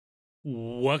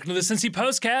Welcome to the Cincy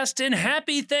Postcast and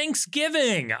happy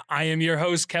Thanksgiving. I am your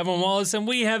host, Kevin Wallace, and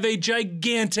we have a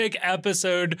gigantic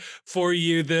episode for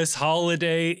you this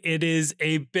holiday. It is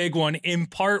a big one. In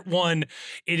part one,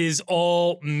 it is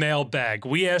all mailbag.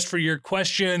 We asked for your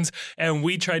questions and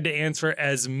we tried to answer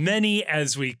as many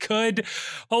as we could.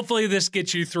 Hopefully this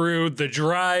gets you through the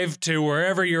drive to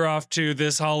wherever you're off to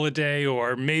this holiday,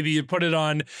 or maybe you put it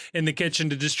on in the kitchen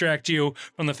to distract you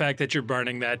from the fact that you're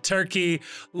burning that turkey.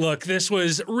 Look, this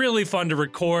was really fun to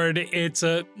record. It's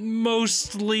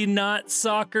mostly not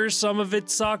soccer. Some of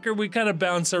it's soccer. We kind of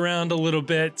bounce around a little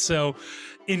bit. So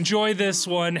enjoy this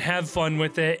one. Have fun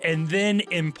with it. And then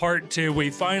in part two,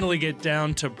 we finally get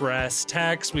down to brass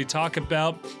tacks. We talk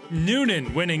about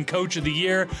Noonan winning Coach of the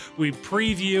Year. We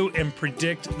preview and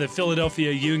predict the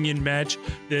Philadelphia Union match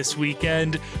this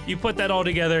weekend. You put that all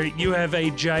together, you have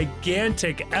a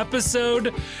gigantic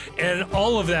episode, and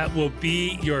all of that will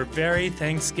be your very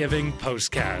Thanksgiving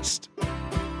postcast.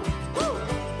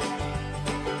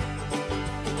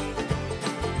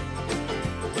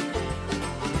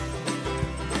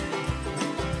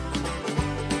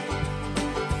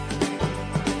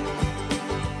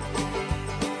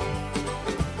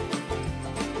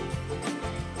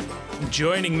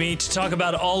 Joining me to talk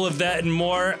about all of that and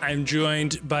more, I'm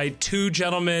joined by two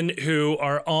gentlemen who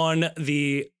are on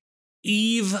the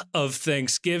eve of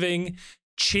Thanksgiving.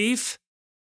 Chief,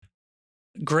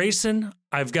 Grayson,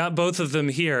 I've got both of them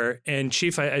here. And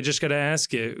Chief, I just got to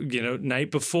ask you, night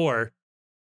before,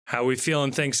 how we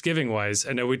feeling Thanksgiving-wise?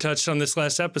 I know we touched on this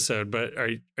last episode, but are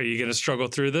you going to struggle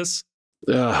through this?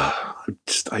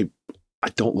 I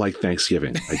don't like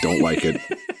Thanksgiving. I don't like it.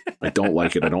 I don't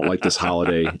like it. I don't like this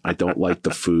holiday. I don't like the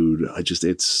food.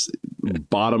 It's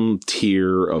bottom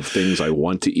tier of things I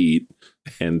want to eat,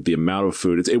 and the amount of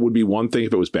food. It would be one thing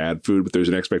if it was bad food, but there's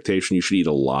an expectation you should eat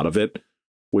a lot of it,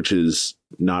 which is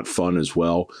not fun as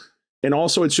well. And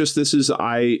also I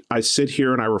sit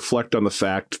here and I reflect on the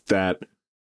fact that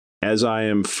as I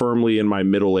am firmly in my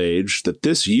middle age, that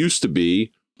this used to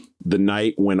be the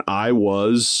night when I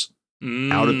was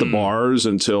out at the bars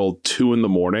until 2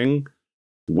 a.m,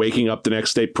 waking up the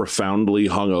next day profoundly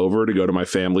hungover to go to my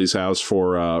family's house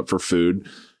for food.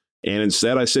 And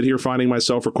instead, I sit here finding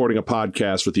myself recording a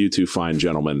podcast with you two fine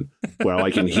gentlemen while I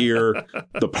can hear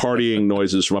the partying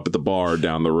noises from up at the bar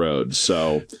down the road.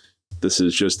 So this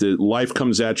is just it. Life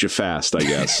comes at you fast, I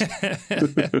guess.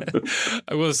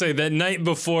 I will say that night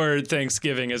before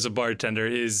Thanksgiving as a bartender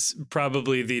is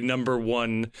probably the number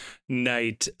one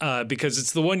night because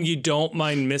it's the one you don't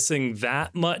mind missing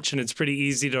that much. And it's pretty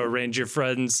easy to arrange your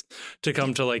friends to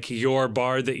come to like your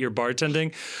bar that you're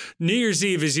bartending. New Year's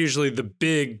Eve is usually the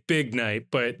big night,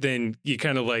 but then you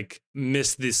kind of like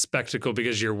miss this spectacle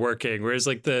because you're working. Whereas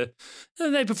like the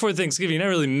night before Thanksgiving, you're not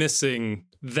really missing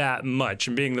that much,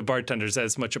 and being the bartender is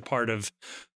as much a part of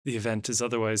the event as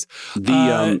otherwise.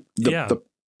 The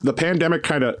pandemic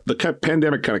kind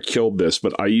of killed this,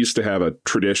 but I used to have a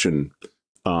tradition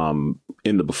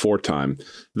in the before time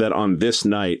that on this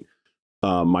night,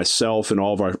 myself and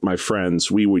all of my friends,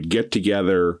 we would get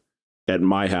together at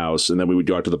my house, and then we would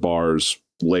go out to the bars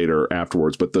later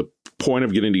afterwards. But the point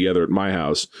of getting together at my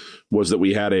house was that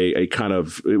we had a kind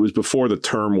of, it was before the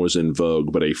term was in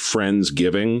vogue, but a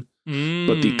Friendsgiving.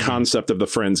 But the concept of the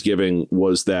Friendsgiving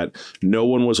was that no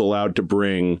one was allowed to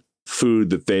bring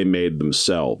food that they made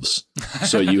themselves.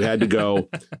 So you had to go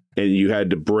and you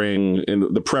had to bring,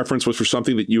 and the preference was for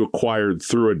something that you acquired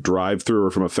through a drive-through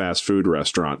or from a fast food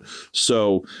restaurant.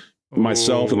 So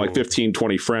myself and like 15,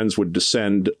 20 friends would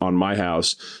descend on my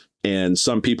house, and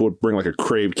some people would bring like a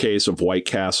crave case of White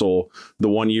Castle. The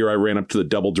one year I ran up to the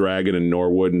Double Dragon in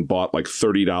Norwood and bought like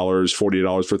 $30,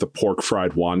 $40 worth of pork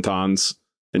fried wontons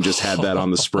and just had that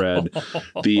on the spread.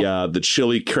 The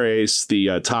chili case,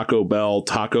 the Taco Bell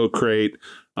taco crate.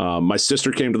 My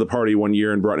sister came to the party one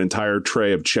year and brought an entire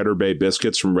tray of Cheddar Bay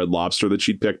biscuits from Red Lobster that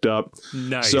she'd picked up.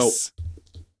 Nice. So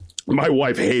my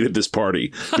wife hated this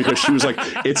party because she was like,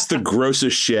 it's the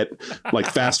grossest shit. Like,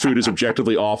 fast food is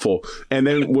objectively awful. And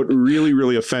then what really,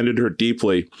 really offended her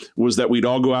deeply was that we'd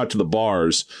all go out to the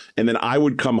bars, and then I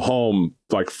would come home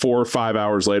like 4 or 5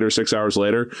 hours later, 6 hours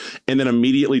later, and then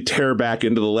immediately tear back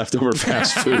into the leftover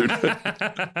fast food.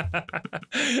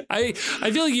 I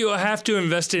feel like you have to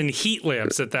invest in heat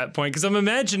lamps at that point, because I'm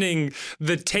imagining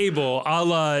the table a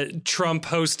la Trump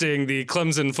hosting the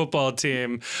Clemson football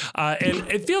team. And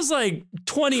it feels like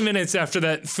 20 minutes after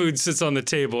that food sits on the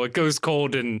table, it goes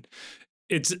cold, and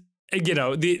it's, you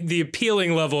know, the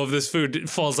appealing level of this food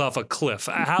falls off a cliff.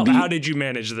 How did you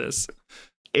manage this?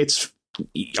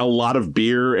 a lot of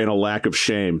beer and a lack of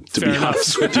shame, to be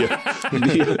honest with you.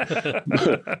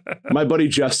 My buddy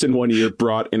Justin one year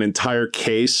brought an entire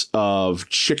case of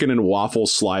chicken and waffle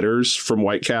sliders from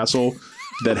White Castle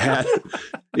that had,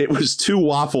 it was 2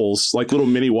 waffles, like little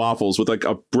mini waffles with like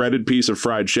a breaded piece of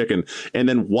fried chicken, and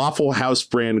then Waffle House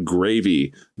brand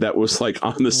gravy that was like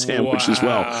on the sandwich as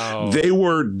well. They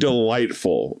were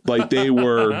delightful. Like they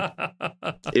were,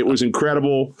 it was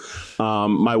incredible.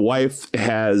 My wife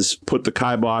has put the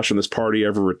kibosh on this party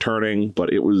ever returning,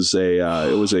 but it was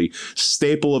a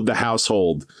staple of the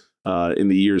household in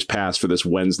the years past for this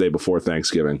Wednesday before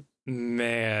Thanksgiving.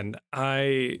 Man,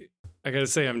 I gotta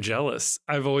say, I'm jealous.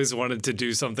 I've always wanted to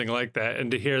do something like that, and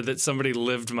to hear that somebody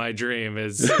lived my dream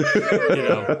is,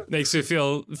 makes me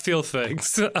feel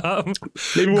things.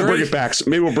 Maybe we'll bring it back.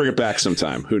 Maybe we'll bring it back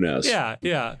sometime. Who knows?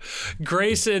 Yeah.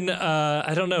 Grayson,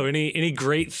 I don't know, any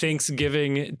great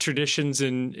Thanksgiving traditions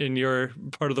in your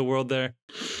part of the world there?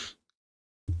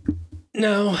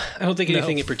 No, I don't think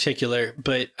anything in particular.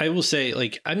 But I will say,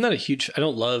 like, I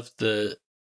don't love the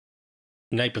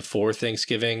night before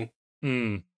Thanksgiving.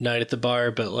 Night at the bar,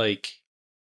 but like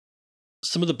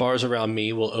some of the bars around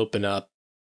me will open up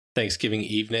Thanksgiving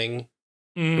evening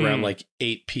around like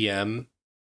 8 p.m.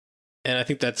 And I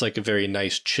think that's like a very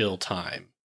nice chill time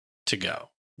to go.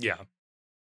 Yeah,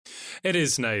 it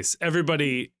is nice.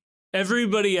 Everybody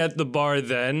at the bar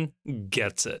then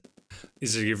gets it.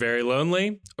 Either you're very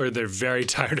lonely or they're very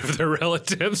tired of their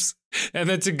relatives. And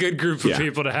that's a good group of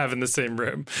people to have in the same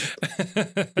room.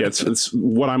 It's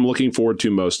what I'm looking forward to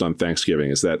most on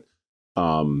Thanksgiving is that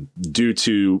due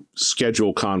to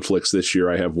schedule conflicts this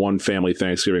year, I have one family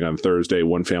Thanksgiving on Thursday,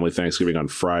 one family Thanksgiving on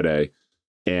Friday.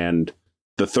 And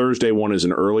the Thursday one is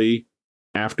an early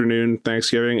afternoon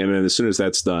Thanksgiving. And then as soon as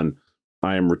that's done,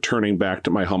 I am returning back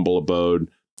to my humble abode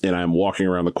and I'm walking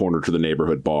around the corner to the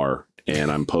neighborhood bar.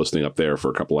 And I'm posting up there for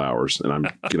a couple hours, and I'm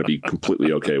going to be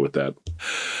completely okay with that.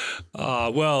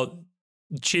 Well,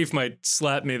 Chief might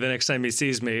slap me the next time he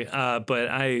sees me, but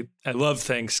I love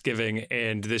Thanksgiving,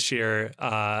 and this year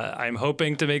I'm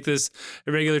hoping to make this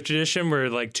a regular tradition. We're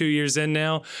like 2 years in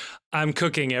now. I'm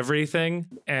cooking everything,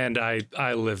 and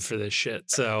I live for this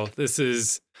shit. So this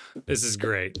is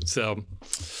great. So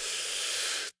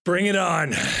bring it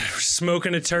on.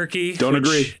 Smoking a turkey. Don't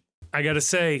agree. I got to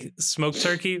say, smoked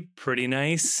turkey, pretty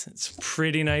nice. It's a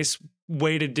pretty nice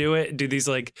way to do it. Do these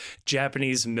like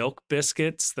Japanese milk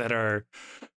biscuits that are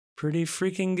pretty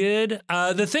freaking good.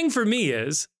 The thing for me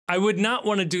is I would not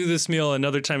want to do this meal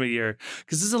another time of year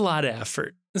because this is a lot of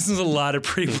effort. This is a lot of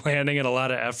pre-planning and a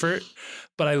lot of effort,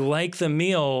 but I like the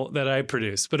meal that I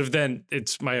produce. But if then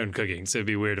it's my own cooking, so it'd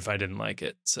be weird if I didn't like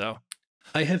it. So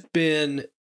I have been,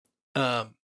 I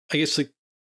guess like,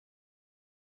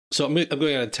 so I'm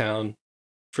going out of town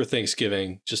for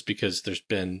Thanksgiving just because there's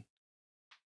been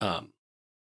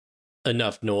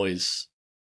enough noise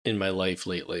in my life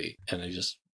lately, and I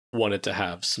just wanted to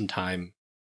have some time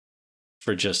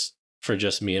for just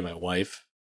me and my wife.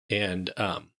 And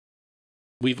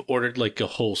we've ordered like a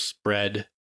whole spread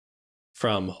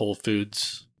from Whole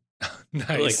Foods,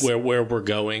 nice. Like where we're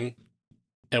going,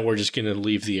 and we're just gonna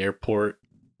leave the airport,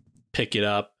 pick it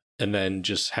up, and then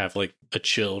just have like a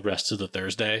chill rest of the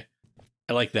Thursday.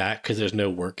 I like that because there's no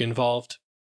work involved.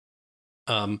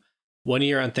 1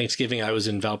 year on Thanksgiving, I was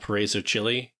in Valparaiso,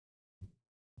 Chile,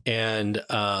 and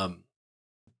had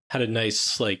a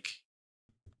nice like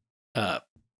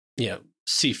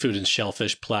seafood and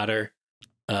shellfish platter,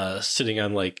 sitting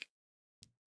on a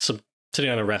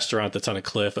restaurant that's on a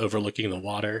cliff overlooking the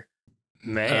water.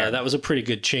 Man, that was a pretty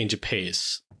good change of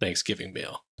pace Thanksgiving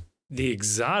meal. The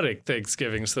exotic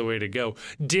Thanksgiving's the way to go.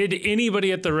 Did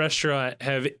anybody at the restaurant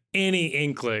have any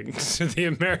inkling to the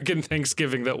American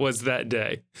Thanksgiving that was that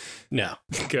day? No.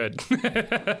 Good.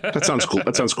 That sounds cool.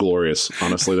 That sounds glorious.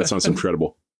 Honestly, that sounds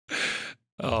incredible.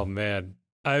 Oh man.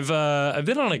 I've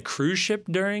been on a cruise ship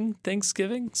during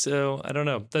Thanksgiving, so I don't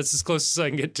know. That's as close as I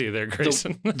can get to there,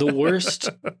 Grayson. The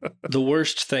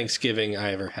worst Thanksgiving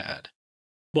I ever had.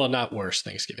 Well, not worst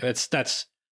Thanksgiving. That's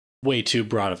way too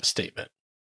broad of a statement.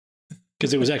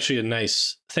 Because it was actually a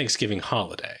nice Thanksgiving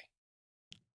holiday.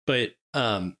 But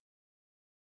the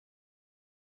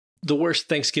worst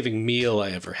Thanksgiving meal I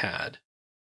ever had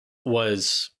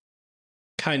was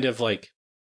kind of like,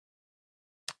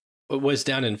 it was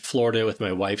down in Florida with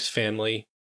my wife's family.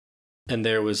 And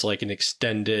there was like an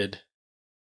extended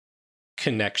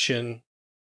connection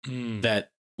that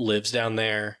lives down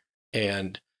there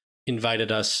and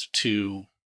invited us to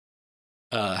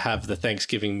have the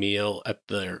Thanksgiving meal at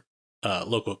their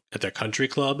at their country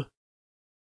club.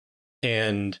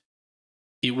 And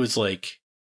it was like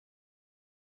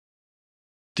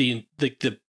the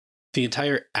the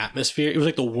entire atmosphere, it was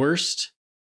like the worst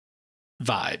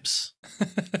vibes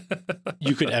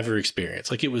you could ever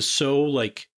experience. Like, it was so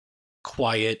like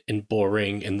quiet and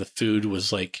boring, and the food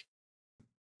was like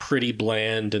pretty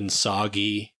bland and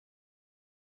soggy.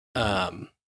 Would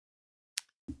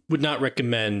not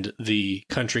recommend the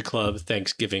Country Club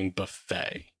Thanksgiving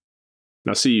buffet.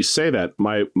 Now, see, you say that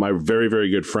my very, very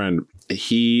good friend,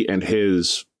 he and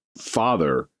his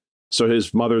father. So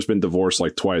his mother's been divorced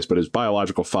like twice, but his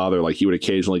biological father, like he would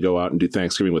occasionally go out and do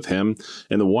Thanksgiving with him.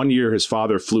 And the one year his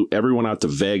father flew everyone out to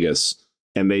Vegas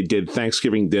and they did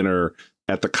Thanksgiving dinner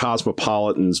at the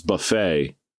Cosmopolitan's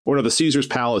buffet, or no, the Caesar's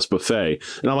Palace buffet.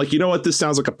 And I'm like, you know what? This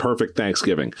sounds like a perfect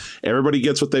Thanksgiving. Everybody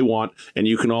gets what they want, and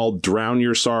you can all drown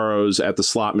your sorrows at the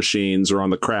slot machines or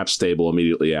on the craps table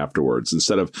immediately afterwards,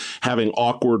 instead of having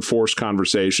awkward forced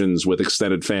conversations with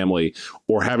extended family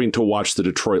or having to watch the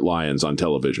Detroit Lions on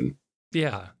television.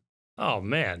 Yeah. Oh,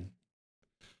 man.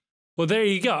 Well, there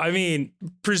you go. I mean,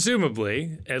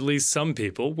 presumably, at least some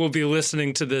people will be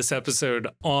listening to this episode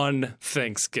on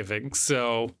Thanksgiving.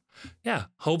 So, yeah,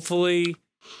 hopefully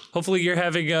you're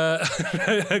having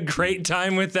a great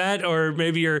time with that, or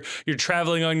maybe you're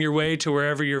traveling on your way to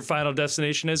wherever your final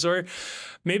destination is, or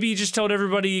maybe you just told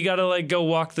everybody you got to like go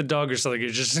walk the dog or something. You're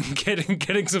just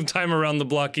getting some time around the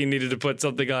block. You needed to put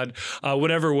something on,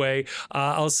 whatever way.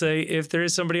 I'll say, if there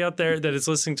is somebody out there that is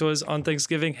listening to us on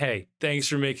Thanksgiving, hey, thanks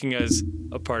for making us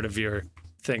a part of your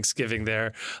Thanksgiving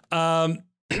there.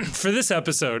 For this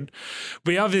episode,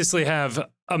 we obviously have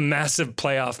a massive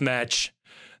playoff match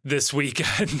this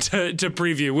weekend to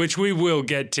preview, which we will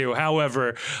get to.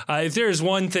 However, if there is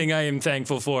one thing I am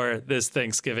thankful for this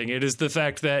Thanksgiving, it is the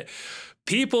fact that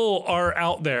people are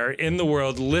out there in the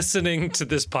world listening to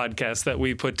this podcast that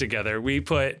we put together. Believe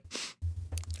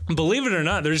it or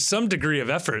not, there's some degree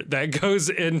of effort that goes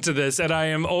into this, and I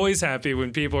am always happy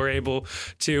when people are able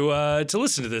to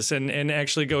listen to this and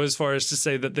actually go as far as to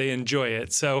say that they enjoy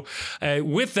it. So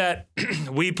with that,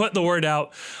 we put the word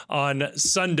out on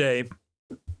Sunday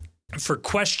for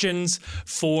questions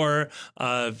for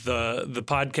the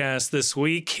podcast this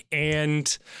week,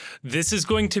 and this is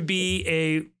going to be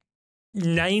a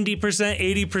 90%,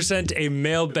 80% a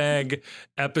mailbag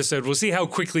episode. We'll see how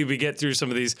quickly we get through some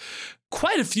of these.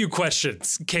 Quite a few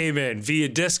questions came in via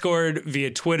Discord,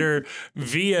 via Twitter,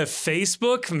 via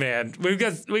Facebook. Man, we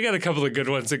got a couple of good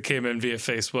ones that came in via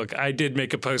Facebook. I did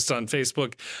make a post on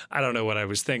Facebook. I don't know what I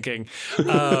was thinking.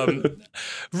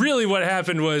 Really what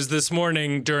happened was this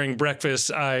morning during breakfast,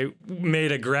 I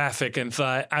made a graphic and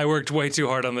thought I worked way too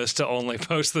hard on this to only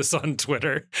post this on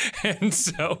Twitter. And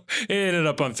so it ended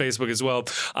up on Facebook as well.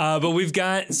 But we've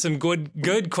got some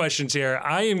good questions here.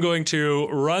 I am going to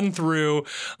run through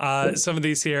some of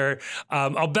these here.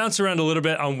 I'll bounce around a little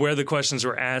bit on where the questions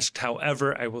were asked.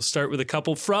 However, I will start with a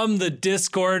couple from the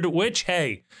Discord, which,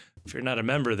 hey, if you're not a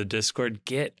member of the Discord,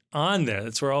 get on there.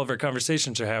 That's where all of our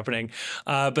conversations are happening.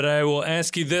 But I will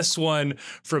ask you this one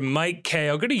from Mike K.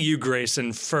 I'll go to you,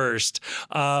 Grayson, first.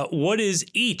 What is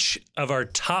each of our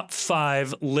top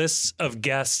 5 lists of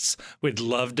guests we'd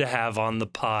love to have on the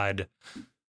pod?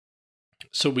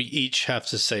 So we each have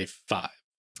to say 5.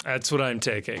 That's what I'm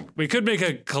taking. We could make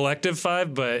a collective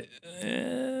 5, but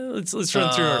let's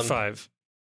run through our 5.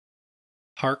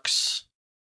 Harks.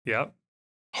 Yep.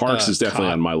 Harks is definitely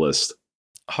on my list.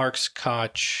 Harks,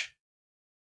 Koch.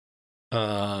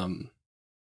 Harks,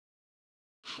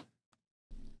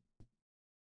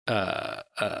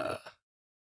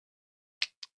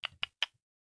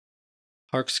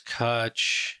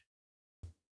 Koch.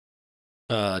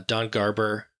 Don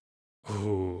Garber.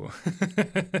 Ooh.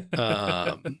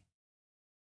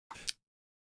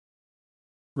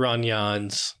 Ron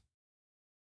Jans.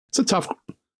 It's a tough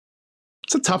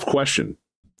question.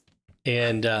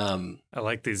 And I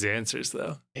like these answers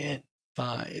though. And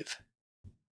 5.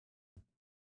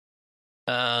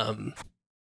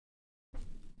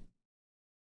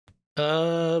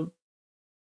 Let's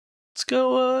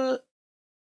go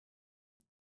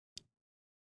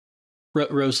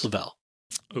Rose Lavelle.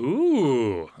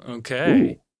 Ooh, okay.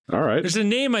 Ooh, all right. There's a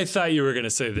name I thought you were going to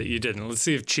say that you didn't. Let's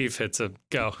see if Chief hits him.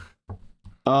 Go.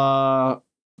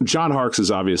 John Harks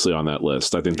is obviously on that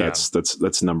list. I think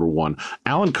that's number 1.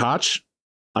 Alan Koch.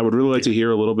 I would really like to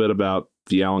hear a little bit about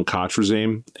the Alan Koch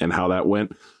regime and how that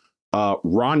went.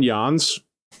 Ron Jans.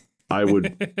 I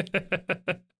would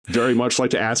very much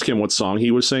like to ask him what song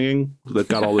he was singing that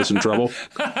got all this in trouble.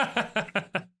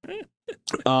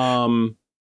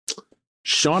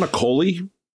 Sean Acoli.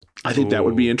 I think that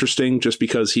would be interesting just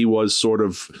because he was sort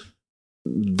of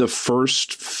the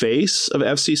first face of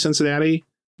FC Cincinnati.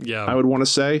 Yeah, I would want to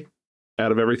say,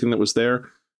 out of everything that was there.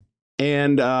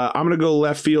 And I'm going to go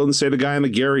left field and say the guy in the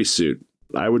Gary suit.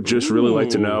 I would just really like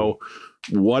to know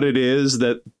what it is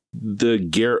that the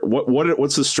Gary,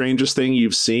 what's the strangest thing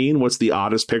you've seen? What's the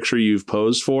oddest picture you've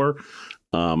posed for?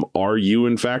 Are you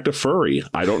in fact a furry?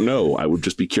 I don't know. I would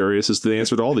just be curious as to the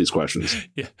answer to all these questions.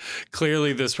 Yeah,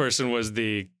 clearly this person was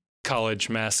the college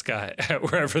mascot at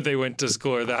wherever they went to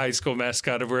school, or the high school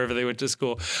mascot of wherever they went to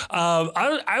school.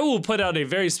 I will put out a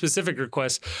very specific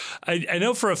request. I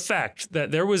know for a fact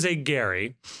that there was a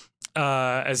Gary,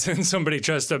 as in somebody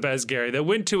dressed up as Gary, that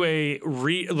went to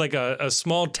a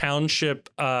small township,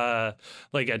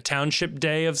 like a township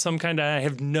day of some kind. I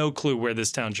have no clue where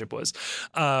this township was,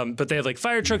 but they had like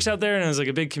fire trucks out there, and it was like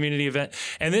a big community event.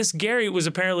 And this Gary was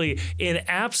apparently in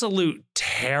absolute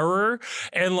terror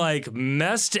and like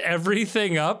messed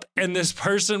everything up. And this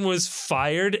person was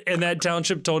fired, and that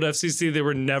township told FCC they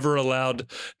were never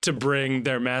allowed to bring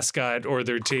their mascot or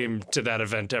their team to that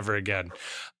event ever again.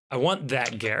 I want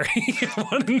that Gary. I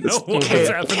want to know what's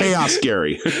happening. Chaos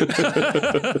Gary.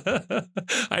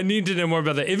 I need to know more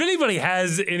about that. If anybody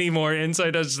has any more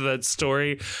insight as to that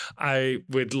story, I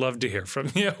would love to hear from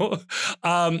you.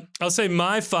 I'll say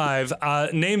my 5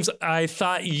 names I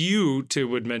thought you two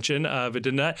would mention, but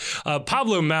did not.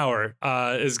 Pablo Maurer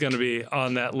is going to be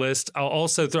on that list. I'll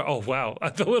also throw, oh, wow,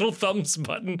 the little thumbs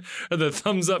button or the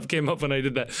thumbs up came up when I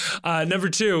did that. Number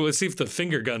 2, let's see if the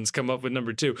finger guns come up with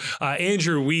number 2.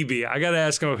 Andrew Weeby. I got to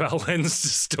ask him about lens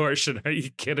distortion. Are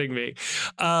you kidding me?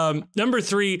 Number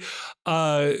 3,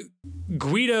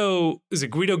 Guido, is it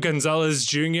Guido Gonzalez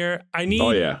Jr.? I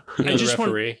just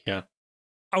referee. Yeah.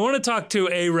 I want to talk to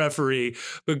a referee,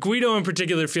 but Guido in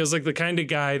particular feels like the kind of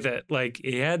guy that like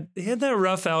he had that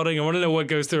rough outing. I want to know what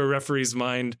goes through a referee's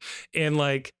mind. And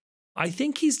like, I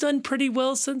think he's done pretty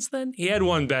well since then. He had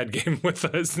one bad game with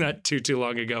us not too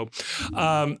long ago.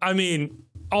 I mean,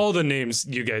 all the names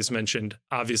you guys mentioned,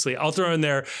 obviously. I'll throw in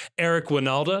there Eric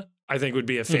Winalda, I think would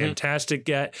be a fantastic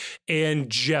get, and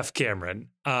Jeff Cameron.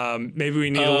 Maybe we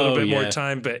need a little bit more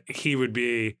time, but he'd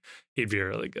be a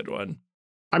really good one.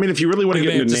 I mean, if you really want to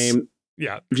get into name,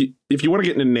 if you want to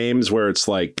get into names where it's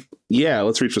like, yeah,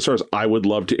 let's reach the stars, I would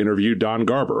love to interview Don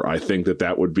Garber. I think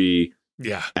that would be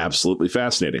absolutely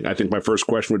fascinating. I think my first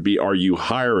question would be, are you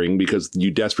hiring because you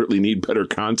desperately need better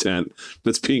content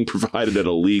that's being provided at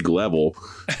a league level?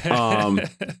 I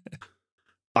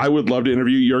would love to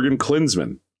interview Jurgen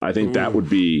Klinsmann. I think that would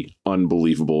be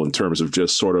unbelievable in terms of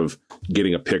just sort of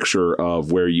getting a picture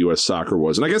of where U.S. soccer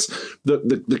was. And I guess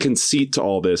the conceit to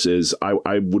all this is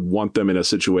I would want them in a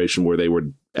situation where they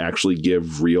would actually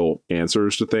give real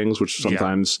answers to things, which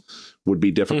sometimes would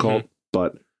be difficult.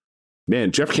 But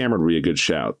man, Jeff Cameron would be a good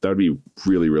shout. That would be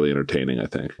really, really entertaining, I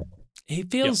think. He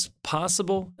feels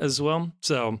possible as well.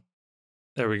 So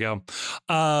there we go.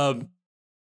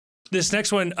 This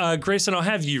next one, Grayson, I'll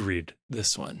have you read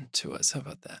this one to us. How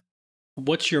about that?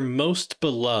 What's your most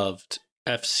beloved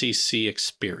FCC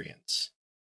experience?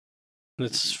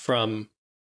 It's from,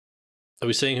 are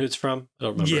we saying who it's from? I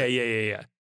don't remember. Yeah.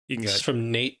 You can go. It's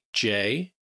from Nate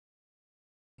J.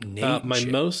 My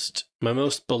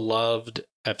most beloved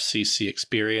FCC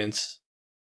experience.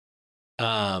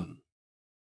 Gotta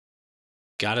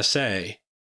say,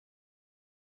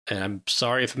 and I'm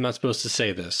sorry if I'm not supposed to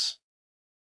say this,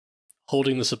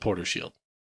 holding the supporter shield.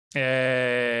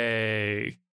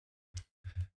 Hey.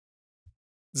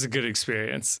 It's a good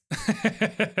experience.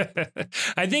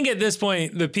 I think at this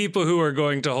point, the people who are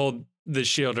going to hold the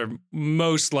shield are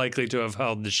most likely to have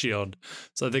held the shield.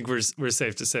 So I think we're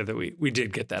safe to say that we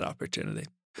did get that opportunity.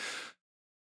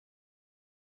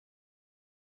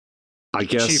 I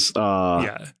guess,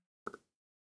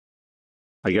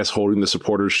 I guess holding the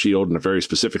supporters shield in a very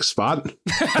specific spot would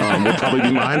probably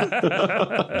be mine.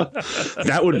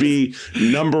 That would be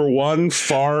number 1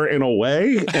 far and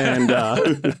away. And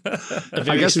a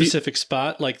very specific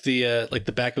spot, like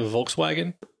the back of a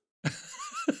Volkswagen.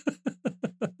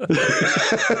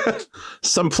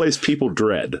 Someplace people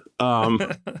dread.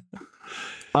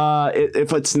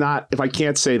 If I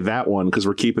can't say that one because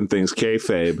we're keeping things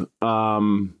kayfabe,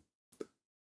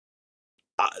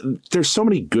 there's so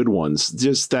many good ones.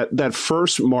 Just that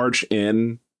first march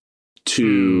in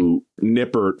to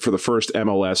Nippert for the first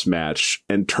MLS match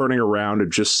and turning around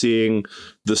and just seeing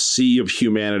the sea of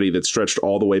humanity that stretched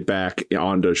all the way back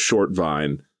onto Short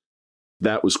Vine.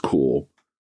 That was cool.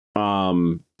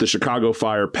 The Chicago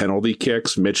Fire penalty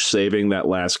kicks, Mitch saving that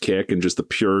last kick and just the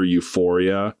pure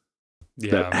euphoria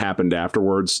that happened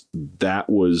afterwards. That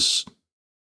was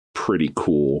pretty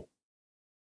cool.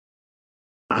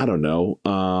 I don't know.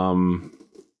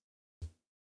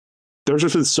 There's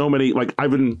just been so many, like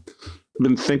I've been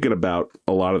thinking about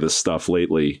a lot of this stuff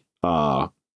lately.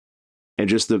 And and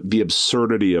just the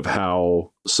absurdity of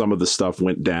how some of the stuff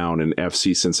went down in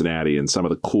FC Cincinnati and some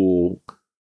of the cool,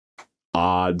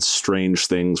 odd, strange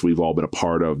things we've all been a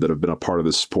part of that have been a part of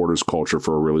the supporters culture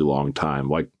for a really long time.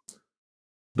 Like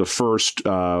the first,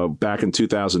 back in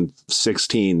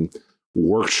 2016,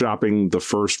 workshopping the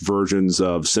first versions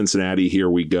of Cincinnati Here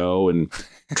We Go and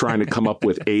trying to come up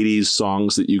with 80s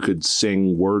songs that you could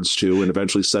sing words to, and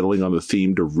eventually settling on the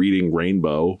theme to Reading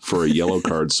Rainbow for a Yellow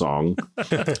Card song.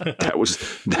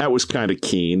 That was kind of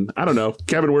keen. I don't know.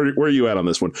 Kevin, where are you at on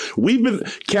this one?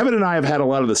 Kevin and I have had a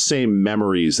lot of the same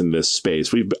memories in this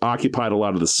space. We've occupied a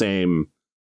lot of the same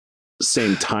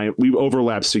time. We've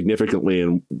overlapped significantly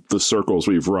in the circles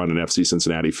we've run in FC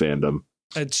Cincinnati fandom.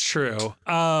 It's true.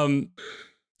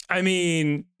 I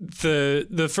mean,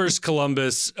 the first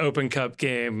Columbus Open Cup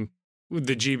game with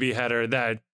the GB header,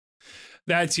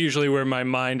 that's usually where my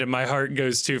mind and my heart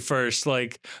goes to first.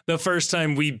 Like the first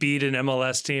time we beat an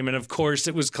MLS team, and of course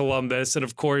it was Columbus, and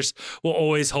of course we'll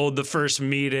always hold the first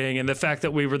meeting, and the fact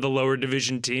that we were the lower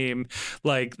division team,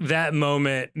 like that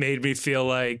moment made me feel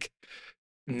like,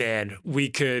 man, we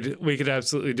could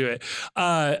absolutely do it.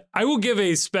 I will give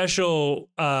a special,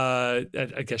 I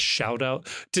guess, shout out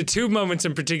to two moments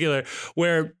in particular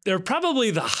where they're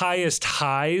probably the highest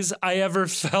highs I ever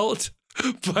felt.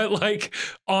 But like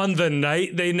on the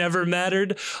night, they never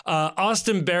mattered.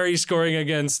 Austin Barry scoring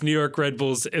against New York Red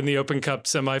Bulls in the Open Cup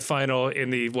semifinal in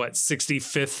the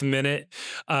 65th minute,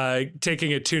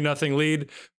 taking a 2-0 lead.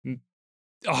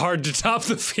 Hard to top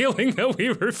the feeling that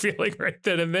we were feeling right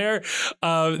then and there.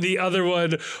 The other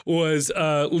one was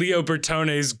Leo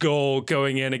Bertone's goal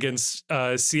going in against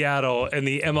Seattle and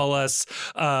the MLS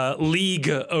league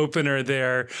opener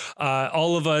there.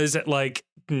 All of us at like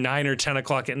 9 or 10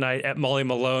 o'clock at night at Molly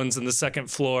Malone's in the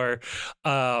second floor.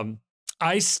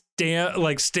 I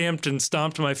stamped and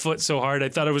stomped my foot so hard I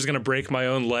thought I was going to break my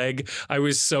own leg. I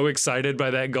was so excited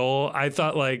by that goal. I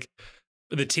thought like,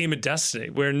 the team of destiny.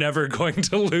 We're never going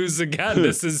to lose again.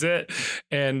 This is it.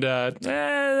 And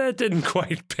that didn't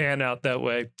quite pan out that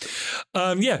way.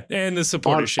 And the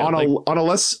supportership.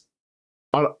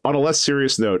 On a less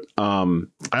serious note, I also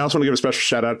want to give a special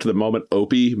shout out to the moment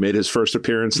Opie made his first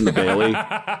appearance in the Bailey.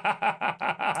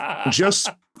 Just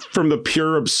from the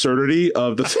pure absurdity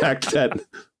of the fact that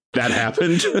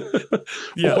happened.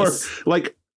 Yes. Or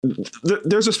like,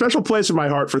 there's a special place in my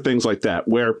heart for things like that,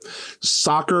 where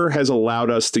soccer has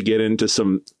allowed us to get into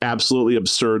some absolutely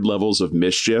absurd levels of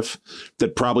mischief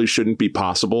that probably shouldn't be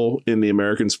possible in the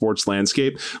American sports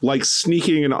landscape, like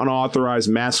sneaking an unauthorized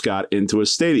mascot into a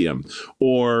stadium,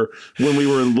 or when we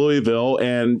were in Louisville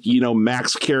and,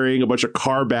 Max carrying a bunch of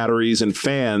car batteries and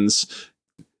fans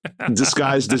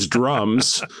disguised as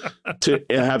drums to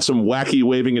have some wacky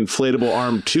waving inflatable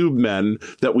arm tube men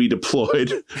that we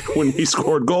deployed when we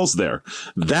scored goals there.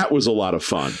 That was a lot of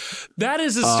fun. That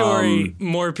is a story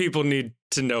more people need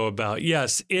to know about.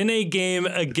 Yes, in a game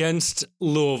against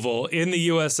Louisville in the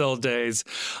USL days,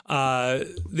 the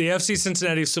FC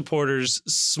Cincinnati supporters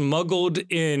smuggled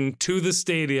into the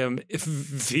stadium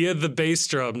via the bass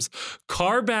drums,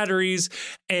 car batteries,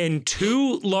 and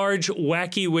 2 large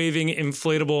wacky waving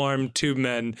inflatable arm tube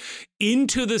men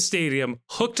into the stadium,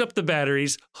 hooked up the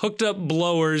batteries, hooked up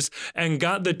blowers, and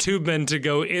got the tube men to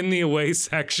go in the away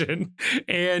section,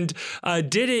 and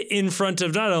did it in front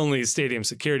of not only stadium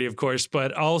security, of course, but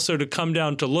also to come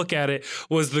down to look at it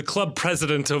was the club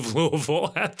president of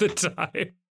Louisville at the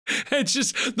time. It's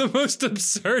just the most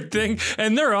absurd thing.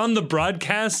 And they're on the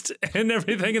broadcast and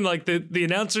everything. And like the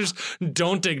announcers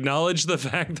don't acknowledge the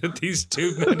fact that these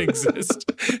tube men exist.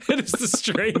 It is the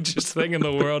strangest thing in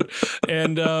the world.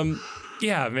 And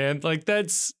yeah, man, like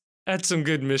that's some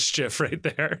good mischief right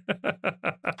there.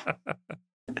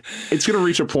 It's going to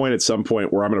reach a point at some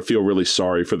point where I'm going to feel really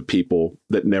sorry for the people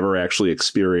that never actually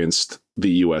experienced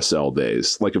the USL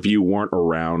days. Like if you weren't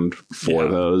around for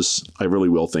those, I really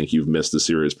will think you've missed a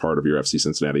serious part of your FC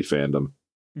Cincinnati fandom.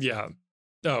 Yeah.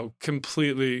 Oh,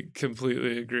 completely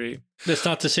agree. That's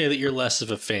not to say that you're less of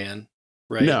a fan,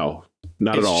 right? No,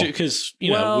 not at all. Because,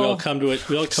 we all come to it.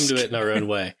 We all come to it in our own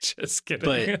way. Just kidding.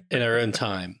 But in our own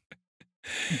time.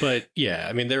 But yeah,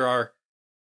 I mean, there are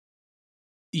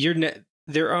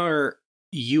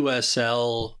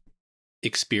USL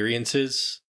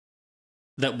experiences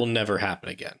that will never happen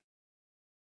again.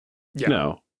 Yeah.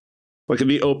 No. Like in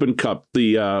the Open Cup,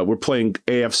 we're playing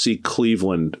AFC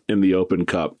Cleveland in the Open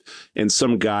Cup, and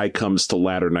some guy comes to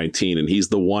Ladder 19, and he's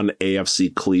the one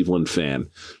AFC Cleveland fan.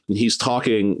 And he's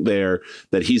talking there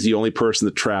that he's the only person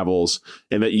that travels,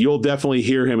 and that you'll definitely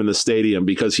hear him in the stadium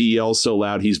because he yells so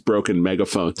loud he's broken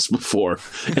megaphones before.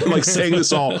 And like saying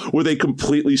this all with a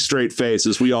completely straight face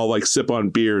as we all like sip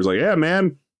on beers, like, yeah,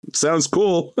 man, Sounds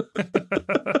cool.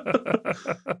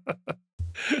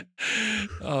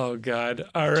 Oh God.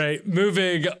 All right.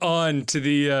 Moving on to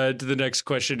the next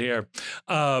question here.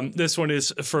 This one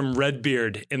is from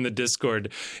Redbeard in the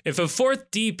Discord. If a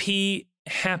fourth DP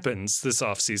happens this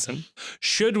offseason,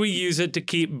 should we use it to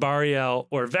keep Barrial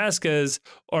or Vasquez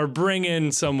or bring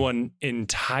in someone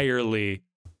entirely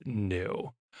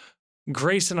new?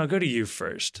 Grayson, I'll go to you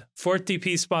first. Fourth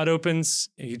DP spot opens.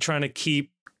 Are you trying to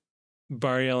keep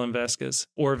Barrial and Vasquez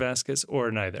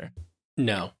or neither?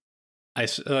 No. I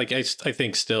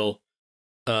think still,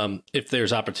 if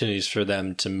there's opportunities for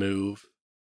them to move,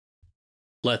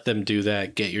 let them do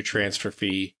that. Get your transfer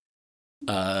fee.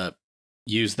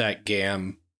 Use that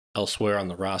GAM elsewhere on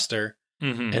the roster,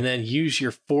 and then use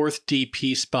your fourth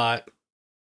DP spot.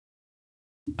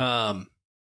 Well,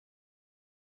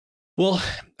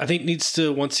 I think needs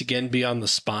to once again be on the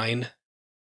spine.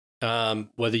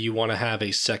 Whether you want to have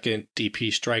a second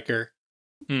DP striker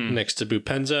next to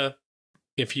Bupenza.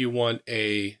 If you want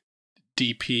a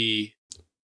DP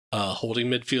holding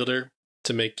midfielder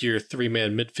to make your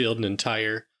three-man midfield an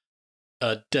entire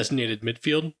designated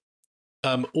midfield,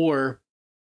 or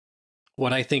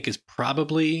what I think is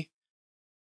probably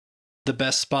the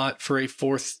best spot for a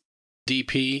fourth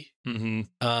DP,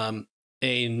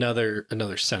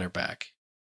 another center back.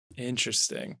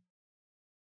 Interesting.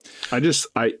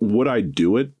 Would I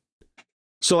do it?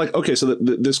 So so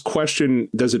this question,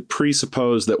 does it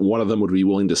presuppose that one of them would be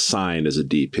willing to sign as a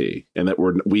DP, and that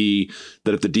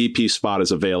that if the DP spot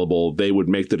is available, they would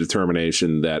make the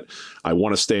determination that I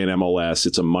want to stay in MLS.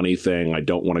 It's a money thing. I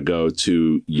don't want to go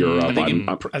to Europe.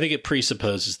 I think it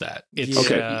presupposes that.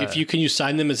 If you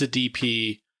sign them as a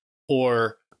DP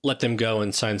or let them go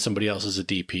and sign somebody else as a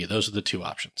DP. Those are the two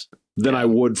options. Then I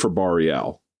would for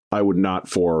Barrial. I would not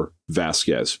for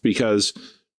Vasquez, because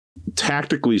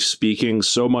tactically speaking,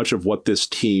 so much of what this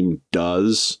team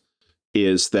does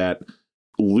is that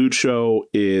Lucho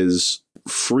is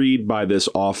freed by this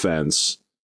offense.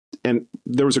 And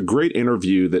there was a great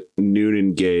interview that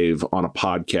Noonan gave on a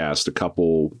podcast a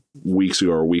couple weeks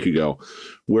ago or a week ago,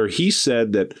 where he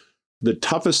said that the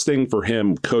toughest thing for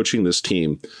him coaching this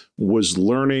team was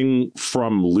learning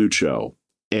from Lucho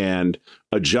and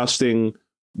adjusting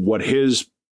what his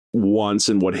wants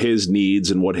and what his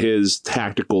needs and what his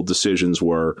tactical decisions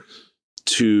were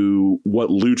to what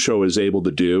Lucho is able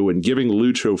to do, and giving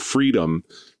Lucho freedom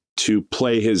to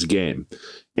play his game.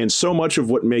 And so much of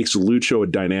what makes Lucho a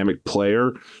dynamic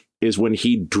player is when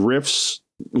he drifts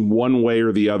one way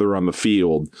or the other on the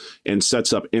field and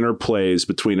sets up interplays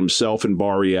between himself and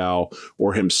Barrial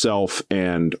or himself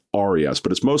and Arias,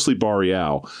 but it's mostly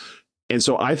Barrial. And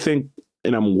so I think,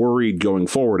 and I'm worried going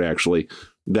forward, actually,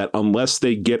 that unless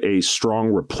they get a strong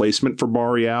replacement for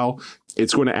Barrial,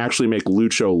 it's going to actually make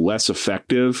Lucho less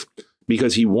effective,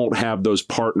 because he won't have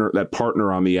that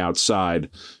partner on the outside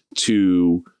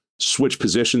to switch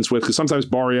positions with. Because sometimes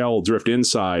Barrial will drift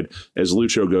inside as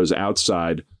Lucho goes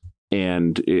outside,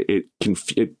 and it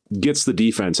gets the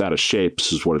defense out of shape.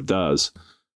 This is what it does.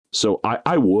 So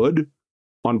I would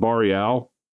on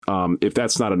Barrial. If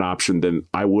that's not an option, then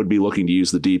I would be looking to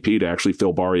use the DP to actually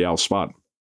fill Barrial's spot.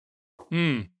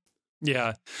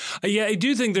 Yeah. I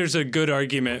do think there's a good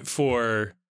argument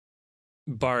for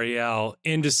Barrial,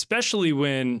 and especially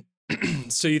when,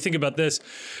 so you think about this,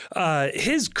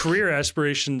 his career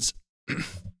aspirations,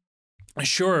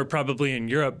 sure, are probably in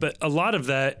Europe, but a lot of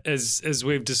that, as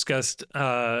we've discussed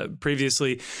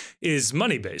previously, is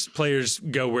money-based. Players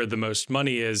go where the most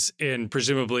money is, and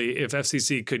presumably if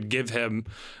FCC could give him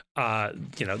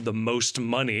the most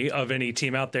money of any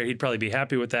team out there, he'd probably be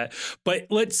happy with that. But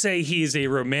let's say he's a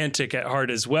romantic at heart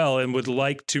as well and would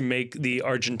like to make the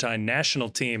Argentine national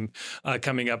team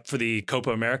coming up for the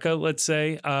Copa America, let's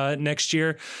say, next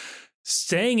year.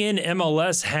 Staying in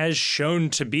MLS has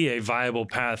shown to be a viable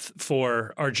path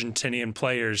for Argentinian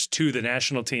players to the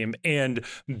national team, and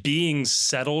being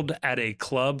settled at a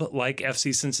club like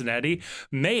FC Cincinnati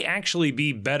may actually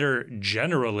be better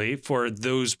generally for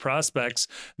those prospects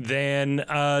than,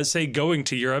 say, going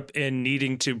to Europe and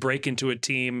needing to break into a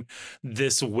team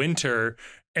this winter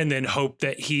and then hope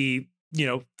that he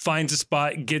finds a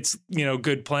spot, gets,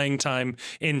 good playing time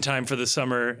in time for the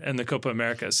summer and the Copa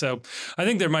America. So I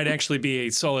think there might actually be a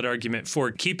solid argument for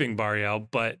keeping Barrial,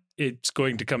 but it's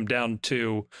going to come down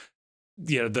to,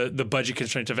 the budget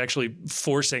constraint of actually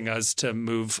forcing us to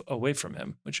move away from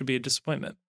him, which would be a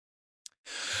disappointment.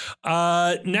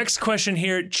 Next question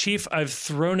here, Chief, I've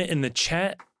thrown it in the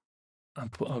chat.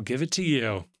 I'll give it to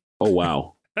you. Oh,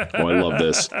 wow. Oh, I love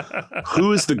this.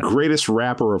 Who is the greatest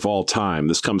rapper of all time?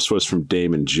 This comes to us from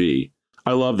Damon G.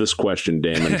 I love this question,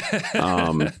 Damon.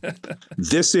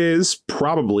 This is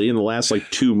probably in the last like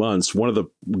 2 months, one of the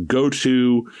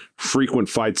go-to frequent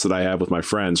fights that I have with my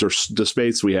friends, or the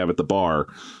debates we have at the bar,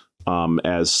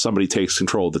 as somebody takes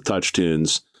control of the touch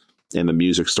tunes and the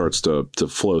music starts to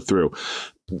flow through.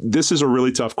 This is a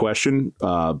really tough question.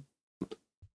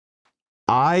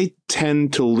 I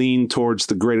tend to lean towards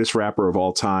the greatest rapper of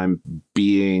all time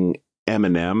being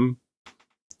Eminem.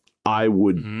 I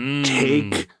would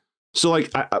take... So,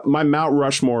 like, my Mount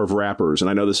Rushmore of rappers, and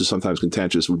I know this is sometimes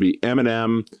contentious, would be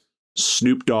Eminem,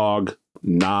 Snoop Dogg,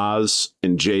 Nas,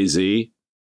 and Jay-Z.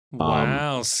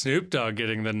 Wow, Snoop Dogg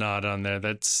getting the nod on there.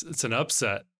 It's an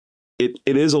upset. It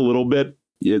is a little bit.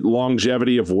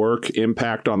 Longevity of work,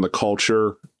 impact on the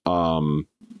culture.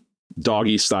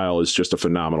 Doggy Style is just a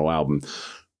phenomenal album.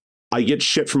 I get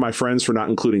shit from my friends for not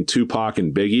including Tupac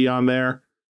and Biggie on there.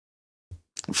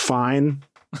 Fine.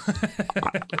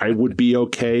 I would be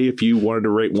okay if you wanted to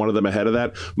rate one of them ahead of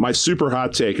that. My super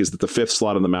hot take is that the 5th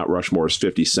slot on the Mount Rushmore is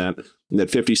 50 Cent, and that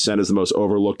 50 Cent is the most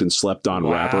overlooked and slept on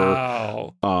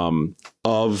rapper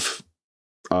of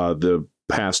the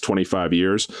past 25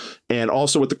 years. And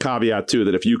also with the caveat too,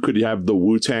 that if you could have the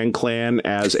Wu-Tang Clan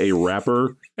as a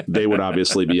rapper, they would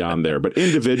obviously be on there. But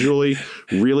individually,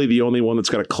 really the only one that's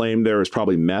got a claim there is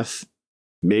probably Meth,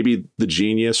 maybe the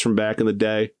Genius from back in the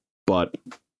day, but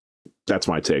that's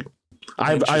my take.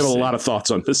 I have a lot of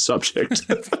thoughts on this subject.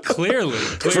 Clearly.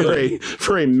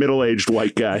 For a middle-aged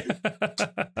white guy.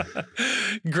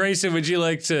 Grayson, would you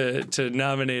like to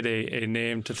nominate a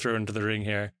name to throw into the ring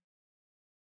here?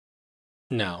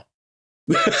 No.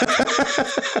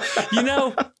 You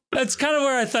know, that's kind of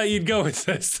where I thought you'd go with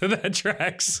this. So that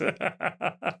tracks.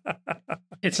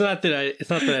 It's not that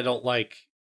I don't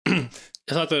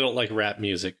like rap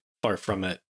music. Far from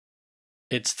it.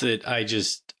 It's that I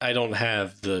don't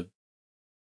have the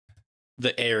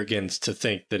arrogance to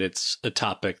think that it's a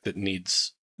topic that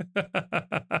needs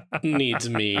me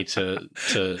to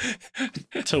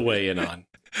weigh in on.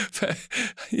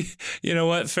 You know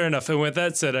what? Fair enough. And with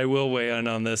that said, I will weigh in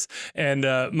on this. And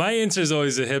my answer is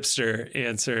always a hipster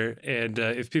answer. And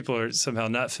if people are somehow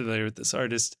not familiar with this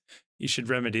artist, you should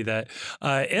remedy that.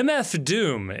 MF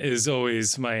Doom is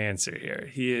always my answer here.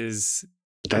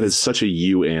 That is such a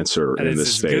you answer in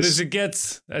this space. That's as good as it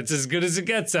gets. That's as good as it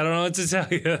gets. I don't know what to tell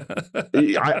you.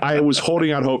 I was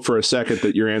holding out hope for a second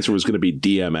that your answer was going to be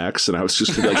DMX, and I was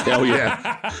just like, hell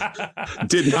yeah.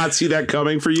 Did not see that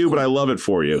coming for you, but I love it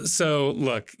for you. So,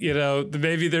 look,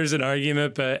 maybe there's an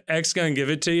argument, but X Gon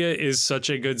Give It To You is such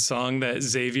a good song that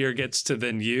Xavier gets to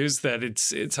then use that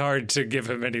it's hard to give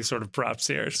him any sort of props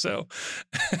here. So,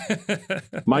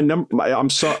 I'm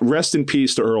sorry, rest in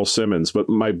peace to Earl Simmons, but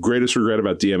my greatest regret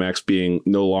about DMX being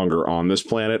no longer on this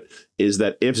planet is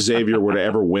that if Xavier were to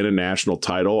ever win a national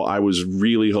title, I was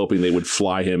really hoping they would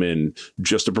fly him in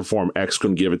just to perform X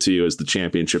Can Give It To You as the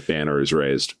championship banner is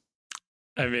raised.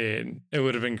 I mean, it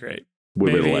would have been great.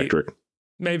 Would have been electric.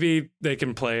 Maybe they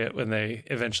can play it when they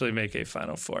eventually make a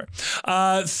Final Four.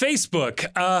 Facebook.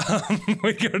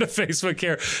 We go to Facebook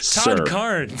here. Todd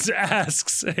Carnes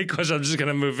asks a question. I'm just going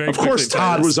to move very quickly. Of course,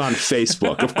 Todd was on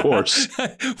Facebook. Of course.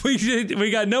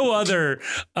 We got no other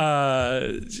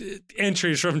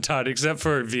entries from Todd except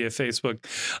for via Facebook.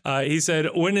 He said,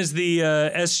 when is the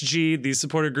SG, the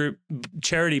supporter group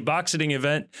charity boxing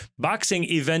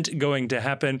event going to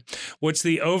happen? What's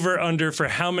the over-under for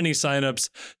how many signups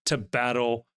to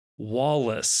battle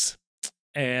Wallace?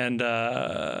 And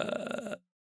I'm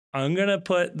gonna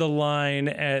put the line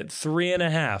at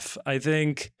 3.5. I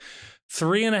think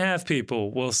 3.5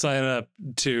 people will sign up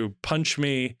to punch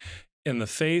me in the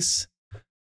face.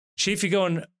 Chief, you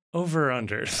going over or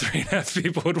under? 3.5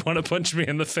 people would want to punch me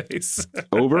in the face.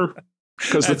 Over?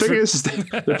 Because the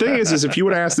thing is, if you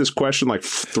would have asked this question like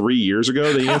 3 years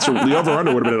ago, the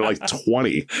over/under would have been at like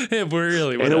 20. It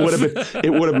really would. And it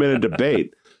would have been a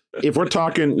debate. If we're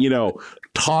talking,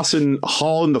 tossing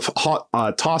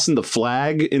the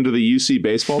flag into the UC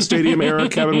baseball stadium era,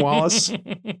 Kevin Wallace,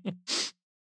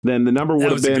 then the number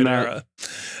would have been.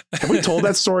 Have we told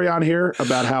that story on here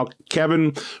about how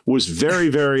Kevin was very,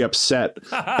 very upset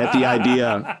at the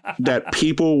idea that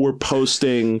people were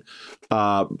posting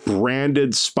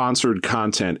branded sponsored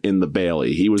content in the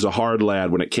Bailey? He was a hard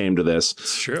lad when it came to this.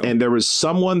 It's true. And there was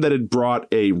someone that had brought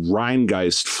a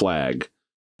Rheingeist flag.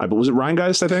 Was it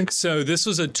Rheingeist, I think? So this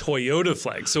was a Toyota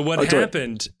flag. So what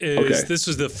happened is This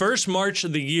was the first March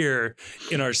of the year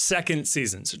in our second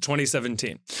season, so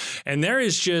 2017. And there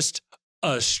is just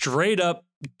a straight up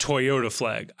Toyota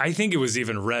flag. I think it was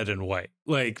even red and white.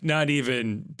 like not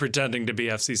even pretending to be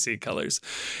FCC colors.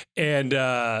 And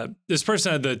this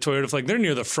person had the Toyota flag. They're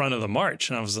near the front of the march.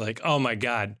 And I was like, oh my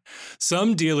God,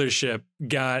 some dealership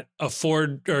got a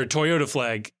Ford or Toyota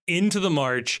flag into the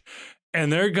march, and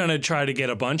they're going to try to get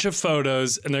a bunch of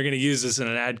photos, and they're going to use this in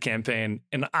an ad campaign.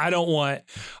 And I don't want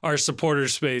our supporter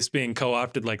space being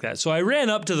co-opted like that. So I ran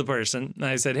up to the person and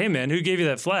I said, hey man, who gave you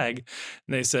that flag?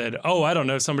 And they said, oh, I don't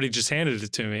know. Somebody just handed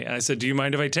it to me. And I said, do you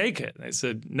mind if I take it? And they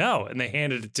said, no. And they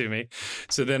handed it to me.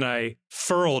 So then I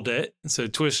furled it. So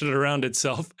twisted it around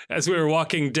itself as we were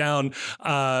walking down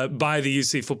by the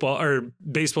UC football or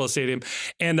baseball stadium.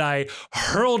 And I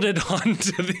hurled it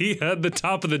onto the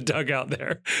top of the dugout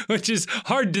there, which is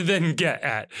hard to then get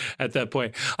at that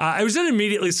point. I was then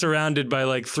immediately surrounded by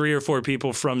like 3 or 4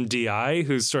 people from DI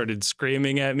who started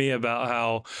screaming at me about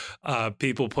how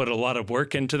people put a lot of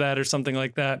work into that or something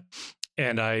like that.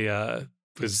 And I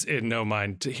was in no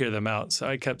mind to hear them out. So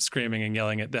I kept screaming and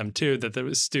yelling at them too, that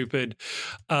was stupid.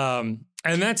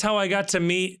 And that's how I got to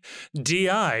meet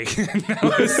DI.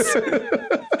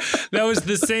 That was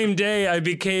the same day I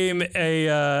became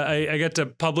I got to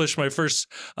publish my first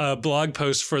blog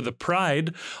post for the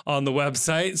Pride on the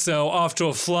website. So off to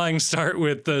a flying start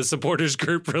with the supporters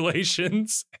group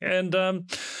relations. And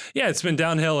yeah, it's been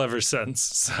downhill ever since.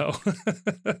 So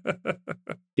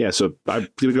yeah, so I'm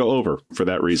going to go over for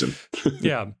that reason.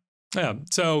 Yeah.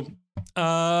 So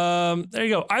there you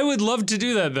go. I would love to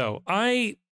do that though.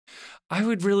 I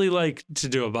would really like to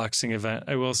do a boxing event.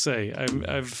 I will say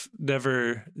I've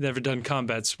never done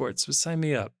combat sports, but sign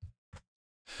me up.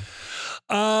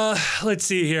 Let's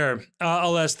see here.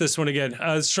 I'll ask this one again.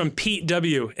 It's from Pete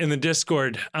W in the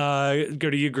Discord. Go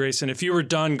to you, Grayson. If you were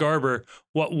Don Garber,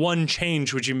 what one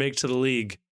change would you make to the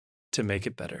league to make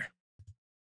it better?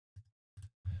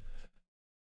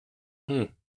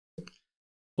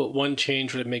 What one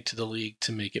change would it make to the league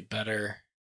to make it better?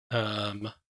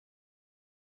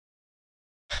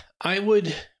 I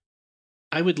would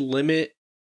limit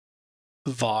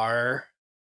VAR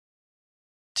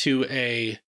to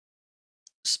a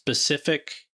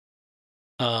specific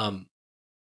time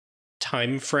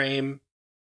frame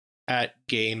at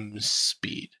game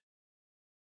speed.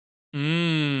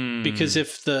 Because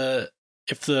if the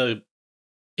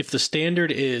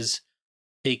standard is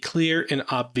a clear and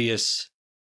obvious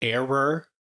error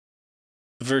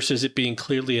versus it being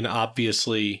clearly and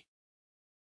obviously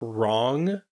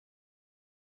wrong,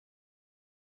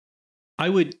 I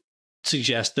would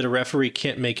suggest that a referee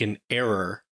can't make an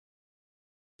error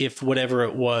if whatever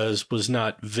it was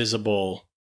not visible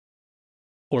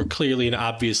or clearly and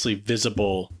obviously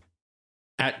visible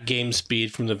at game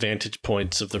speed from the vantage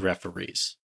points of the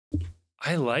referees.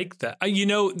 I like that.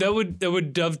 That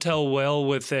would dovetail well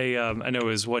with a I know it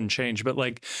was one change, but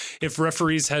like if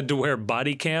referees had to wear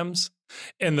body cams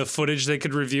and the footage they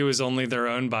could review is only their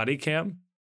own body cam.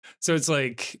 So it's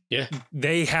like, yeah,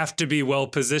 they have to be well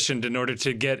positioned in order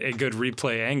to get a good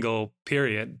replay angle,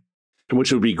 period.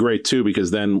 Which would be great, too,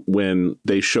 because then when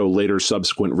they show later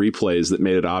subsequent replays that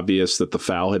made it obvious that the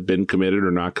foul had been committed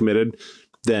or not committed,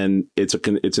 then it's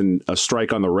a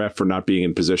strike on the ref for not being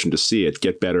in position to see it.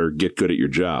 Get better, get good at your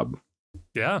job.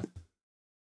 Yeah.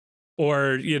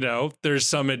 Or, there's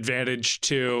some advantage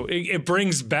to it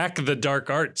brings back the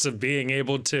dark arts of being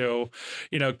able to,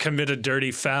 commit a dirty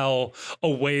foul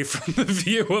away from the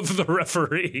view of the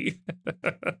referee.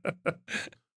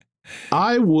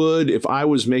 I would, if I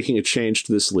was making a change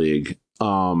to this league,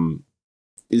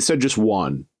 it said just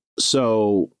one.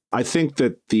 So I think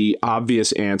that the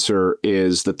obvious answer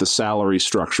is that the salary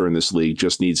structure in this league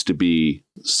just needs to be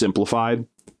simplified.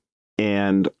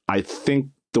 And I think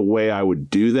the way I would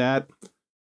do that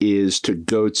is to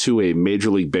go to a Major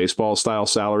League Baseball style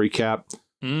salary cap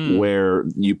where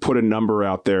you put a number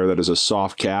out there that is a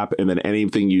soft cap, and then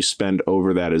anything you spend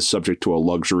over that is subject to a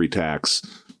luxury tax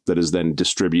that is then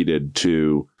distributed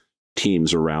to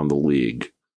teams around the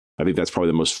league. I think that's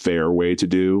probably the most fair way to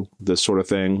do this sort of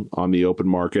thing on the open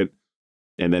market,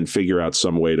 and then figure out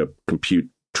some way to compute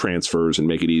transfers and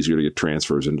make it easier to get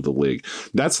transfers into the league.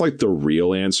 That's like the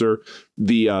real answer.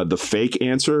 The fake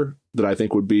answer that I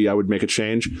think I would make a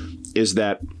change is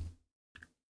that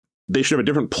they should have a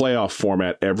different playoff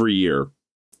format every year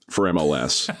for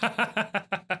MLS.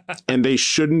 And they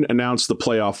shouldn't announce the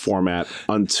playoff format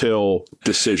until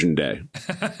decision day.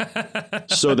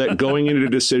 So that going into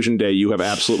decision day, you have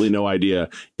absolutely no idea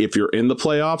if you're in the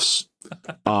playoffs,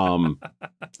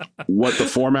 what the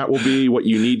format will be, what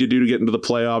you need to do to get into the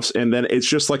playoffs. And then it's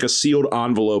just like a sealed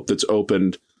envelope that's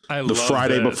opened the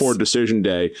Friday before decision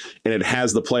day, and it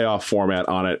has the playoff format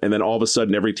on it. And then all of a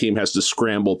sudden, every team has to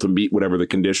scramble to meet whatever the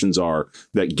conditions are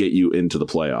that get you into the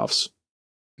playoffs.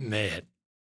 Man,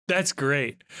 That's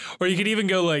great. Or you could even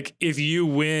go like, if you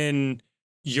win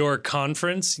your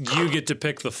conference, you get to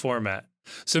pick the format.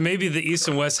 So maybe the East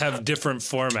and West have different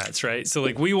formats, right? So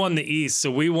like we won the East,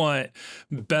 so we want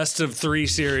best of 3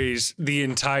 series the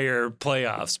entire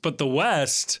playoffs. But the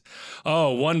West,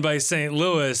 won by St.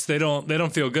 Louis, they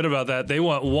don't feel good about that. They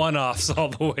want one-offs all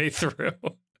the way through.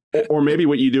 Or maybe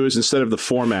what you do is, instead of the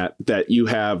format that you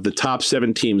have the top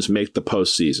 7 teams make the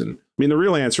postseason. I mean, the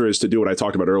real answer is to do what I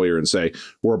talked about earlier and say,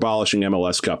 we're abolishing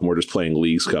MLS Cup and we're just playing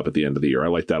Leagues Cup at the end of the year. I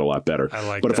like that a lot better.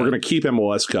 But if we're going to keep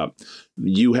MLS Cup,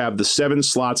 you have the 7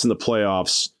 slots in the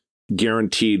playoffs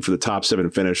guaranteed for the top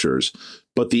 7 finishers.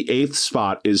 But the 8th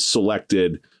spot is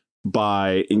selected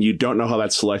by, and you don't know how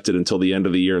that's selected until the end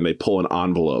of the year, and they pull an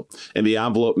envelope. And the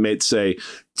envelope may say,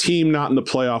 team not in the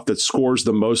playoff that scores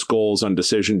the most goals on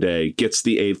decision day gets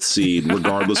the 8th seed,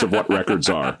 regardless of what records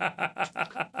are.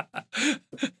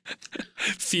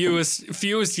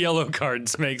 Fewest yellow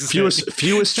cards makes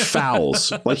fewest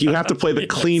fouls. Like, you have to play the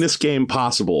cleanest game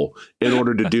possible in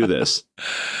order to do this.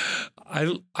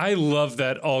 I love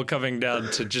that all coming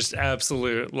down to just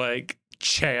absolute like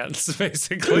chance,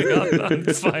 basically, on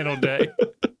the final day.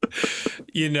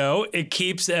 It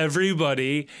keeps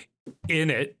everybody in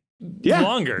it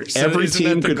longer. So every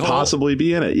team could possibly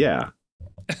be in it. Yeah.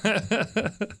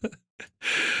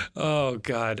 Oh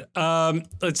God.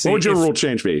 Let's see. What would your rule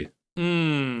change be?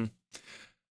 I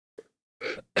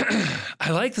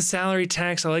like the salary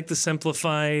tax. I like to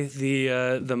simplify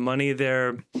the money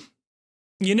there.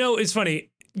 It's funny.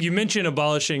 You mentioned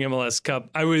abolishing MLS Cup.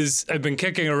 I've been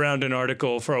kicking around an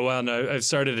article for a while now. I've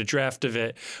started a draft of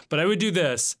it, but I would do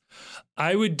this.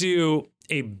 I would do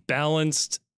a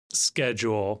balanced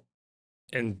schedule,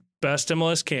 and best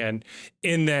MLS can,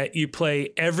 in that you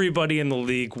play everybody in the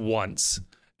league once,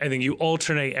 and then you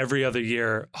alternate every other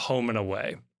year home and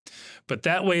away. But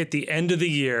that way, at the end of the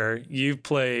year, you've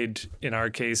played, in our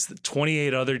case,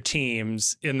 28 other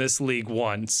teams in this league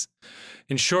once.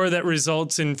 And sure, that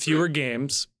results in fewer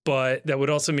games, but that would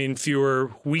also mean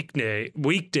fewer weekday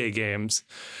games.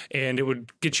 And it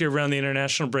would get you around the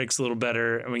international breaks a little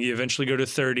better. And when you eventually go to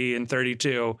 30 and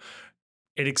 32,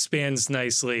 it expands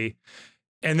nicely.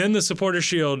 And then the Supporter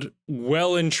Shield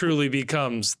well and truly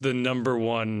becomes the number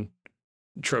 1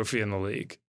 trophy in the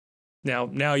league.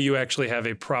 Now you actually have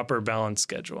a proper balanced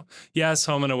schedule. Yes,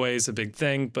 home and away is a big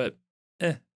thing, but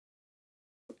it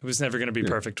was never going to be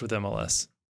perfect with MLS.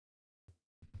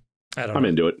 I'm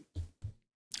into it.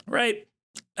 Right.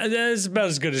 That's about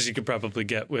as good as you could probably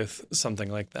get with something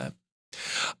like that.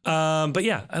 But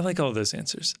yeah, I like all those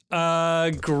answers.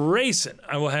 Grayson,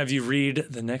 I will have you read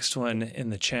the next one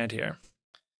in the chat here.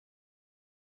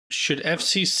 Should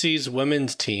FCC's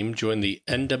women's team join the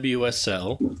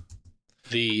NWSL,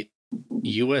 the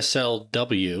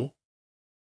USLW,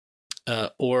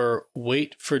 or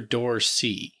wait for door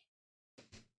C?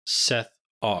 Seth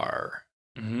R.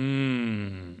 Now,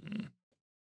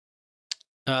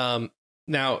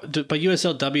 by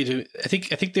USLW, I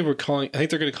think they're going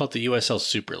to call it the USL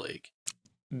Super League.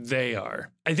 They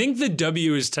are. I think the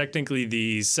W is technically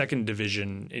the second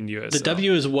division in USL. The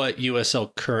W is what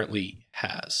USL currently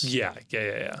has. Yeah.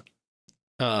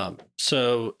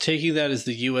 So taking that as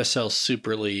the USL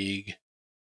Super League,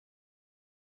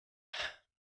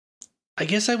 I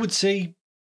guess I would say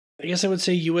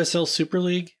USL Super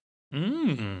League.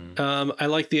 I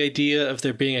like the idea of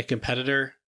there being a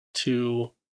competitor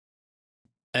to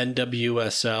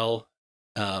NWSL.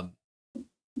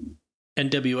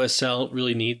 NWSL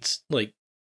really needs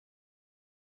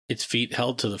its feet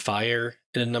held to the fire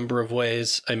in a number of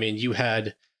ways. I mean, you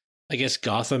had, I guess,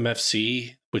 Gotham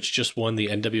FC, which just won the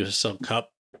NWSL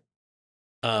Cup,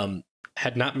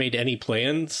 had not made any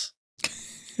plans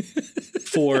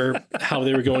for how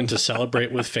they were going to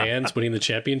celebrate with fans winning the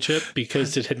championship,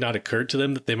 because it had not occurred to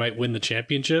them that they might win the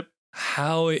championship.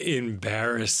 How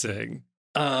embarrassing.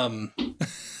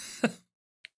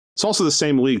 It's also the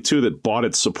same league too that bought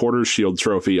its Supporters Shield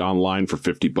trophy online for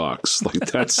 $50. Like,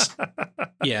 that's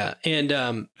yeah, and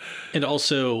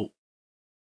also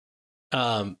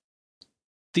the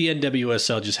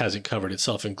NWSL just hasn't covered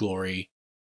itself in glory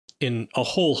in a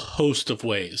whole host of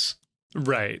ways,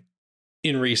 right,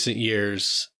 in recent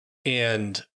years.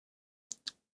 And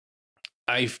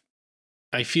I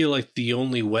feel like the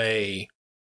only way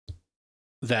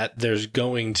that there's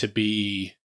going to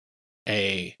be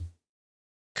a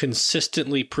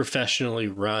consistently professionally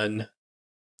run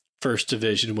first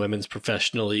division women's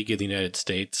professional league in the United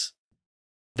States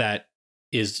that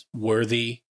is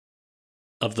worthy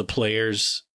of the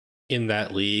players in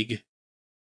that league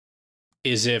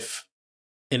is if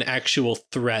an actual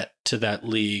threat to that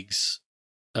league's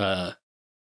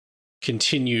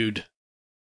continued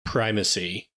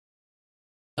primacy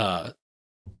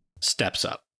steps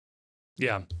up.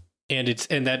 Yeah. And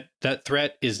that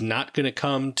threat is not going to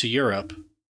come to Europe,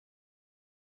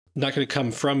 not going to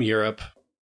come from Europe,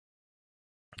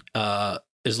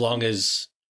 as long as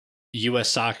U.S.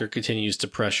 soccer continues to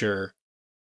pressure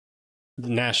the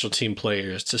national team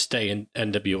players to stay in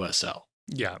NWSL.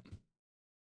 Yeah.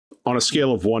 On a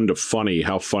scale of 1 to funny,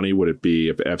 how funny would it be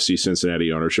if FC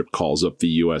Cincinnati ownership calls up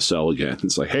the USL again?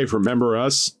 It's like, hey, remember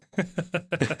us?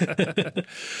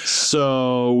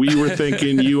 So we were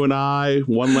thinking you and I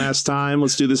one last time.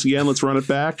 Let's do this again. Let's run it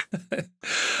back.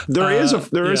 There is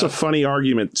a funny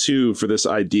argument too for this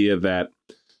idea that,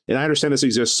 and I understand this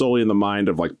exists solely in the mind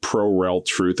of like pro-rel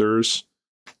truthers,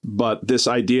 but this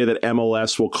idea that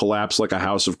MLS will collapse like a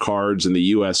house of cards and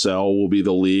the USL will be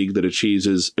the league that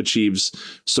achieves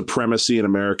supremacy in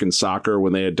American soccer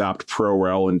when they adopt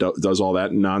pro-rel and does all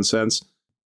that nonsense.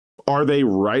 Are they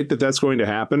right that that's going to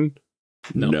happen?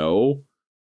 No.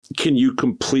 Can you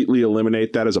completely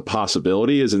eliminate that as a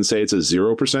possibility, as in say it's a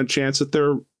 0% chance that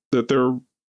they're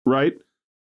right?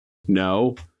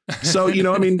 No. So,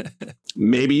 I mean,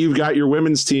 maybe you've got your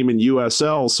women's team in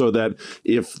USL so that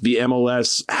if the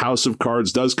MLS house of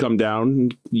cards does come down,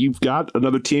 you've got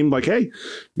another team like, hey,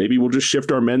 maybe we'll just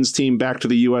shift our men's team back to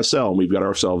the USL and we've got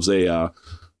ourselves a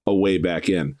way back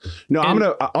in. No,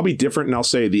 I'll be different and I'll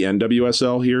say the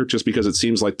NWSL here just because it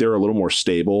seems like they're a little more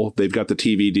stable. They've got the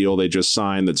TV deal they just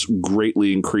signed that's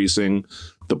greatly increasing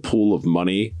the pool of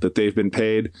money that they've been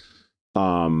paid.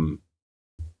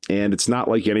 And it's not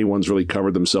like anyone's really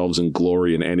covered themselves in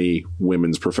glory in any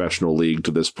women's professional league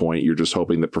to this point. You're just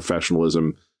hoping that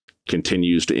professionalism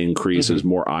continues to increase as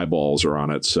more eyeballs are on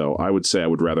it. So I would say I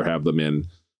would rather have them in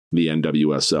the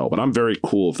NWSL, but I'm very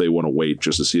cool if they want to wait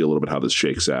just to see a little bit how this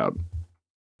shakes out.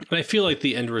 And I feel like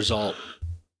the end result,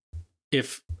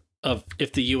 if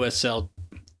the USL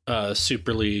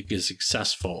Super League is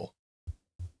successful,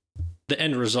 the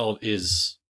end result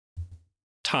is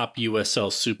top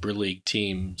USL Super League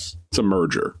teams. It's a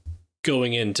merger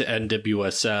going into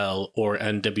NWSL or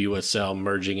NWSL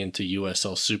merging into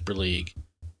USL Super League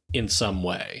in some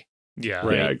way. Yeah.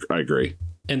 Right? Yeah, I agree.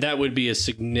 And that would be a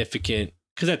significant,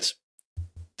 because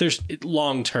there's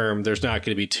long term, there's not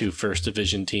going to be two first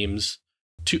division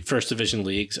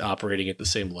leagues operating at the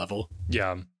same level.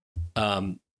 Yeah.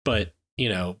 But,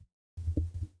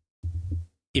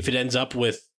 if it ends up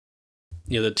with,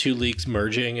 the two leagues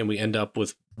merging and we end up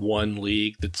with one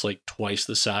league that's like twice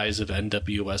the size of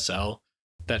NWSL,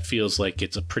 that feels like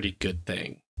it's a pretty good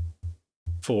thing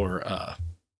for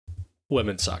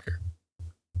women's soccer.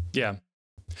 Yeah.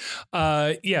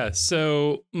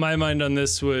 So my mind on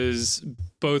this was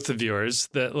both of yours,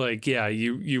 that like, yeah,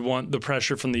 you want the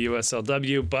pressure from the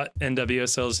USLW, but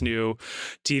NWSL's new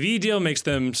TV deal makes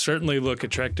them certainly look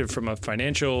attractive from a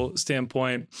financial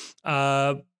standpoint.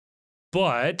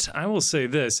 But I will say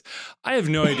this, I have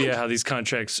no idea how these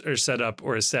contracts are set up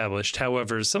or established.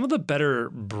 However, some of the better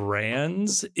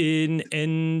brands in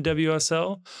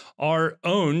NWSL are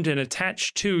owned and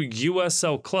attached to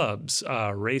USL clubs,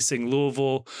 Racing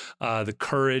Louisville, the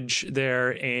Courage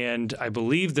there, and I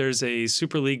believe there's a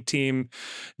Super League team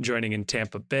joining in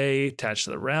Tampa Bay, attached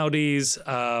to the Rowdies.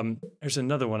 There's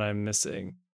another one I'm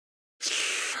missing.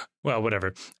 Well,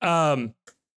 whatever.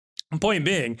 Point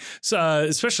being,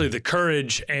 especially the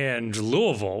Courage and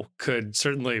Louisville could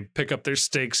certainly pick up their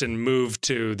stakes and move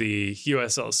to the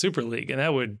USL Super League, and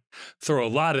that would throw a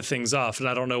lot of things off. And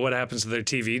I don't know what happens to their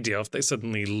TV deal if they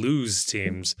suddenly lose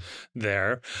teams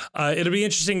there. It'll be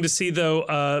interesting to see,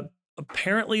 though.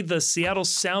 Apparently, the Seattle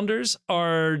Sounders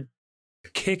are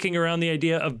kicking around the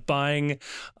idea of buying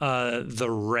the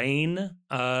Reign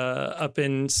up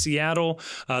in Seattle.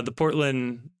 The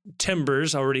Portland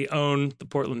Timbers already own the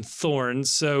Portland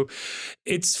Thorns. So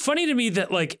it's funny to me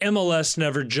that like MLS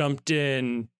never jumped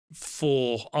in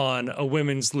full on a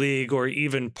women's league or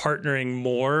even partnering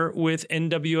more with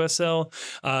NWSL.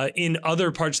 In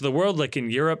other parts of the world, like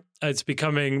in Europe, it's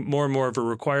becoming more and more of a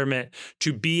requirement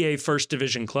to be a first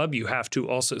division club. You have to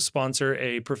also sponsor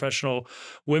a professional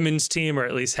women's team, or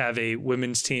at least have a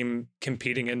women's team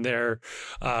competing in their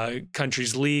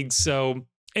country's leagues. So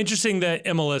interesting that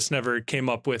MLS never came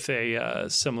up with a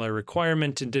similar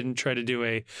requirement and didn't try to do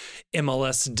a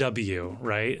MLSW,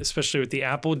 right? Especially with the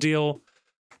Apple deal.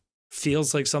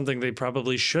 Feels like something they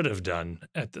probably should have done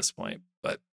at this point.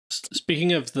 But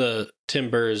speaking of the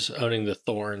Timbers owning the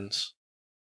Thorns,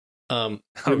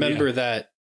 remember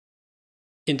that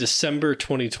in December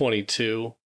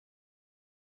 2022,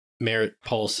 Merritt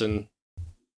Paulson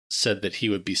said that he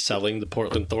would be selling the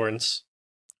Portland Thorns.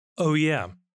 Oh, yeah.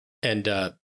 And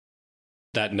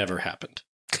that never happened.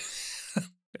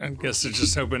 I guess they're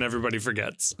just hoping everybody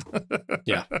forgets.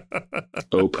 Yeah.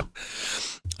 Hope.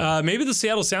 Maybe the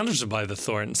Seattle Sounders will buy the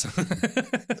Thorns.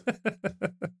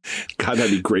 God,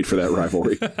 that'd be great for that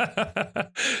rivalry.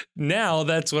 Now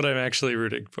that's what I'm actually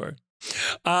rooting for.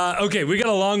 Okay, we got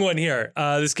a long one here.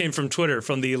 This came from Twitter,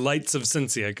 from the Lights of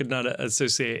Cincy. I could not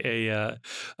associate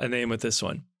a name with this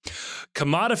one.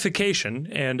 Commodification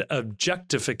and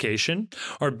objectification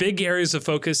are big areas of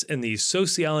focus in the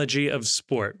sociology of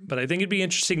sport, but I think it'd be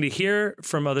interesting to hear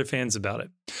from other fans about it.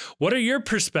 What are your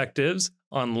perspectives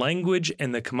on language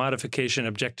and the commodification,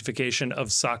 objectification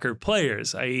of soccer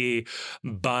players, i.e.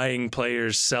 buying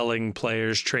players, selling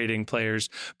players, trading players,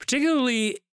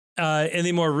 particularly in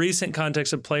the more recent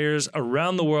context of players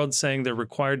around the world saying they're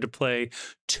required to play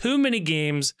too many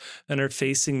games and are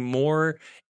facing more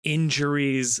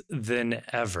injuries than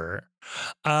ever?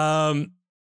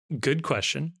 Good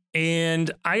question. And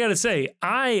I got to say,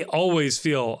 I always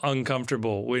feel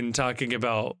uncomfortable when talking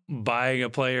about buying a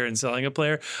player and selling a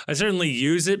player. I certainly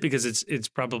use it because it's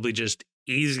probably just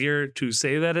easier to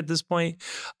say that at this point.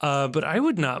 But I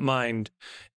would not mind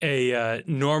a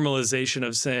normalization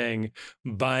of saying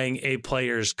buying a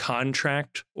player's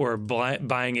contract or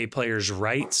buying a player's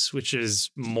rights, which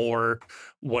is more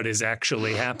what is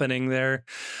actually happening there.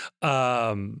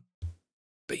 But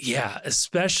yeah,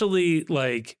 especially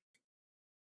like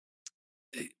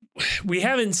we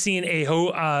haven't seen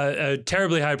a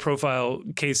terribly high profile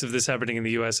case of this happening in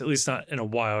the U.S., at least not in a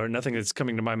while, or nothing that's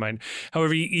coming to my mind.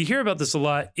 However, you hear about this a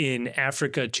lot in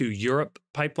Africa to Europe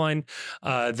pipeline,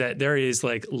 that there is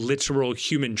like literal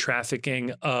human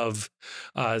trafficking of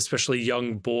especially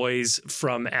young boys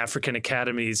from African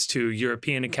academies to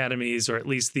European academies, or at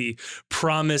least the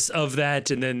promise of that.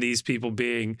 And then these people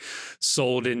being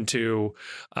sold into,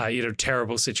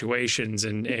 terrible situations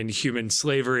and human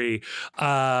slavery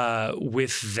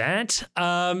with that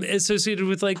associated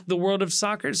with like the world of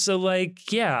soccer. So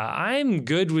like, yeah, I'm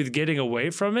good with getting away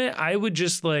from it. I would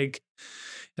just like,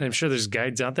 and I'm sure there's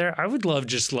guides out there, I would love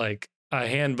just like a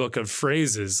handbook of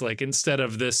phrases, like instead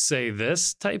of this, say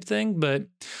this type thing. But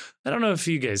I don't know if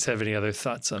you guys have any other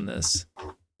thoughts on this.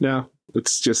 No,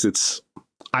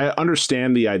 I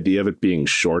understand the idea of it being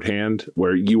shorthand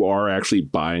where you are actually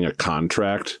buying a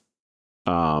contract.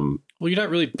 Well, you're not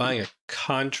really buying a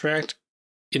contract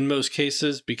in most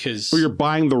cases because you're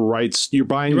buying the rights. You're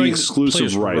buying the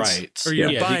exclusive rights. Or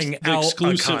you're buying the out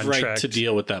exclusive a right to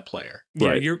deal with that player. Yeah,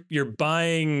 right. You're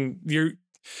buying,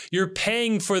 you're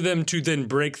paying for them to then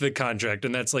break the contract,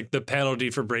 and that's like the penalty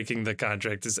for breaking the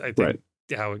contract is, I think,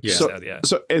 how it goes out. Yeah.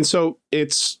 So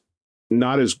it's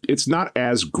not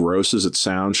as gross as it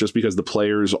sounds, just because the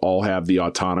players all have the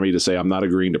autonomy to say, I'm not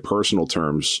agreeing to personal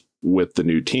terms with the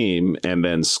new team, and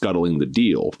then scuttling the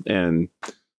deal. And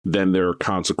then there are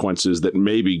consequences that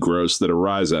may be gross that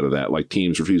arise out of that, like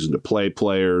teams refusing to play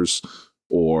players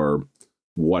or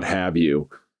what have you.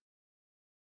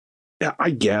 Yeah, I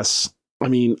guess. I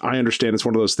mean, I understand it's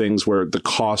one of those things where the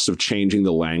cost of changing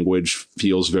the language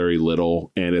feels very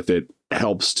little. And if it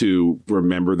helps to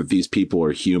remember that these people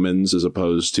are humans as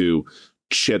opposed to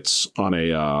chits on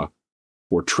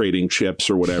or trading chips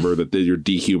or whatever, that you're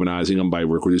dehumanizing them by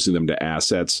reducing them to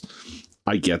assets.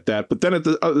 I get that. But then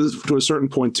to a certain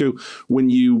point, too,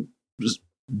 when you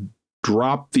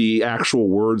drop the actual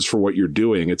words for what you're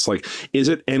doing, it's like, is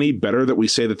it any better that we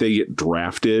say that they get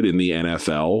drafted in the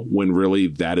NFL when really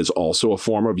that is also a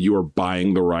form of you are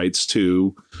buying the rights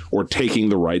to or taking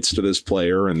the rights to this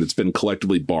player, and it's been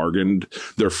collectively bargained.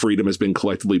 Their freedom has been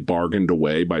collectively bargained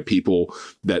away by people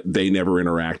that they never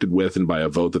interacted with and by a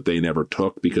vote that they never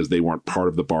took because they weren't part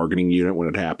of the bargaining unit when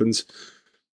it happens.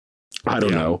 I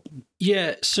don't know.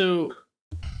 Yeah, so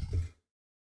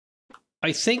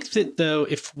I think that though,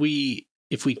 if we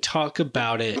talk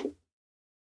about it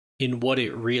in what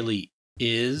it really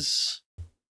is,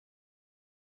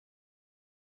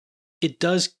 it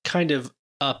does kind of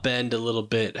upend a little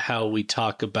bit how we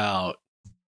talk about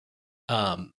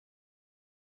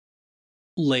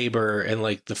labor and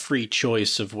like the free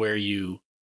choice of where you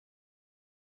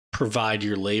provide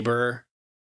your labor.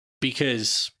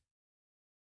 Because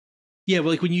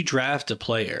like when you draft a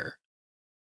player,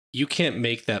 you can't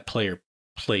make that player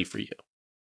play for you.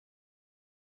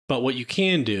 But what you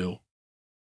can do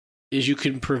is you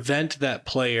can prevent that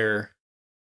player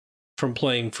from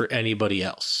playing for anybody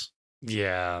else.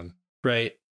 Yeah.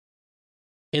 Right?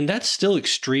 And that's still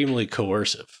extremely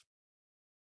coercive.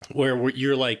 Where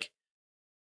you're like,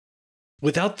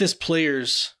 without this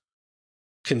player's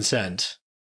consent,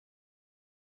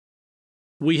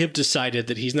 we have decided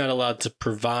that he's not allowed to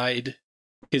provide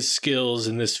his skills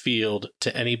in this field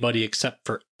to anybody except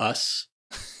for us.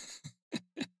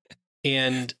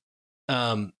 And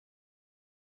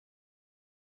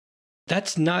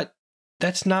that's not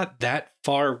that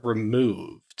far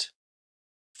removed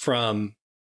from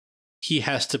he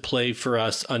has to play for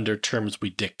us under terms we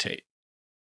dictate.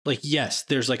 Like, yes,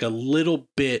 there's like a little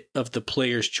bit of the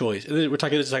player's choice. And we're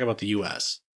talking about the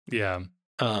US. Yeah.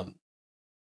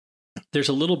 There's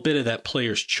a little bit of that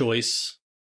player's choice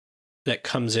that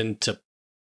comes into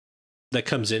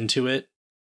it,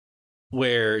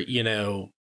 where, you know,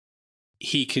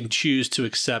 he can choose to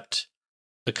accept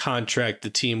a contract the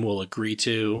team will agree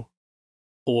to,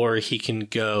 or he can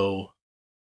go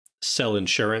sell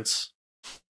insurance.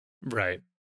 Right.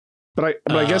 But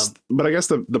I guess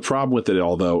the problem with it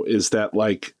all, though, is that,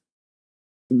 like,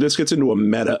 this gets into a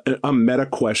meta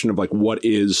question of, like, what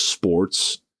is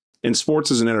sports? And sports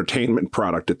is an entertainment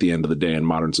product at the end of the day in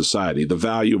modern society. The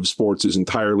value of sports is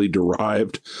entirely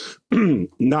derived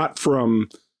not from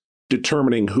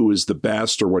determining who is the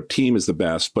best or what team is the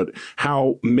best, but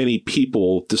how many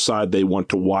people decide they want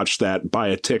to watch that, buy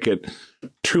a ticket,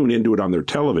 tune into it on their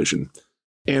television.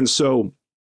 And so,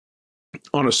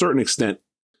 on a certain extent,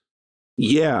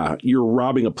 yeah, you're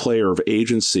robbing a player of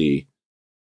agency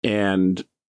and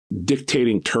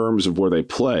dictating terms of where they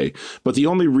play. But the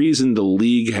only reason the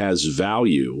league has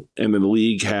value and the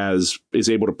league is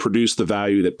able to produce the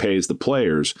value that pays the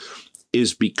players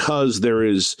is because there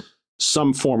is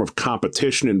some form of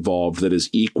competition involved that is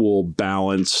equal,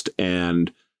 balanced,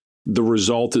 and the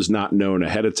result is not known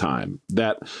ahead of time.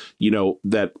 That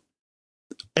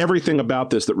everything about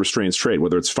this that restrains trade,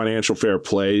 whether it's financial fair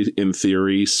play in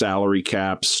theory, salary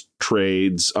caps,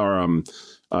 trades, or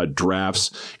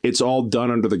drafts, it's all done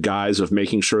under the guise of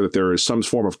making sure that there is some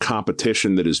form of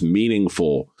competition that is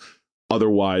meaningful.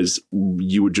 Otherwise,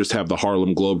 you would just have the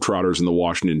Harlem Globetrotters and the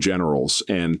Washington Generals,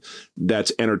 and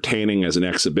that's entertaining as an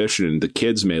exhibition. The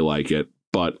kids may like it,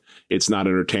 but it's not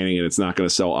entertaining, and it's not going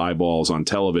to sell eyeballs on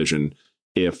television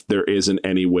if there isn't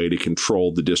any way to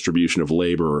control the distribution of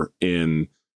labor in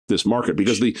this market,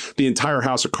 because the entire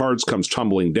house of cards comes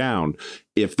tumbling down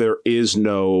if there isn't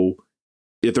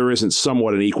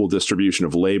somewhat an equal distribution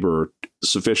of labor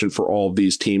sufficient for all of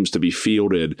these teams to be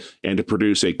fielded and to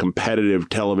produce a competitive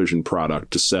television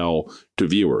product to sell to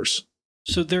viewers.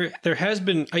 So there has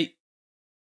been, I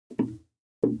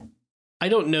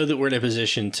don't know that we're in a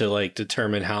position to, like,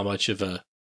 determine how much of a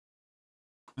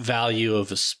value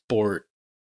of a sport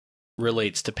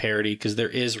relates to parity, because there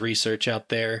is research out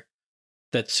there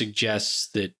that suggests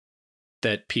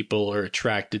that people are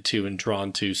attracted to and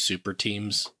drawn to super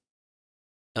teams,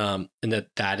 and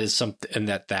that is something, and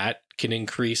that can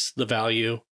increase the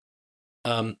value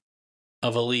of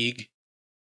a league.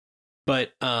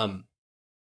 But I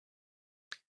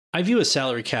view a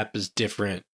salary cap as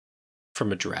different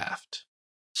from a draft.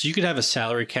 So you could have a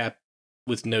salary cap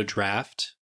with no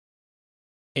draft,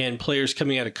 and players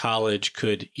coming out of college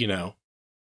could, you know,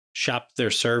 shop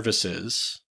their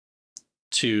services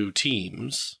to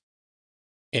teams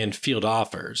and field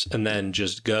offers, and then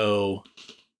just go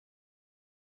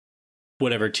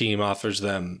whatever team offers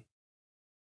them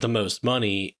the most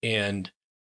money, and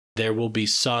there will be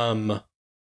some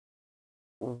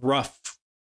rough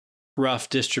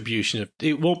distribution of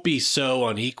it. Won't be so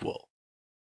unequal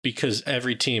because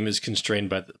every team is constrained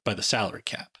by the salary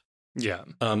cap. Yeah.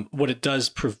 What it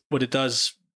does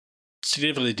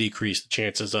significantly decrease the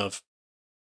chances of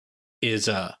is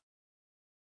the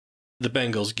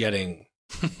Bengals getting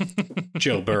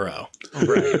Joe Burrow.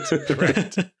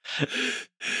 Right.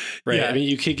 Right. Yeah. I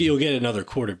mean, you'll get another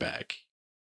quarterback.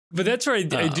 But that's where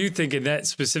I do think in that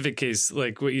specific case,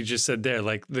 like what you just said there,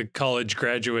 like the college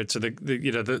graduates or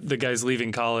the guys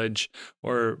leaving college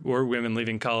or women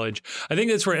leaving college, I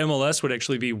think that's where MLS would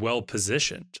actually be well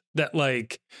positioned. That,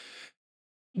 like,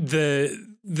 the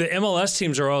MLS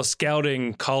teams are all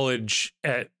scouting college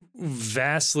at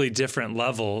vastly different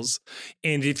levels,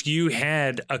 and if you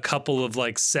had a couple of,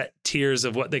 like, set tiers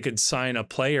of what they could sign a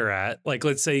player at, like,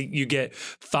 let's say you get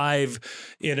 5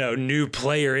 new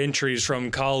player entries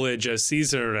from college a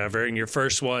season or whatever, and your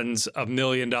first one's $1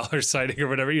 million signing or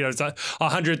whatever, it's a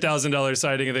 $100,000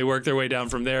 signing, and they work their way down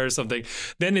from there or something,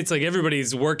 then it's like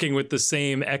everybody's working with the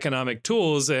same economic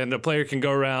tools, and a player can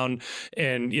go around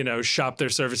and shop their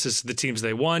services to the teams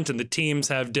they want, and the teams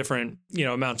have different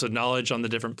amounts of knowledge on the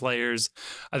different players.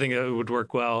 I think it would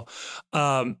work well.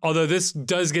 Although this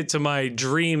does get to my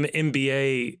dream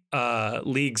NBA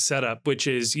league setup, which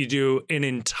is you do an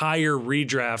entire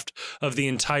redraft of the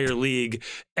entire league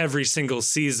every single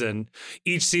season.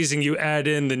 Each season you add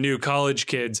in the new college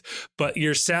kids, but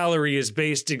your salary is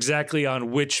based exactly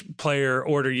on which player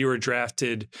order you were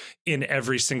drafted in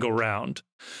every single round.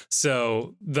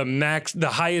 So the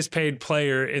highest paid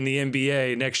player in the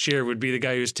NBA next year would be the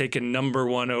guy who's taken number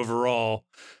 1 overall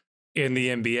in the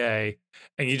NBA,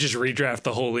 and you just redraft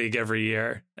the whole league every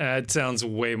year. It sounds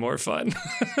way more fun.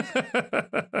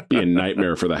 Be a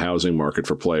nightmare for the housing market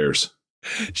for players.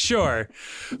 Sure.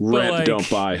 Rent, don't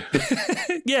buy.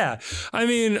 Yeah. I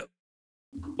mean,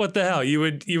 what the hell? You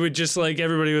would just like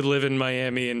everybody would live in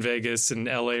Miami and Vegas and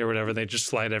LA or whatever. They just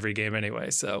fly to every game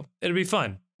anyway. So it'd be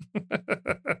fun.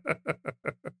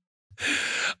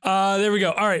 There we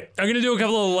go. All right. I'm going to do a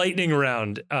couple of lightning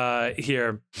round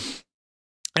here.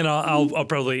 And I'll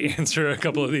probably answer a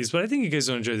couple of these, but I think you guys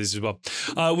will enjoy these as well.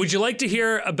 Would you like to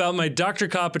hear about my Dr.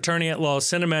 Cop Attorney at Law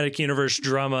cinematic universe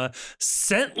drama,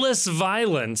 Scentless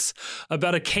Violence,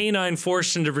 about a canine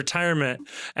forced into retirement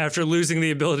after losing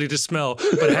the ability to smell,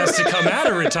 but has to come out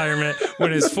of retirement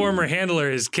when his former handler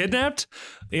is kidnapped?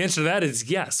 The answer to that is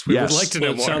yes. We would like to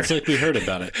know more. Sounds like we heard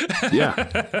about it.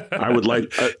 Yeah, I would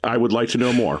like to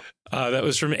know more. That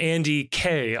was from Andy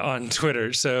K on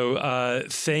Twitter. So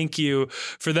thank you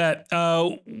for that.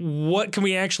 What can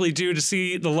we actually do to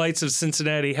see the lights of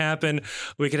Cincinnati happen?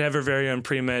 We could have our very own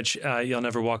pre-match. You'll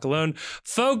Never Walk Alone.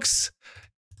 Folks,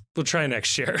 we'll try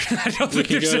next year. I don't think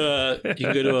you can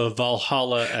go to a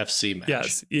Valhalla FC match.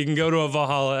 Yes, you can go to a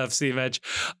Valhalla FC match.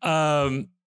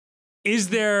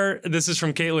 This is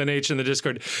from Caitlin H in the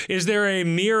Discord, is there a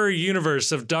mirror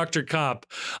universe of Dr. Cop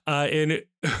in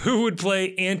who would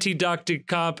play anti-Dr.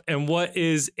 Cop, and what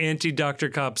is anti-Dr.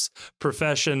 Cop's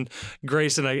profession?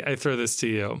 Grayson, I throw this to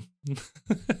you.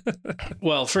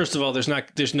 Well, first of all,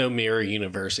 there's no mirror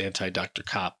universe anti-Dr.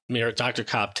 Cop. Dr.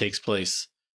 Cop takes place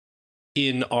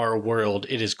in our world.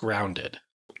 It is grounded.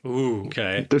 Ooh.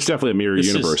 Okay. There's definitely a mirror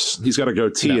universe. He's got a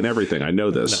goatee and everything. I know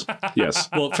this. No. Yes.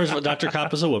 Well, first of all, Dr.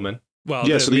 Cop is a woman. Well,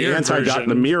 yeah, so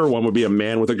the mirror one would be a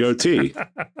man with a goatee.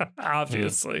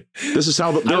 Obviously. This is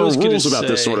how there are rules about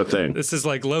this sort of thing. This is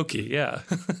like Loki, yeah.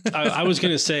 I was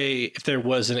going to say, if there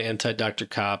was an anti-Dr.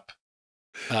 Cop,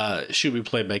 she would be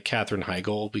played by Katherine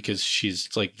Heigl, because she's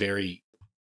like very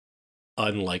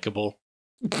unlikable.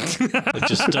 It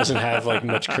just doesn't have like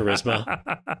much charisma.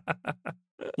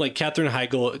 Like Katherine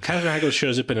Heigl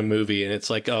shows up in a movie and it's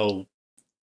like, oh,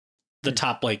 the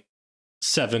top like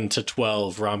 7 to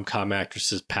 12 rom-com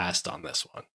actresses passed on this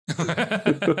one.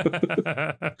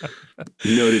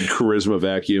 Noted charisma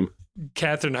vacuum.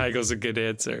 Katherine Heigl's a good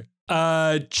answer.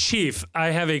 Chief,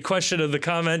 I have a question in the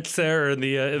comments there, or in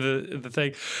the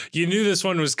thing. You knew this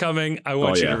one was coming. I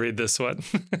want you to read this one.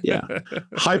 Yeah.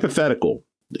 Hypothetical.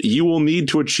 You will need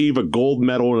to achieve a gold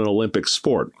medal in an Olympic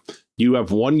sport. You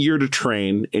have 1 year to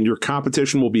train, and your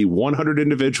competition will be 100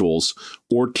 individuals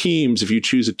or teams if you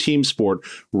choose a team sport,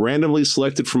 randomly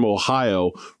selected from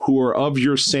Ohio, who are of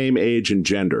your same age and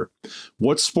gender.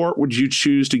 What sport would you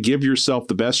choose to give yourself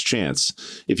the best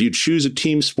chance? If you choose a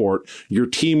team sport, your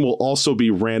team will also be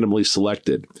randomly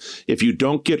selected. If you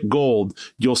don't get gold,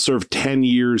 you'll serve 10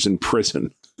 years in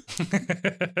prison.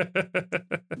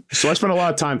 So I spent a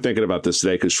lot of time thinking about this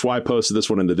today because Schwai posted this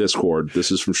one in the Discord.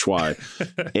 This is from Schwai.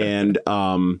 And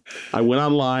I went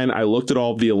online, I looked at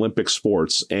all of the Olympic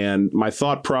sports, and my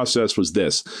thought process was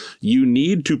this. You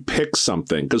need to pick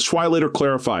something, because Schwai later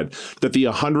clarified that the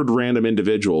 100 random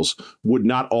individuals would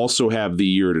not also have the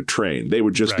year to train. They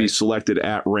would just be selected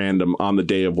at random on the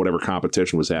day of whatever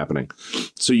competition was happening.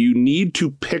 So you need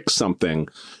to pick something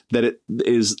that it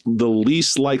is the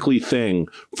least likely thing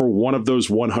for one of those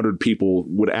 100 people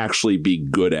would actually be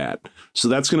good at. So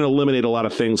that's going to eliminate a lot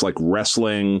of things like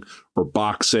wrestling or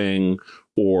boxing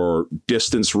or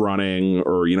distance running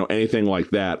or, anything like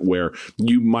that, where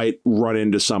you might run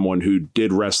into someone who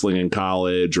did wrestling in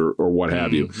college or what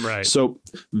have you. Right. So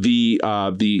the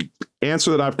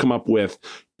answer that I've come up with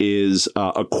is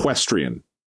equestrian.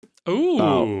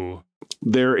 Ooh.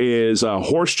 There is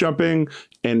horse jumping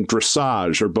and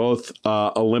dressage are both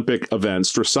Olympic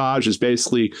events. Dressage is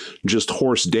basically just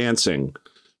horse dancing.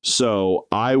 So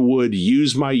I would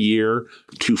use my year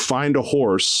to find a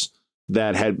horse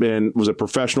that was a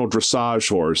professional dressage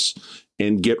horse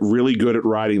and get really good at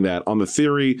riding that, on the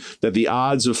theory that the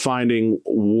odds of finding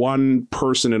one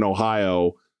person in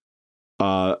Ohio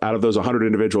out of those 100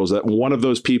 individuals, that one of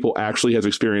those people actually has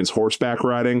experienced horseback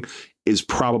riding, is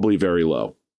probably very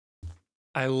low.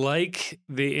 I like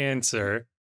the answer.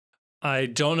 I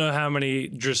don't know how many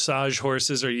dressage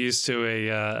horses are used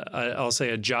to I'll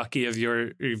say a jockey of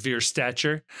your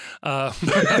stature. I'll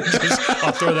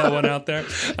throw that one out there.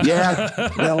 Yeah,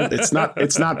 well, it's not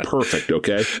perfect.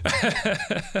 Okay.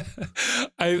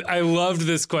 I loved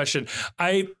this question.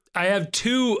 I have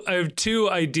two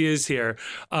ideas here.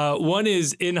 One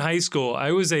is in high school,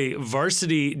 I was a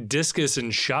varsity discus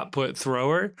and shot put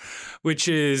thrower, which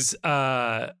is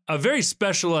a very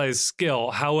specialized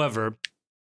skill. However,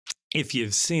 if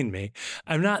you've seen me,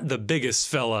 I'm not the biggest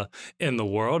fella in the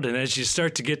world. And as you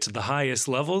start to get to the highest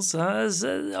levels,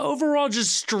 overall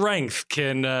just strength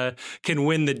can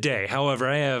win the day. However,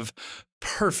 I have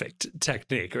perfect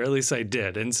technique, or at least I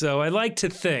did. And so I like to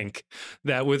think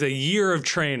that with a year of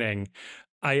training,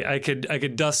 I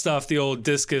could dust off the old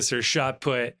discus or shot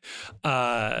put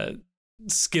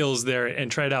skills there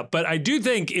and try it out. But I do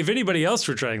think if anybody else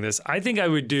were trying this, I think I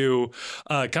would do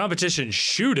competition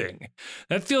shooting.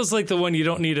 That feels like the one you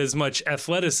don't need as much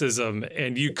athleticism,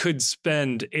 and you could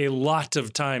spend a lot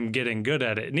of time getting good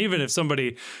at it. And even if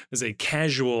somebody is a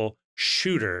casual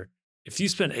shooter, if you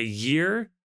spent a year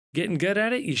getting good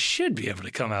at it, you should be able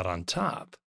to come out on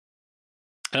top.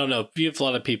 I don't know. You have a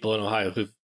lot of people in Ohio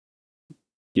who've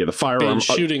the firearm been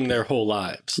shooting their whole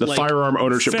lives. The firearm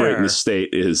ownership rate in the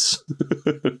state is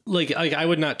like I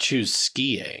would not choose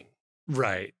skiing,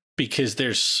 right? Because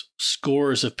there's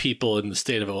scores of people in the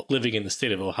state of living in the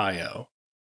state of Ohio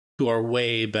who are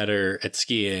way better at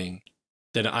skiing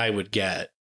than I would get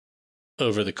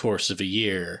over the course of a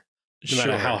year, no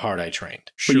matter how hard I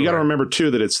trained. But you got to remember too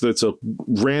that it's a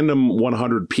random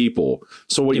 100 people.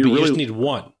 So what you just need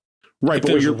one. Right, if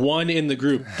but there's one in the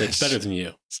group that's better than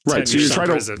you. Right, so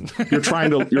you're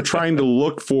trying to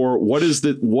look for what is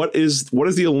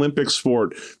the Olympic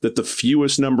sport that the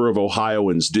fewest number of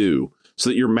Ohioans do, so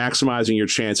that you're maximizing your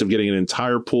chance of getting an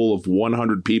entire pool of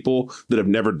 100 people that have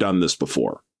never done this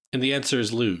before. And the answer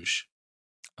is luge.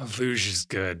 Luge is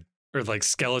good. Or like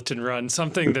skeleton run,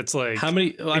 something that's like how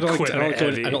many? I don't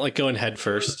like going head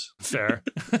first. Fair.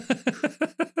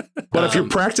 But if you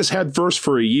practice head first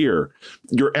for a year,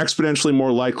 you're exponentially more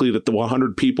likely that the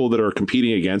 100 people that are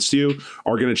competing against you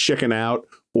are going to chicken out,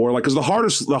 or like, because the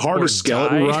hardest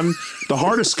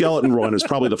skeleton run is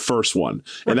probably the first one,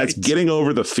 and that's getting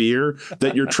over the fear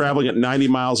that you're traveling at 90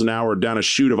 miles an hour down a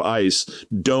chute of ice,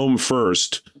 dome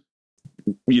first,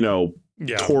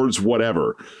 towards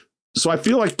whatever. So I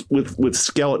feel like with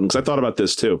skeleton, because I thought about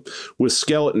this too, with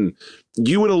skeleton,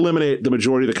 you would eliminate the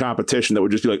majority of the competition that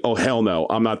would just be like, oh, hell no,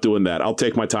 I'm not doing that. I'll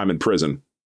take my time in prison.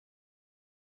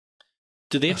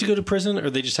 Do they have to go to prison, or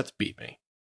they just have to beat me?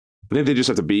 I think they just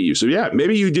have to beat you. So yeah,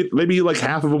 maybe like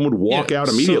half of them would walk out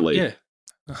immediately.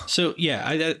 So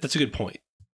that's a good point.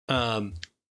 And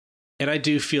I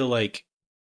do feel like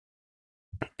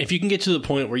if you can get to the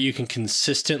point where you can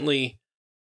consistently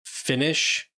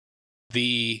finish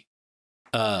the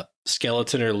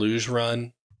skeleton or luge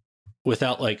run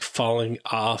without like falling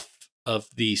off of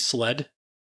the sled,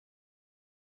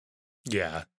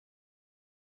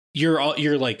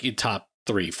 you're like in top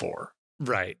 3-4,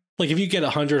 right? Like if you get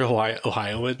 100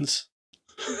 Ohioans,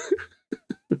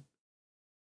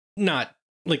 not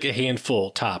like a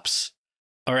handful tops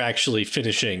are actually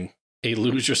finishing a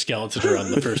luge or skeleton run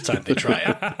the first time they try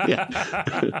it.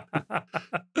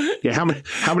 Yeah.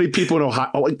 How many people in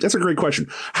Ohio? Oh, that's a great question.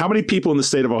 How many people in the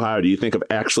state of Ohio do you think have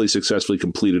actually successfully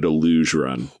completed a luge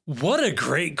run? What a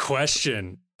great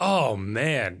question. Oh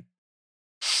man.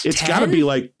 It's got to be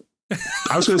like,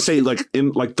 I was going to say like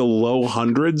in like the low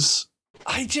hundreds.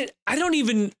 I don't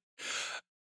even.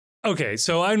 Okay,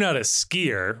 so I'm not a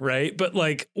skier, right? But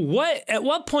like, at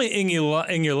what point in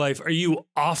your life are you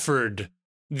offered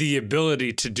the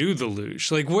ability to do the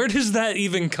luge? Like, where does that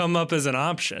even come up as an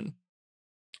option?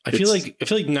 I feel like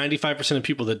 95% of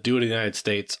people that do it in the United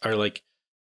States are like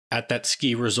at that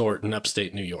ski resort in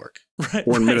upstate New York, right?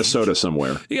 Or in Minnesota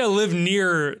somewhere. You gotta live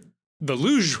near the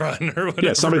luge run or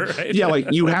whatever. Right? Yeah,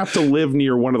 like you have to live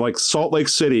near one of like Salt Lake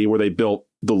City where they built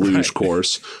the luge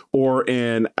course, or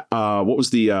in where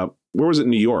was it in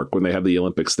New York when they had the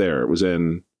Olympics there? It was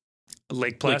in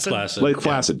Lake Placid. Lake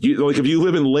Placid. Yeah. Like if you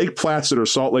live in Lake Placid or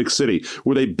Salt Lake City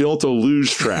where they built a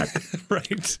luge track,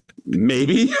 right?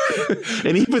 Maybe.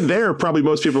 And even there, probably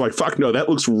most people are like, fuck no, that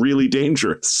looks really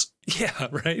dangerous. Yeah,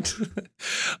 right.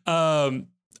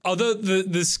 Although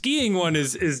the skiing one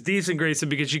is decent, Grayson,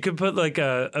 because you could put like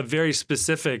a very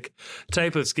specific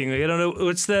type of skiing. Like, I don't know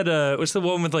what's the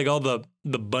one with like all the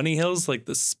bunny hills, like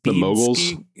the speed, the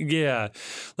moguls. Yeah,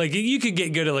 like you could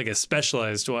get good at like a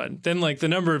specialized one. Then like the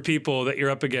number of people that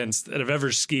you're up against that have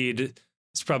ever skied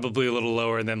is probably a little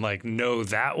lower. And then like know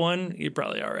that one, you're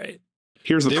probably all right.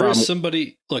 Here's the problem.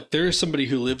 There is somebody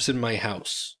who lives in my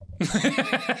house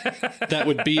that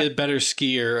would be a better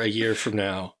skier a year from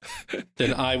now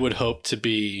than I would hope to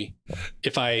be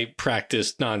if I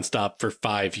practiced nonstop for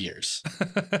 5 years.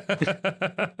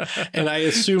 And I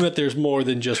assume that there's more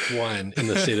than just one in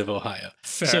the state of Ohio.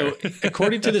 Fair. So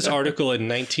according to this article in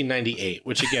 1998,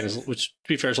 which to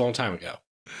be fair is a long time ago,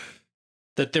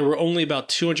 that there were only about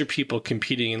 200 people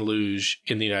competing in luge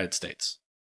in the United States.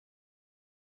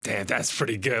 Damn, that's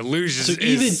pretty good. Luge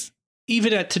is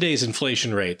even at today's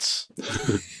inflation rates,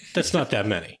 that's not that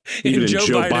many. Even in Joe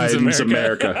Biden's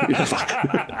America.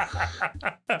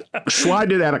 Schwei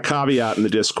did add a caveat in the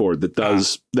Discord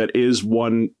that is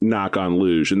one knock on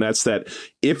luge, and that's that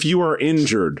if you are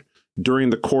injured during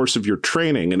the course of your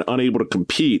training and unable to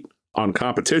compete on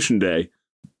competition day,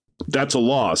 that's a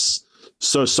loss.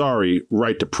 So sorry,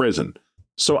 right to prison.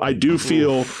 So I do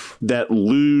feel that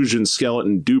luge and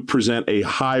skeleton do present a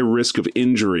high risk of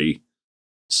injury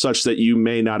such that you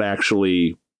may not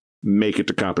actually make it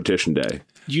to competition day.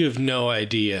 You have no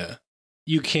idea.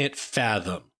 You can't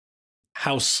fathom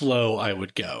how slow I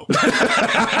would go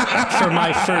for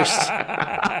my first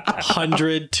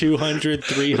 100, 200,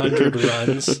 300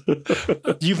 runs.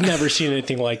 You've never seen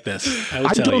anything like this.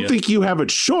 I don't think you have a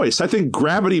choice. I think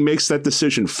gravity makes that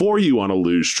decision for you on a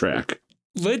luge track.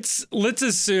 Let's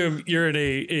assume you're in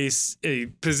a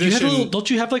position. Don't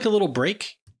you have like a little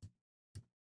break?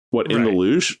 What, in the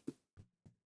luge?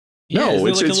 Yeah, no,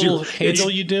 it's like a little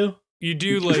handle you do. You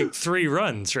do like 3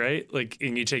 runs, right? Like,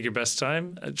 and you take your best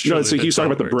time. No, it's like he's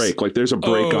talking about the break. Like, there's a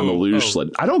break on the luge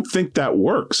sled. I don't think that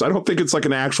works. I don't think it's like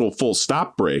an actual full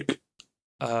stop break.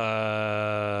 It's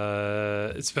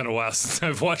been a while since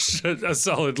I've watched a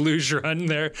solid luge run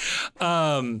there.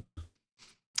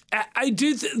 I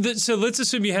do. So let's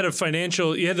assume you had the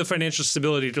financial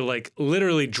stability to like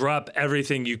literally drop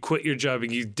everything. You quit your job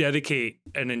and you dedicate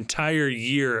an entire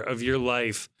year of your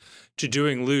life to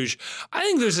doing luge. I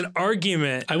think there's an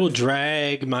argument. I will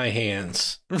drag my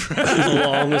hands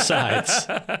along the sides.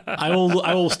 I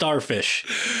will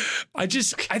starfish. I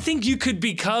think you could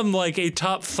become like a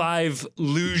top 5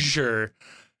 luger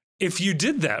if you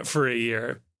did that for a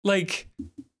year. Like,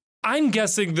 I'm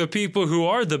guessing the people who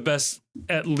are the best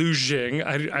at luging,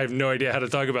 I have no idea how to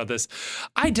talk about this.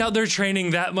 I doubt they're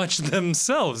training that much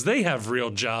themselves. They have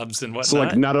real jobs and whatnot. So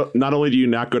like not only do you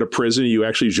not go to prison, you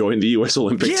actually join the U.S.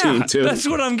 Olympic team too. That's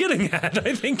what I'm getting at.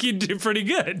 I think you do pretty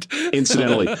good.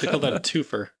 Incidentally, they call that a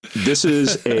twofer. This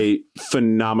is a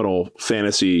phenomenal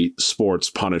fantasy sports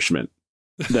punishment.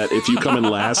 That if you come in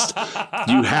last,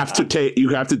 you have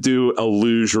to do a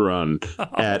luge run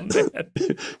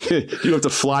you have to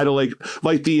fly to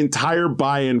like the entire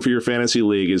buy-in for your fantasy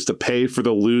league is to pay for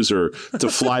the loser to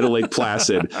fly to Lake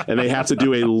Placid, and they have to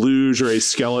do a luge or a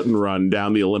skeleton run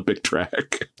down the Olympic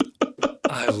track.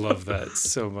 I love that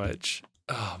so much.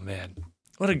 Oh man,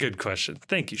 what a good question.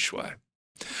 Thank you, Schwei.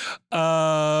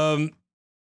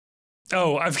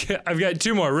 I've got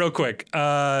 2 more real quick.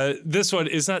 This one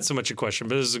is not so much a question,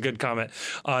 but this is a good comment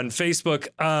on Facebook.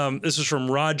 This was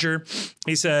from Roger.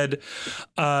 He said,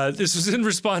 this was in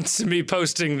response to me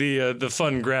posting the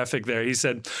fun graphic there. He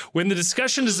said, when the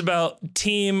discussion is about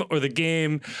team or the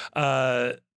game,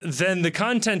 then the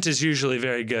content is usually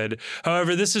very good.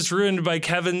 However, this is ruined by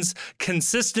Kevin's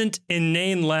consistent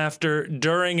inane laughter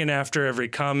during and after every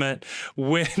comment.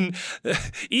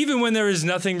 Even when there is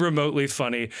nothing remotely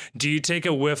funny, do you take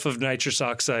a whiff of nitrous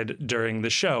oxide during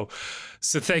the show?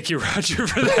 So thank you, Roger,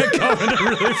 for that comment. I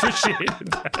really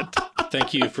appreciated that.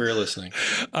 Thank you for listening.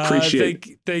 Thank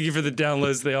you for the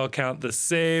downloads. They all count the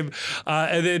same.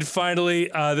 And then finally,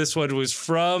 this one was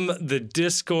from the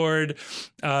Discord.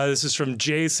 This is from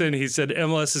Jason. He said,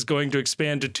 MLS is going to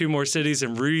expand to 2 more cities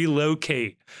and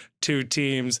relocate 2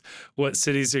 teams. What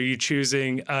cities are you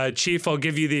choosing? Chief, I'll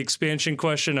give you the expansion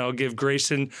question. I'll give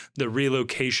Grayson the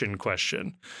relocation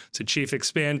question. So Chief,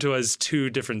 expand to us 2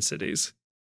 different cities.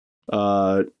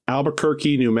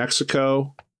 Albuquerque, New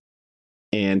Mexico,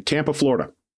 and Tampa,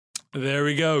 Florida. There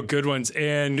we go. Good ones.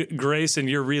 And Grayson,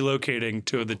 you're relocating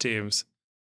 2 of the teams.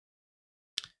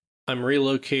 I'm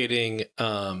relocating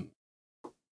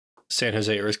San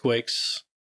Jose Earthquakes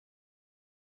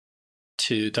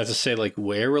does it say like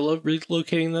where we're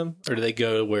relocating them, or do they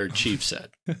go where Chief said?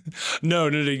 No.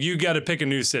 You got to pick a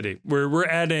new city. We're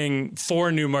adding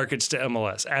 4 new markets to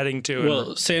MLS. Adding to.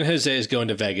 Well, San Jose is going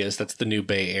to Vegas. That's the new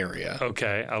Bay Area.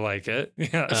 Okay, I like it.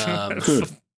 Yeah.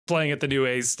 Playing at the new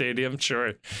A's stadium,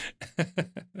 sure.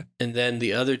 And then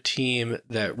the other team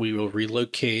that we will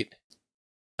relocate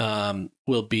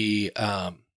will be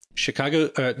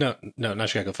Chicago. No, not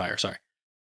Chicago Fire. Sorry,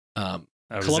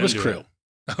 Columbus Crew.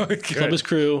 Okay. Columbus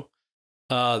Crew.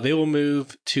 They will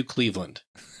move to Cleveland,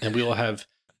 and we will have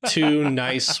 2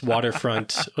 nice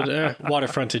waterfront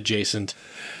adjacent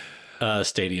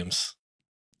stadiums.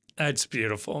 That's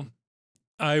beautiful.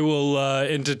 I will,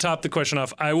 and to top the question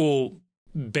off, I will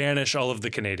banish all of the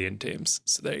Canadian teams.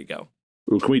 So there you go.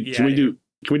 Ooh, can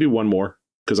we do one more?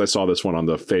 Because I saw this one on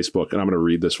the Facebook, and I'm going to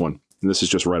read this one. And this is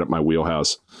just right up my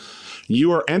wheelhouse.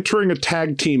 You are entering a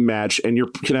tag team match, and you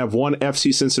can have one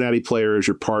FC Cincinnati player as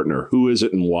your partner. Who is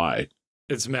it and why?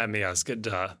 It's Matt Miazga,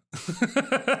 duh.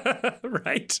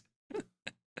 Right?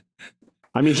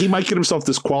 I mean, he might get himself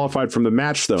disqualified from the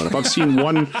match, though. And if I've seen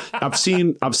one, I've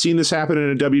seen this happen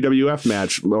in a WWF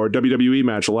match or a WWE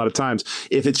match a lot of times.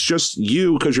 If it's just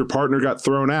you because your partner got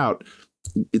thrown out,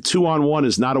 2-on-1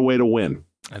 is not a way to win.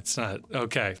 That's not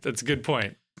okay. That's a good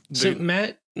point. So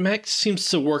Matt seems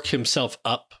to work himself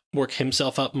up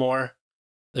more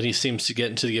than he seems to get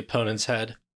into the opponent's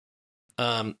head.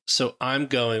 So I'm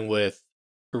going with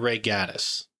Ray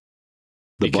Gaddis.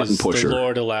 The button pusher. The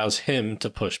Lord allows him to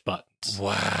push buttons.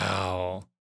 Wow.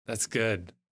 That's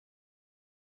good.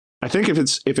 I think if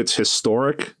it's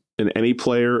historic in any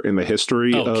player in the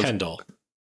history of Kendall.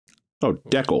 Oh,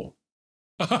 Deckel.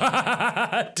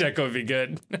 Deckel would be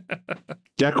good.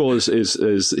 Deckel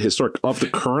is historic of the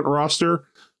current roster.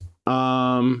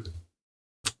 I'll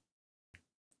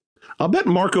bet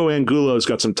Marco Angulo's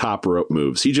got some top rope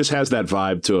moves. He just has that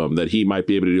vibe to him that he might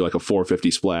be able to do like a 450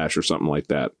 splash or something like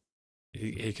that.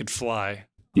 He could fly.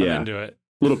 I'm into it.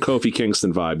 Little Kofi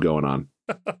Kingston vibe going on.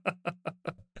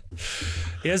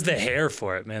 He has the hair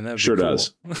for it, man. That sure cool.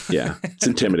 does. Yeah, it's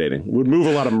intimidating. Would move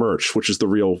a lot of merch, which is the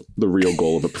real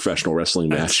goal of a professional wrestling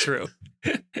match. That's true.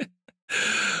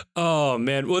 Oh,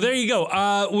 man. Well, there you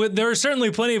go. There are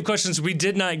certainly plenty of questions we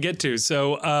did not get to.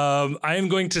 So I am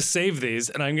going to save these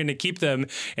and I'm going to keep them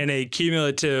in a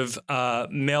cumulative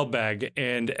mailbag.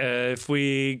 And if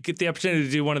we get the opportunity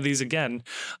to do one of these again,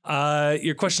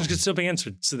 your questions could still be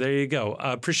answered. So there you go.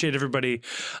 Appreciate everybody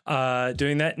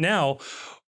doing that. Now,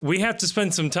 we have to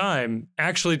spend some time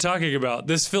actually talking about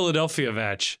this Philadelphia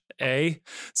match.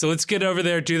 So let's get over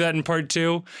there, do that in part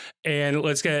 2, and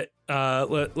let's get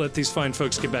let these fine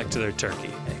folks get back to their turkey.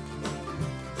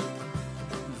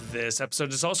 This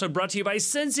episode is also brought to you by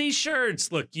Cincy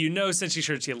Shirts. Look, you know Cincy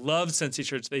Shirts. You love Cincy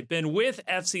Shirts. They've been with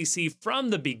FCC from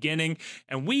the beginning,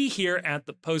 and we here at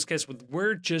the Postcast,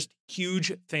 we're just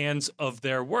huge fans of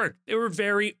their work. They were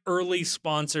very early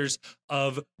sponsors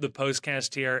of the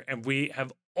Postcast here, and we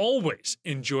have always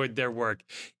enjoyed their work.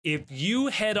 If you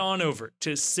head on over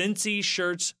to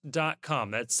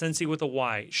cincyshirts.com, that's Cincy with a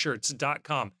Y,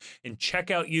 shirts.com, and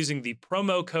check out using the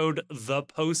promo code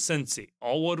ThePostCincy,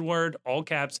 all one word, all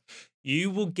caps, you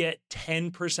will get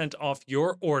 10% off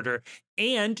your order,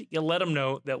 and you let them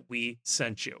know that we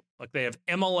sent you. Like, they have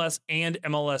MLS and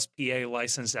MLSPA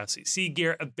licensed FCC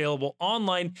gear available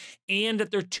online and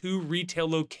at their 2 retail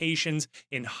locations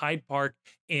in Hyde Park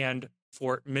and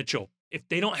Fort Mitchell. If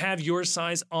they don't have your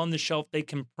size on the shelf, they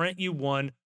can print you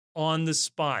one on the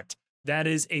spot. That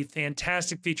is a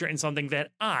fantastic feature and something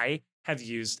that I have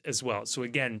used as well. So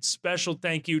again, special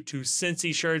thank you to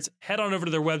Cincy Shirts. Head on over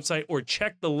to their website or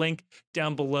check the link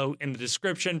down below in the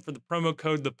description for the promo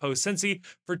code ThePostCincy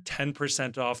for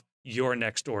 10% off your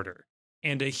next order.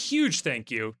 And a huge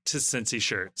thank you to Cincy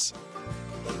Shirts.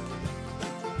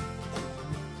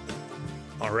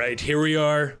 All right, here we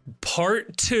are,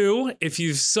 part 2. If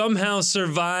you've somehow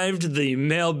survived the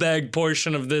mailbag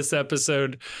portion of this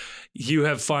episode, you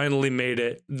have finally made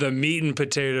it. The meat and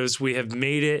potatoes, we have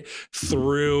made it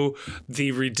through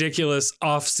the ridiculous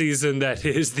offseason that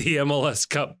is the MLS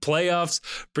Cup playoffs,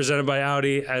 presented by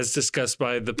Audi, as discussed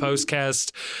by the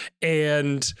Postcast.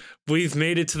 And we've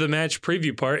made it to the match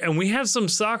preview part, and we have some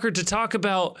soccer to talk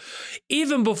about.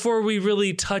 Even before we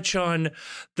really touch on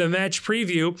the match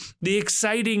preview, the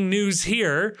exciting news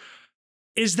here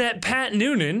is that Pat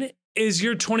Noonan is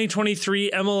your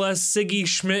 2023 MLS Siggy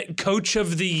Schmidt Coach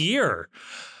of the Year.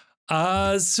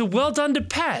 So well done to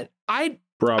Pat.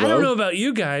 Bravo. I don't know about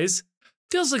you guys.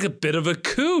 Feels like a bit of a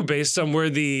coup based on where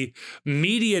the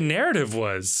media narrative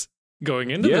was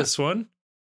going into this one.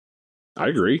 I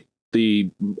agree.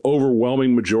 The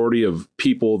overwhelming majority of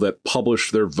people that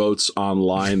published their votes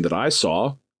online that I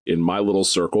saw in my little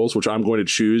circles, which I'm going to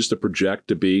choose to project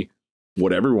to be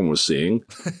what everyone was seeing,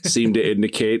 seemed to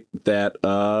indicate that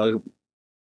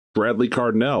Bradley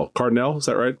Cardinal, is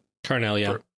that right? Cardinal,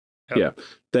 yeah. Yeah,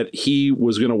 that he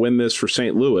was going to win this for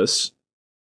St. Louis.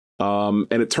 And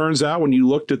it turns out when you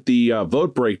looked at the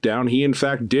vote breakdown, he in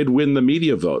fact did win the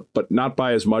media vote, but not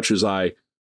by as much as I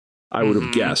would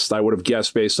have guessed. I would have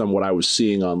guessed based on what I was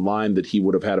seeing online that he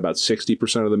would have had about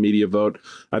 60% of the media vote.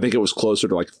 I think it was closer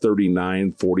to like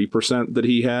 39, 40% that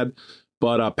he had.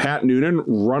 But Pat Noonan,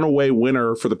 runaway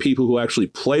winner for the people who actually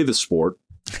play the sport,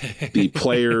 the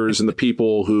players and the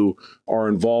people who are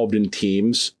involved in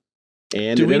teams.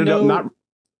 And it ended up not.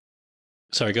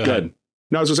 Sorry, go ahead.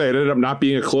 No, I was going to say, it ended up not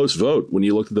being a close vote when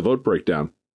you looked at the vote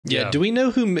breakdown. Yeah. Do we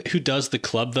know who does the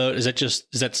club vote? Is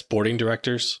that sporting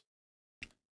directors?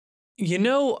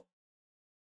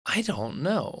 I don't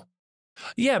know.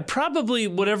 Yeah, probably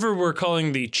whatever we're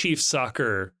calling the chief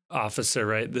soccer officer,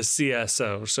 right? The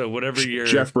CSO. So whatever you're...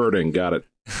 Jeff Birding, got it.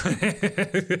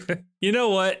 You know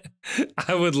what?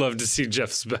 I would love to see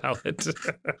Jeff's ballot.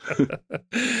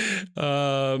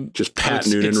 Just Pat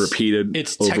Noonan repeated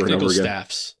it's over and over technical again.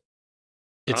 Staffs.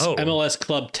 It's MLS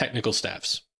club technical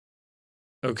staffs.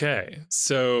 Okay,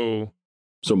 so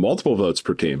multiple votes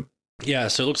per team. Yeah,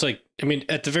 so it looks like, I mean,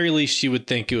 at the very least, you would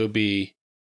think it would be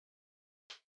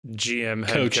GM,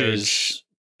 coaches,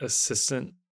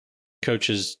 assistant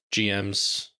coaches,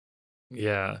 GMs.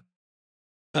 Yeah.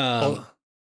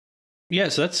 Yeah,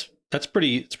 so it's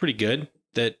pretty good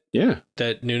that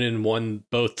Noonan won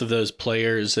both of those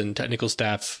players and technical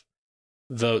staff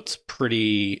votes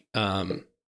pretty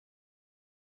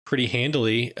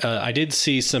handily. I did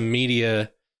see some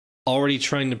media already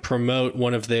trying to promote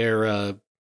one of their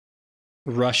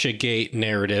Russiagate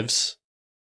narratives,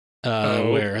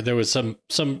 where there was some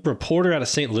reporter out of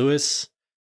St. Louis.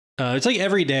 It's like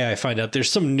every day I find out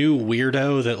there's some new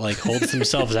weirdo that like holds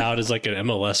themselves out as like an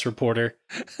MLS reporter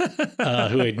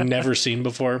who I'd never seen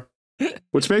before.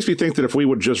 Which makes me think that if we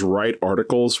would just write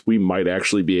articles, we might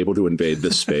actually be able to invade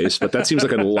this space. But that seems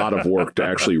like a lot of work to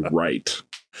actually write.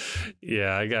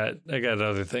 Yeah, I got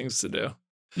other things to do.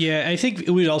 Yeah, I think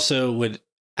it would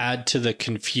add to the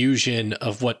confusion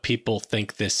of what people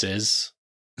think this is.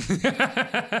 Like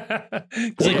a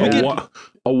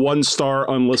 1-star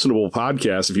unlistenable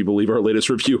podcast, if you believe our latest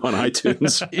review on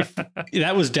iTunes.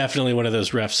 That was definitely one of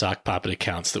those Ref Sock Poppet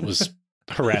accounts that was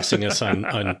harassing us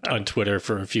on Twitter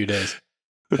for a few days.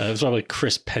 It was probably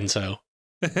Chris Penso.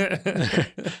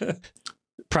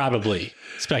 Probably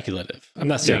speculative. I'm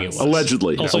not saying it was.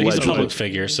 Allegedly. Also, he's a public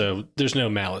figure, so there's no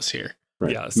malice here.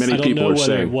 Right. Yes. Many I don't people know are whether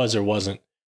saying it was or wasn't.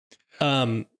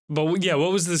 But yeah,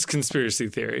 what was this conspiracy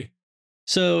theory?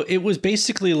 So it was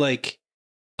basically like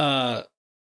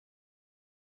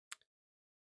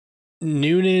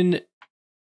Noonan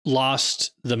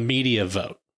lost the media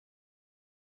vote.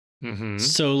 Mm-hmm.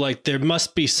 So like there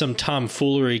must be some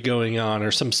tomfoolery going on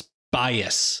or some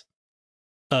bias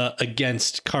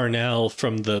against Carnell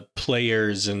from the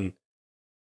players and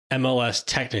MLS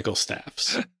technical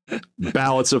staffs.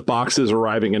 ballots of boxes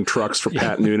arriving in trucks for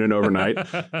Pat Noonan overnight.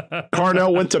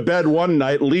 Carnell went to bed one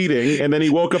night leading, and then he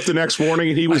woke up the next morning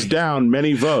and he was down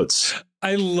many votes.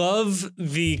 I love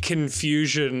the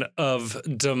confusion of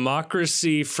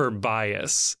democracy for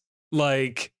bias.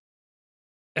 Like,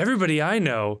 everybody I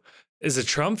know is a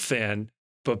Trump fan,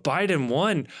 but Biden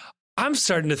won. I'm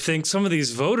starting to think some of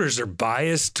these voters are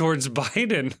biased towards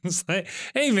Biden. It's like,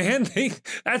 hey, man,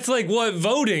 that's like what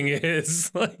voting is.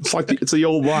 It's the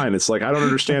old line. It's like, I don't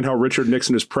understand how Richard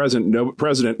Nixon is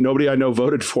president. Nobody I know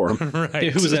voted for him.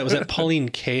 Right. Who was that? Was that Pauline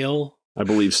Kael? I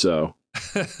believe so.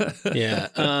 Yeah.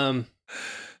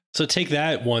 So take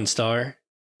that 1 star.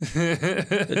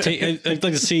 I'd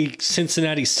like to see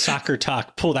Cincinnati Soccer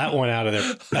Talk pull that one out of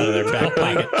their back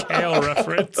pocket. Kale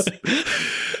reference.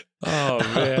 Oh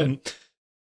man.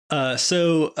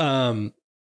 So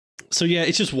yeah,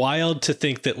 it's just wild to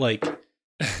think that like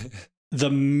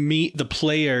the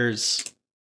players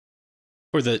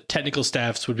or the technical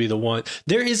staffs would be the one.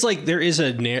 There is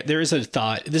a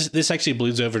thought. This actually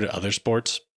bleeds over to other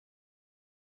sports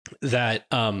that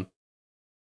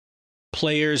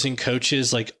players and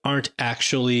coaches like aren't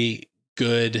actually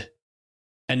good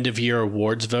end of year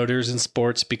awards voters in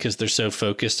sports because they're so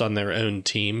focused on their own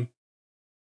team.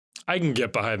 I can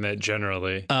get behind that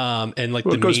generally. And like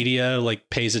media like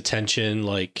pays attention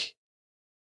like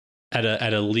at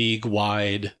a league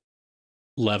wide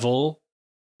level.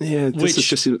 Yeah, this is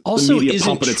just also the media isn't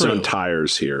pumping its true. own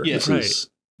tires here. Yeah,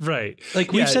 right.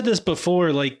 Like we've said this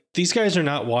before, like these guys are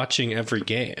not watching every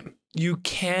game. You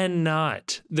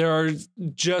cannot. There are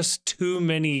just too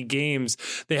many games.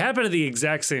 They happen at the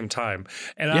exact same time.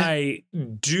 And yeah. I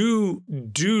do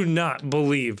not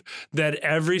believe that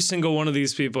every single one of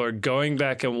these people are going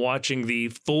back and watching the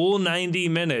full 90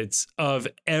 minutes of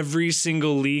every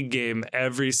single league game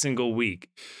every single week.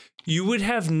 You would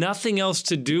have nothing else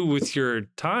to do with your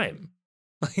time.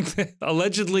 Like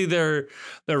allegedly they're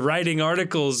writing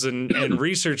articles and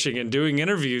researching and doing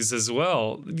interviews as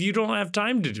well. You don't have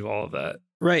time to do all of that.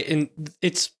 Right. And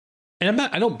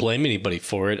I don't blame anybody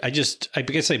for it. I guess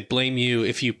I blame you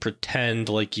if you pretend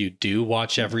like you do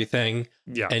watch everything.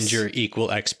 Yes. And you're equal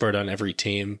expert on every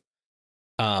team.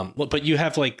 But you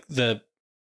have like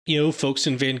folks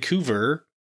in Vancouver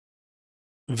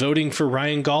voting for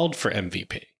Ryan Gauld for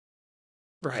MVP.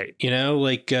 Right.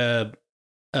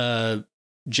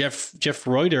 Jeff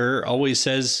Reuter always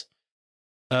says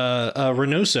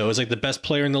Reynoso is like the best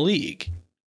player in the league.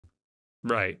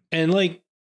 Right. And like,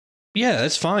 yeah,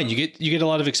 that's fine. You get a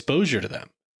lot of exposure to them,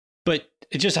 but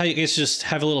it's just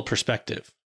have a little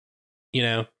perspective,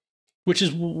 which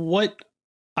is what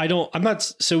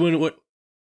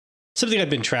something I've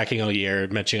been tracking all year,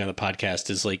 mentioning on the podcast,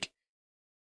 is like,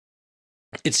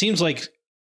 it seems like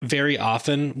very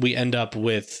often we end up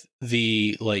with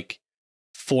the like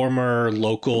former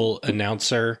local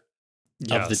announcer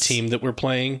of the team that we're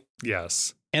playing.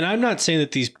 Yes. And I'm not saying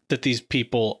that these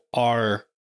people are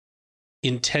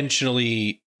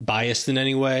intentionally biased in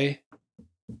any way.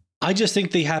 I just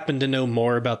think they happen to know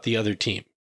more about the other team.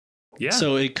 Yeah.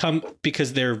 So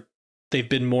because they've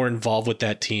been more involved with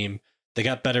that team. They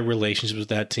got better relationships with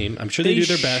that team. I'm sure they do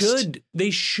their best. They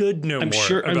should know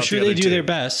more. I'm sure they do their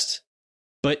best,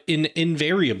 but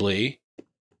invariably,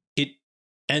 it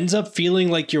ends up feeling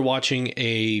like you're watching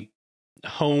a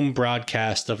home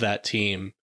broadcast of that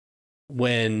team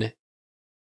when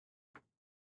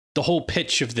the whole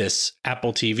pitch of this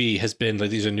Apple TV has been like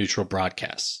these are neutral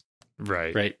broadcasts.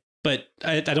 Right. But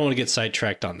I don't want to get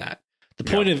sidetracked on that. The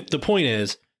point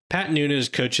is Pat Noonan is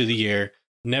coach of the year,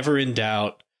 never in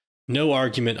doubt. No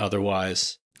argument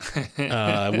otherwise.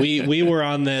 We were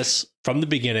on this from the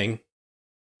beginning.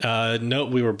 No,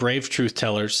 we were brave truth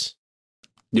tellers.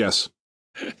 Yes.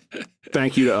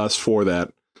 Thank you to us for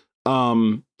that.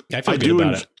 I feel good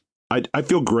about it. I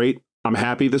feel great. I'm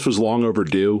happy. This was long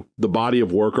overdue. The body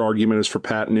of work argument is for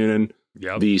Pat Noonan.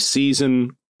 Yep. The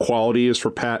season quality is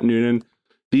for Pat Noonan.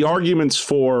 The arguments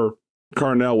for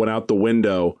Carnell went out the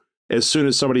window as soon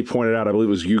as somebody pointed out, I believe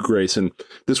it was you, Grayson,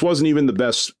 this wasn't even the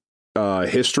best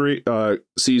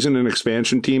season in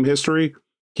expansion team history.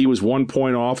 He was 1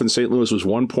 point off, and St. Louis was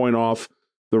 1 point off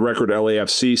the record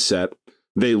LAFC set.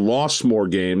 They lost more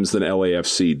games than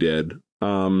LAFC did.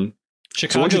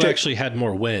 Chicago actually had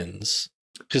more wins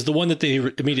because the one that they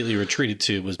immediately retreated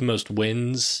to was most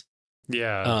wins.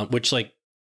 Yeah. Which, like,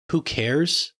 who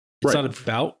cares? It's not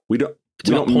about. We don't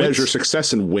measure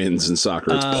success in wins in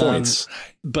soccer. It's points.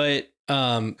 But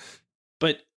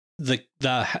the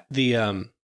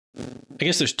I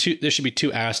guess there should be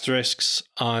two asterisks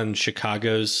on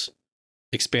Chicago's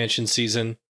expansion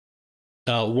season.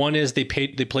 One is they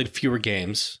played fewer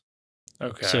games.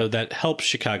 Okay. So that helps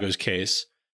Chicago's case.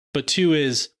 But two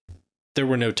is there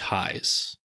were no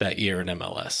ties that year in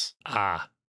MLS.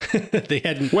 They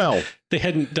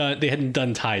hadn't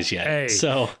done ties yet. Hey,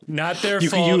 so not their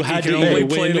fault. You had to only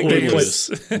win or lose.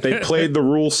 They played the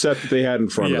rule set that they had in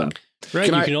front of them. Right,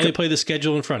 you can only play the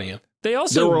schedule in front of you. They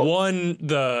also won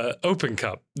the Open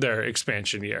Cup their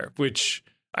expansion year, which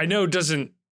I know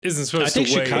isn't supposed to weigh. I think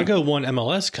Chicago won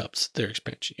MLS Cups their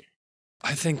expansion year.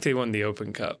 I think they won the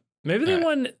Open Cup. Maybe they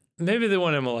won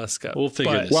MLS Cup. We'll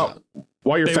figure this out.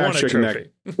 While you're fact checking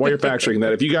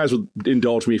that, if you guys would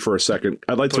indulge me for a second,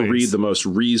 I'd like to read the most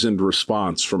reasoned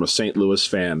response from a St. Louis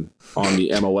fan on the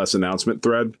MLS announcement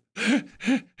thread.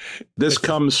 This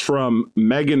comes from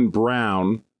Megan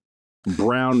Brown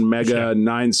Mega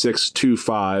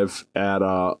 9625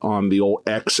 on the old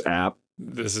X app.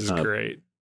 This is great.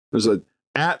 There's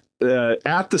at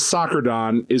the Soccer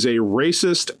Don is a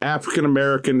racist African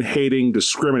American hating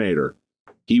discriminator.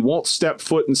 He won't step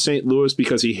foot in St. Louis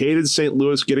because he hated St.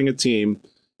 Louis getting a team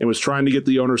and was trying to get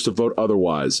the owners to vote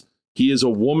otherwise. He a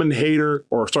woman hater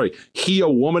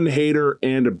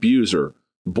and abuser.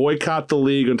 Boycott the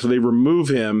league until they remove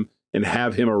him and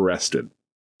have him arrested.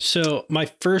 So my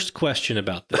first question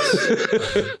about this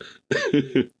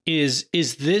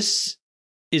is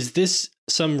this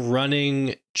some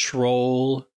running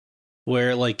troll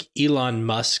where like Elon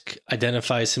Musk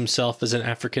identifies himself as an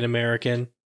African American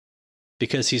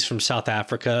because he's from South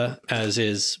Africa, as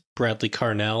is Bradley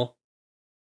Carnell?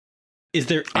 Is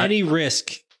there any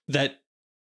risk that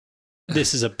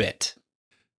this is a bit?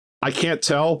 I can't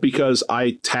tell because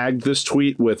I tagged this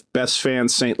tweet with Best Fan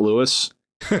St. Louis.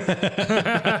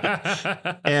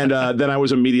 And then I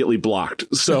was immediately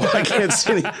blocked, so I can't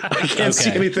see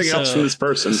see anything else from this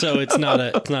person. So it's not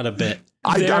a bit.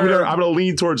 I'm gonna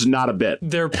lean towards not a bit.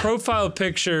 Their profile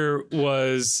picture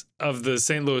was of the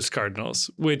St. Louis Cardinals,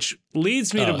 which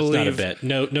leads me to believe it's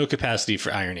not a bit. No capacity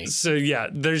for irony. So yeah,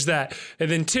 there's that.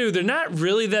 And then two, they're not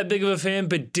really that big of a fan,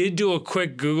 but did do a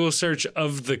quick Google search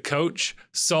of the coach,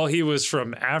 saw he was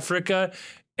from Africa,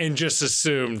 and just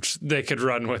assumed they could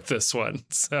run with this one.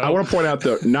 So I want to point out,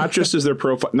 though, not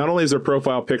only is their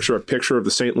profile picture a picture of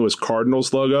the St. Louis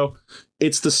Cardinals logo,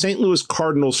 it's the St. Louis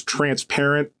Cardinals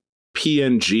transparent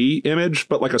PNG image,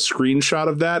 but like a screenshot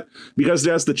of that, because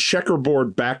it has the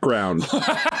checkerboard background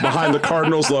behind the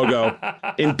Cardinals logo,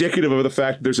 indicative of the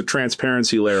fact that there's a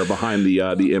transparency layer behind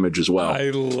the image as well. I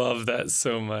love that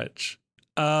so much.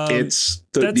 It's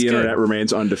the internet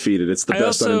remains undefeated. It's the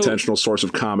best unintentional source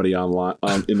of comedy online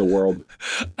in the world.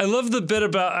 I love the bit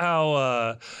about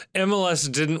how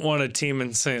MLS didn't want a team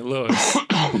in St. Louis.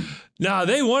 No,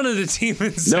 they wanted a team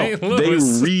in St. Louis.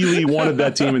 They really wanted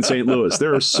that team in St. Louis.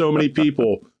 There are so many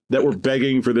people that were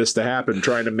begging for this to happen,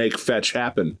 trying to make fetch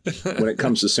happen when it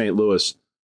comes to St. Louis.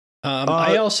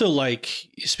 I also like,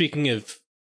 speaking of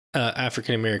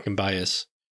African American bias,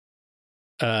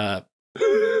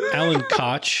 Alan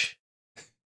Koch,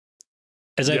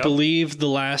 as I believe the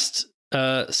last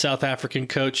South African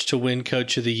coach to win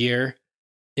Coach of the Year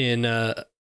in a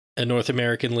North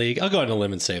American league. I'll go on a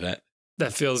limb and say that.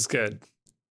 That feels good.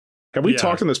 Have we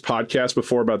talked on this podcast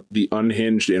before about the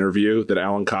unhinged interview that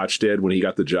Alan Koch did when he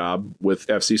got the job with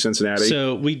FC Cincinnati?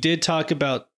 So we did talk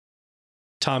about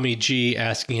Tommy G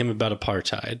asking him about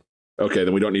apartheid. Okay,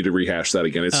 then we don't need to rehash that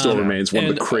again. It still remains one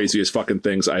of the craziest fucking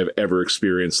things I have ever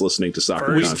experienced listening to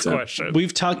soccer content. Question.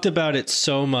 We've talked about it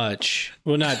so much.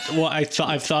 I've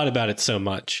thought about it so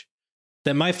much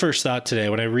that my first thought today,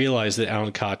 when I realized that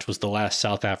Alan Koch was the last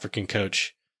South African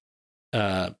coach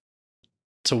to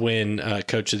win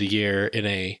Coach of the Year in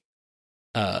a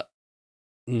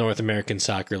North American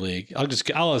Soccer League,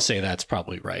 I'll say that's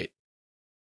probably right.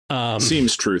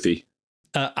 Seems truthy.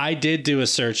 I did do a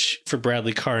search for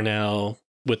Bradley Carnell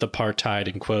with apartheid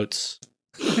in quotes.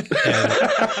 And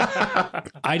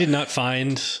I did not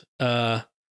find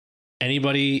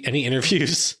any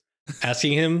interviews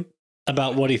asking him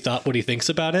about what he thinks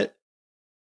about it.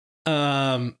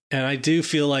 And I do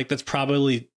feel like that's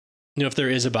probably, if there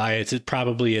is a bias, it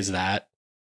probably is that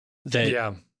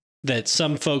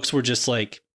some folks were just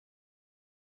like,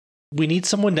 we need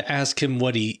someone to ask him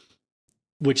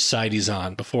which side he's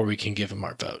on before we can give him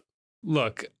our vote.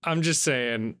 Look, I'm just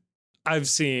saying, I've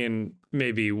seen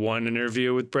maybe one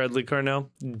interview with Bradley Carnell,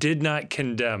 did not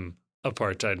condemn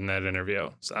apartheid in that interview.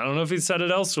 So I don't know if he said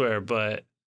it elsewhere, but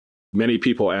many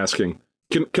people asking,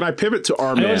 can I pivot to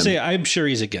our man? I would say I'm sure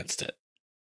he's against it.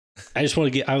 I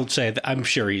would say that I'm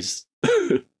sure he's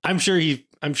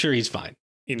fine.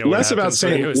 You know, less about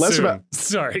St. Louis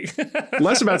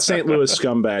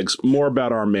scumbags, more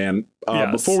about our man.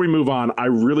 Yes. Before we move on, I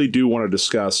really do want to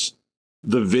discuss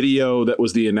the video that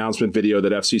was the announcement video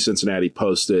that FC Cincinnati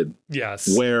posted.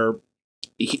 Yes. Where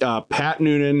Pat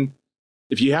Noonan,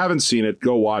 if you haven't seen it,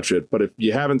 go watch it. But if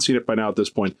you haven't seen it by now at this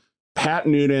point, Pat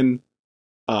Noonan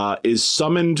is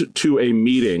summoned to a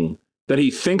meeting that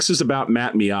he thinks is about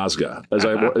Matt Miazga,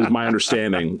 is my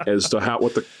understanding as to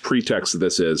what the pretext of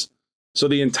this is. So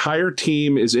the entire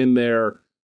team is in their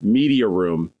media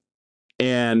room,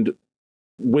 and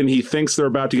when he thinks they're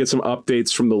about to get some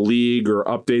updates from the league or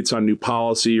updates on new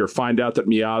policy or find out that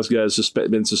Miazga has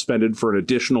been suspended for an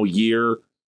additional year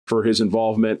for his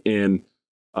involvement in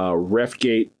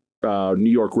Refgate,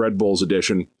 New York Red Bulls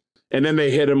edition, and then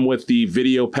they hit him with the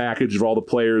video package of all the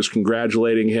players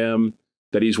congratulating him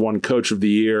that he's won Coach of the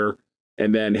Year,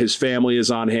 and then his family is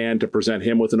on hand to present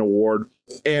him with an award.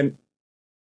 And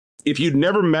if you'd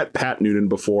never met Pat Noonan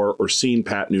before or seen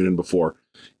Pat Noonan before,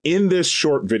 in this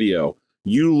short video,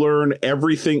 you learn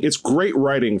everything. It's great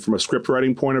writing from a script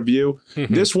writing point of view.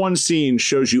 Mm-hmm. This one scene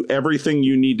shows you everything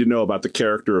you need to know about the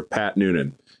character of Pat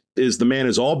Noonan. The man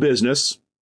is all business.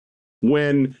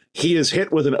 When he is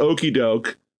hit with an okie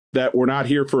doke that we're not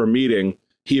here for a meeting,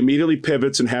 he immediately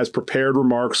pivots and has prepared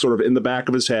remarks sort of in the back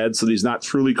of his head so that he's not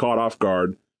truly caught off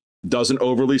guard, doesn't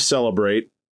overly celebrate,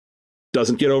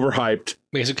 doesn't get overhyped.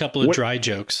 Makes a couple of dry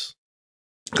jokes.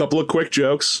 A couple of quick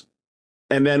jokes.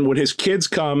 And then when his kids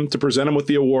come to present him with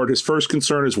the award, his first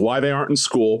concern is why they aren't in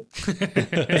school.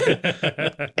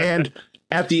 And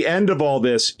at the end of all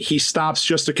this, he stops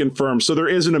just to confirm. So there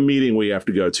isn't a meeting we have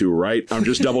to go to, right? I'm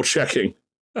just double checking.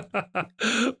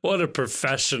 What a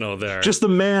professional there. Just the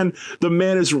man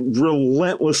is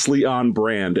relentlessly on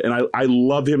brand. And I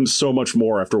love him so much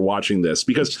more after watching this,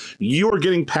 because you are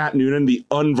getting Pat Noonan, the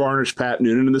unvarnished Pat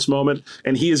Noonan in this moment.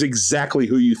 And he is exactly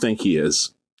who you think he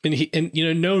is. And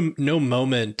no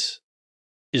moment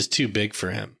is too big for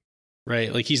him,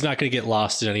 right? Like, he's not going to get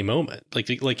lost at any moment.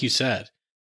 Like you said,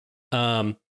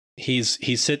 he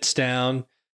sits down,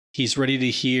 he's ready to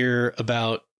hear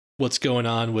about what's going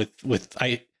on with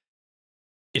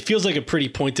it feels like a pretty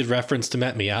pointed reference to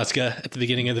Matt Miazga at the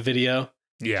beginning of the video.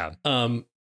 Yeah. Then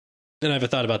I have a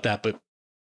thought about that, but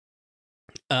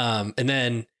and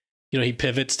then he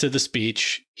pivots to the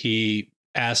speech. He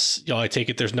asks, I take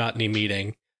it there's not any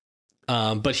meeting.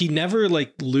 But he never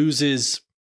loses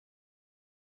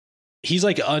he's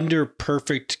like under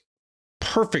perfect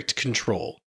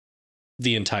control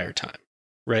the entire time,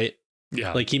 right?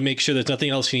 Yeah. Like he makes sure there's nothing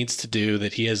else he needs to do,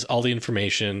 that he has all the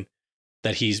information,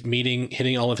 that he's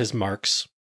hitting all of his marks.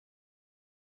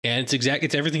 And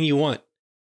it's everything you want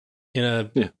in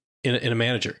a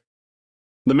manager.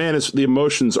 The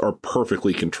emotions are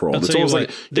perfectly controlled. It's almost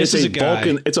like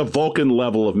it's a Vulcan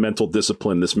level of mental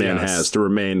discipline this man has to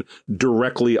remain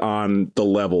directly on the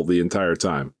level the entire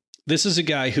time. This is a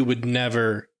guy who would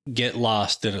never get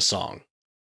lost in a song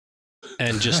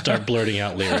and just start blurting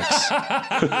out lyrics.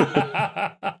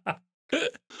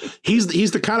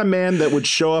 He's the kind of man that would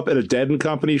show up at a Dead and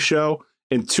Company show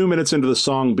and 2 minutes into the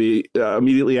song be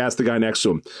immediately ask the guy next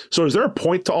to him, so is there a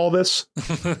point to all this?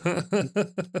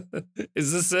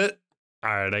 Is this it? All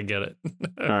right, I get it.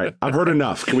 All right, I've heard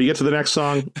enough. Can we get to the next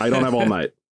song? I don't have all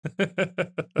night.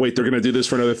 Wait, they're going to do this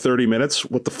for another 30 minutes?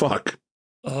 What the fuck?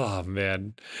 Oh,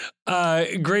 man.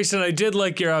 Grayson, I did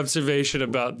like your observation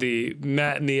about the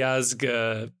Matt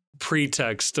Miazga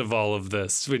pretext of all of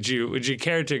this. Would you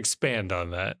care to expand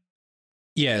on that?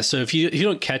 Yeah, so if you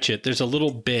don't catch it, there's a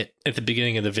little bit at the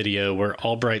beginning of the video where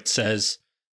Albright says,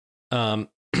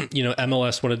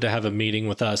 MLS wanted to have a meeting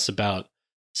with us about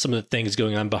some of the things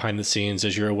going on behind the scenes.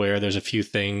 As you're aware, there's a few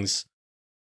things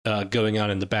going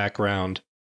on in the background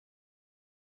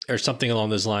or something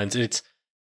along those lines. And it's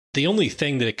the only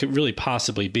thing that it could really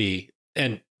possibly be.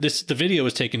 And the video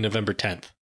was taken November 10th,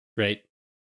 right?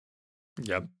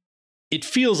 Yep. It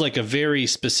feels like a very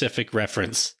specific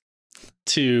reference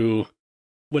to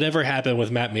whatever happened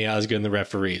with Matt Miazga and the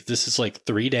referee. This is like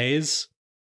 3 days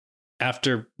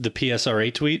after the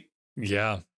PSRA tweet.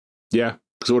 Yeah. Yeah.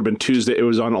 Because it would have been Tuesday. It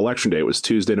was on election day. It was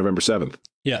Tuesday, November 7th.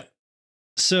 Yeah.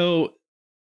 So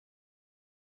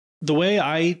the way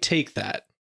I take that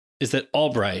is that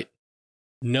Albright,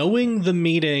 knowing the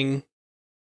meeting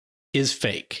is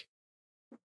fake,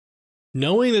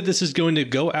 knowing that this is going to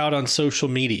go out on social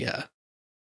media,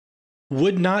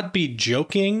 would not be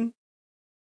joking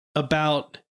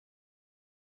about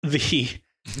the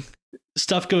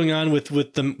stuff going on with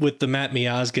the Matt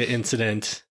Miazga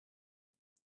incident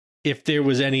if there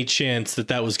was any chance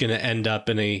that was going to end up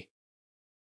in a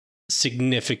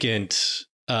significant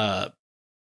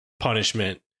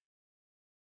punishment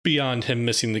beyond him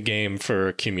missing the game for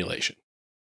accumulation.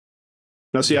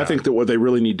 Now, see, I think that what they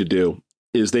really need to do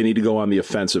is they need to go on the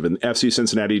offensive, and FC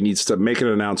Cincinnati needs to make an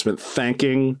announcement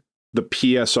thanking the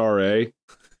PSRA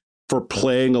for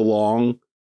playing along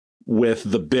with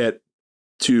the bit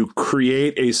to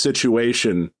create a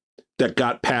situation that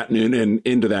got Pat Noonan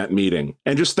into that meeting,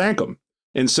 and just thank them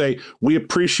and say, we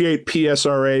appreciate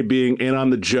PSRA being in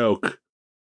on the joke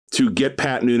to get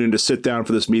Pat Noonan to sit down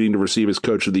for this meeting to receive his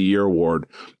Coach of the Year award,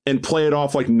 and play it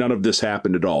off like none of this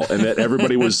happened at all, and that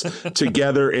everybody was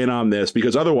together in on this,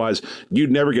 because otherwise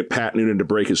you'd never get Pat Noonan to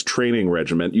break his training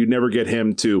regimen. You'd never get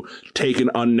him to take an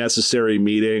unnecessary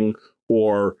meeting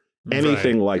or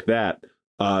anything like that.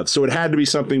 So it had to be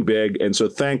something big. And so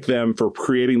thank them for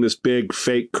creating this big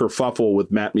fake kerfuffle with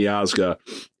Matt Miazga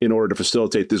in order to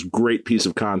facilitate this great piece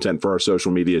of content for our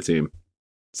social media team.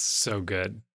 So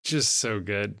good. Just so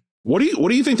good. What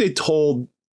do you think they told?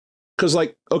 Because,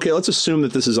 like, okay, let's assume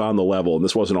that this is on the level and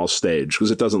this wasn't all staged,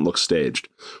 because it doesn't look staged.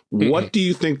 Mm-hmm. What do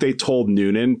you think they told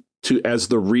Noonan as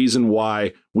the reason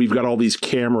why we've got all these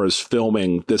cameras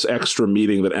filming this extra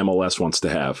meeting that MLS wants to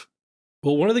have?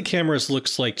 Well, one of the cameras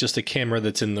looks like just a camera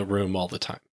that's in the room all the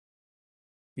time.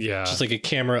 Yeah. Just like a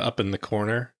camera up in the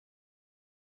corner.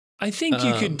 I think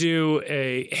you could do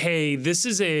hey, this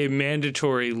is a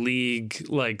mandatory league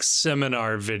like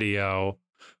seminar video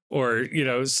or,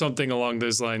 something along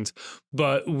those lines.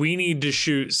 But we need to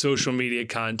shoot social media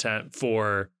content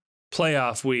for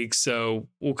playoff week. So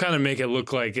we'll kind of make it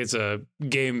look like it's a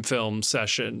game film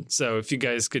session. So if you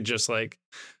guys could just like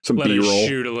some let B-roll. us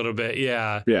shoot a little bit.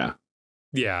 Yeah. Yeah.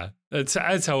 Yeah. That's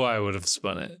how I would have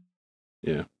spun it.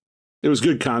 Yeah. It was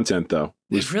good content, though.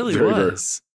 It really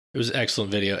was. It was an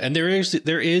excellent video. And there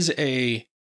is a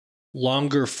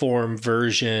longer form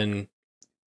version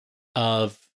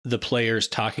of the players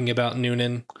talking about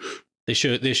Noonan. They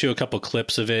show a couple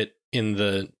clips of it in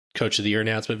the Coach of the Year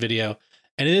announcement video.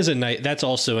 And it is that's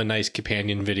also a nice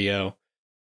companion video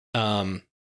to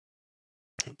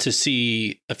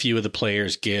see a few of the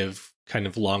players give kind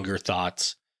of longer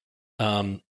thoughts.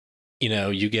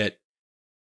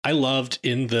 I loved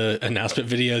in the announcement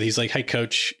video, he's like, "Hi,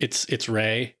 Coach, it's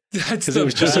Ray." That's the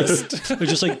best. It was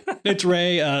just like, "It's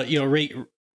Ray."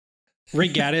 Ray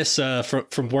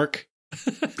Gaddis from work.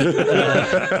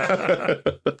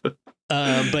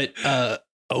 But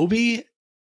Obi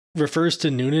refers to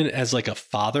Noonan as like a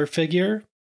father figure.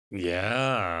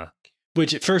 Yeah.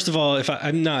 Which, first of all, if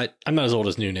I'm not as old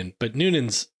as Noonan, but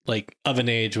Noonan's like of an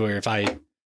age where if I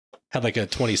had like a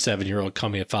 27-year-old call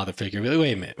me a father figure,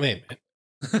 wait a minute.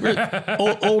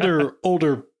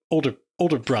 older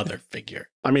brother figure.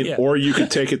 I mean, or you could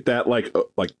take it that like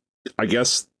I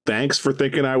guess thanks for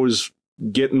thinking I was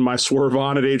getting my swerve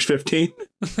on at age 15.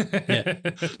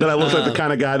 That I looked like the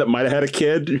kind of guy that might have had a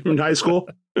kid in high school.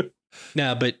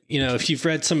 No, but if you've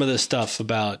read some of the stuff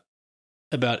about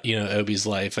Obi's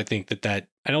life, I think that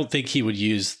I don't think he would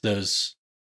use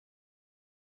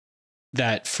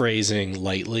that phrasing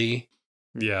lightly.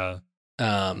 Yeah.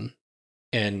 And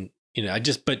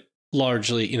but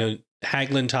largely,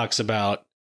 Hagelin talks about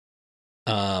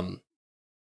how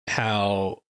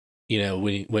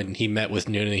when he met with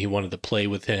Noonan, he wanted to play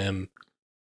with him,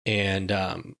 and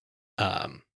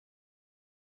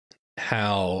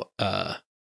how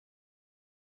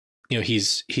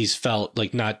he's felt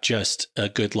like not just a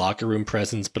good locker room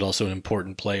presence, but also an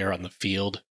important player on the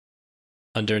field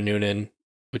under Noonan,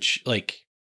 which like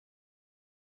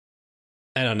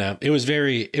I don't know. It was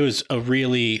a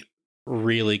really,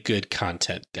 really good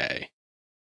content day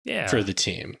for the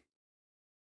team.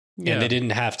 Yeah. And they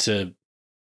didn't have to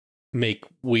make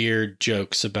weird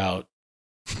jokes about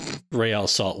Real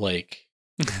Salt Lake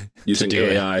using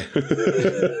AI.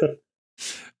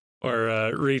 Or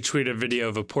retweet a video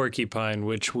of a porcupine,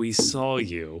 which we saw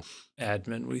you,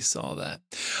 admin. We saw that.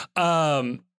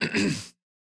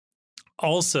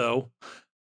 Also,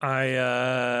 I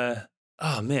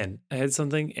had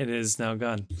something. It is now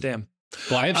gone. Damn.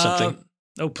 Well, I have something.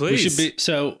 Oh, please.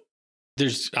 So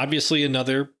there's obviously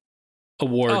another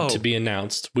award to be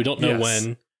announced. We don't know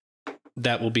when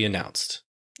that will be announced.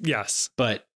 Yes.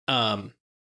 But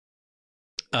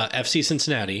FC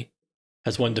Cincinnati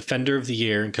has won Defender of the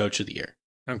Year and Coach of the Year.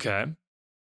 Okay.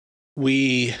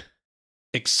 We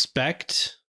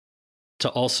expect to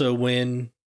also win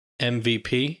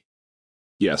MVP.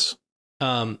 Yes.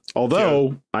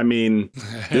 Although, I mean,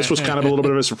 this was kind of a little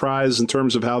bit of a surprise in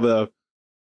terms of how the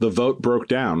vote broke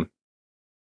down.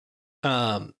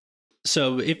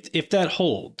 So if that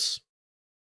holds,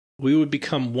 we would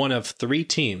become one of 3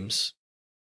 teams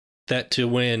that to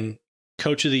win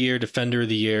Coach of the Year, Defender of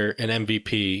the Year, and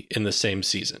MVP in the same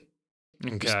season.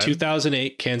 Okay.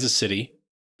 2008 Kansas City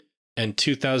and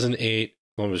 2008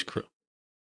 Columbus Crew.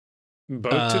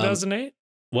 Both 2008?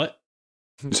 What?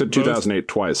 You said 2008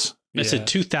 twice. I said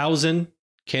 2000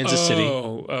 Kansas City.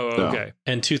 Oh, okay.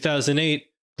 And 2008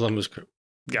 Columbus Crew.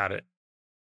 Got it.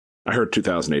 I heard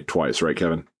 2008 twice, right,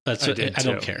 Kevin? That's I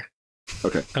don't care.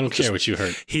 Okay. I don't care what you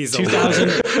heard. He's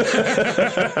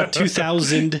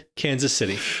 2000 Kansas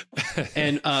City.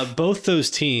 And both those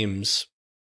teams,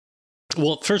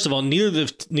 well, first of all, neither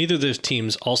of those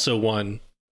teams also won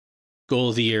Goal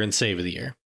of the Year and Save of the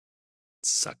Year.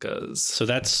 Suckers. So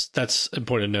that's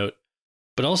important to note.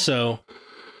 But also,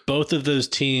 both of those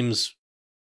teams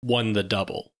won the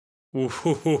double.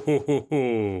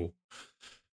 Ooh.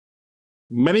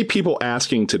 Many people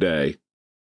asking today,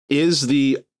 is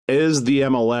the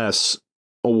MLS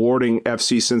awarding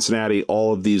FC Cincinnati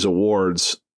all of these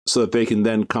awards so that they can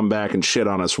then come back and shit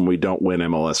on us when we don't win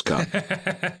MLS Cup?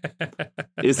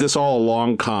 Is this all a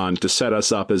long con to set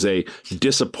us up as a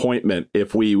disappointment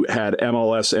if we had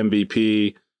MLS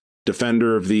MVP,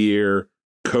 Defender of the Year,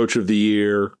 Coach of the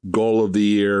Year, Goal of the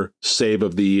Year, Save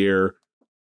of the Year?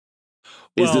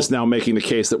 Is this now making the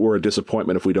case that we're a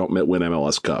disappointment if we don't win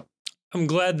MLS Cup? I'm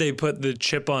glad they put the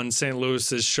chip on St.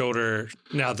 Louis's shoulder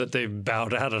now that they've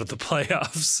bowed out of the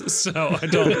playoffs. So I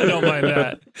don't mind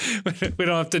that. We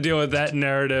don't have to deal with that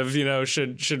narrative,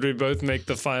 should we both make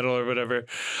the final or whatever.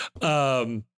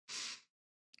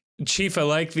 Chief, I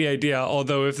like the idea,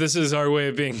 although if this is our way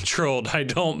of being trolled, I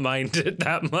don't mind it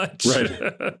that much. Right.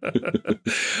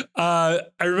 I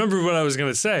remember what I was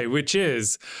going to say, which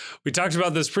is, we talked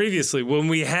about this previously. When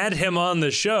we had him on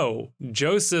the show,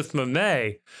 Joseph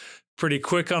Mamey, pretty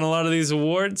quick on a lot of these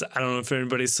awards. I don't know if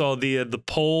anybody saw the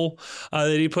poll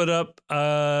that he put up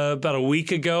about a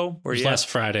week ago. Or last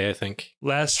Friday, I think.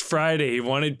 Last Friday, he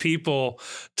wanted people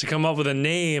to come up with a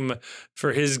name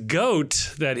for his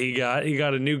goat that he got. He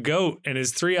got a new goat, and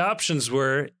his 3 options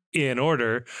were, in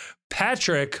order,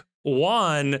 Patrick,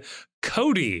 Juan,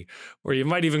 Cody, or you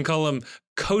might even call him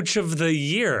Coach of the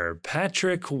Year.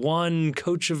 Patrick, Juan,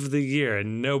 Coach of the Year,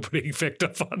 and nobody picked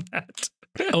up on that.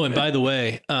 Oh, and by the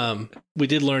way, we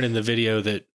did learn in the video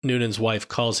that Noonan's wife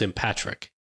calls him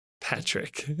Patrick.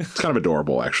 Patrick. It's kind of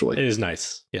adorable, actually. It is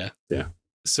nice. Yeah. Yeah.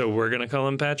 So we're gonna call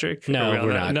him Patrick? No,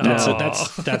 we're not. No. That's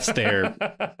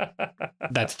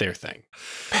their thing.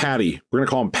 Patty. We're gonna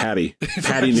call him Patty.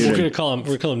 Patty Noonan. We're gonna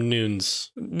call him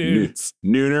Noons. Noons.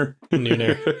 Nooner.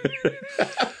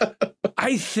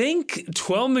 I think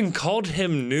Twellman called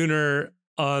him Nooner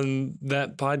on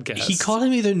that podcast. He called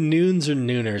him either Noons or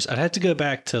Nooners. I'd have to go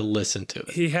back to listen to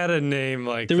it. He had a name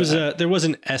like there was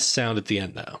an S sound at the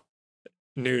end though.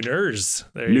 Nooners.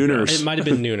 Nooners. It might have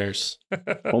been Nooners.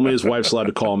 Only his wife's allowed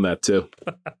to call him that too.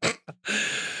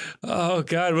 Oh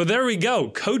God. Well, there we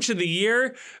go. Coach of the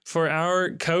year for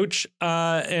our coach.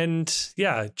 And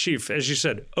yeah, Chief, as you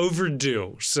said,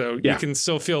 overdue. So you can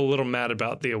still feel a little mad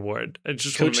about the award. I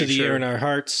just Coach of the year in our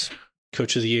hearts.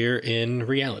 Coach of the year in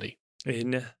reality.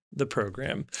 In the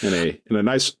program. And a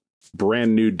nice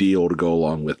brand new deal to go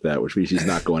along with that, which means he's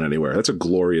not going anywhere. That's a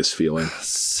glorious feeling.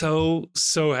 So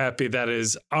happy that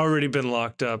has already been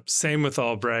locked up. Same with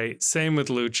Albright. Same with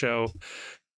Lucho.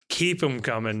 Keep them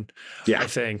coming. Yeah. I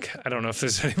think. I don't know if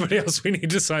there's anybody else we need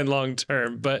to sign long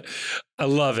term, but I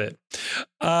love it.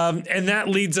 And that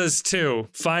leads us to,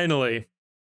 finally,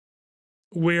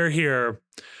 we're here.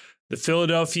 The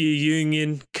Philadelphia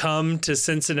Union come to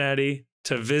Cincinnati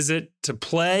to visit, to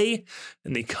play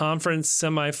in the conference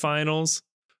semifinals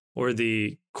or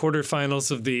the quarterfinals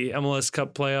of the MLS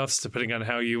Cup playoffs, depending on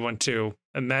how you want to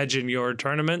imagine your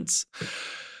tournaments.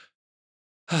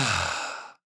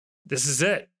 This is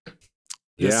it.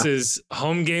 This is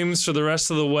home games for the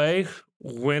rest of the way,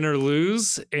 win or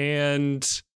lose. And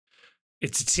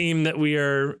it's a team that we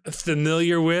are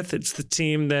familiar with. It's the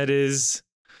team that is,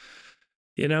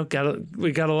 we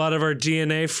got a lot of our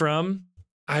DNA from.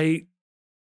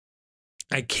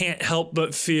 I can't help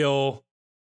but feel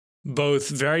both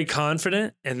very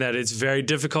confident and that it's very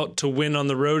difficult to win on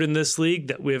the road in this league,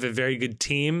 that we have a very good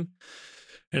team.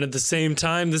 And at the same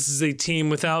time, this is a team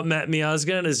without Matt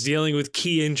Miazga and is dealing with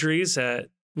key injuries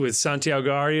with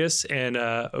Santiago Arias and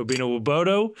Obino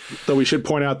Nwobodo. Though we should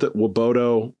point out that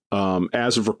Nwobodo,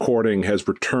 as of recording, has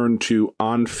returned to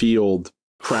on-field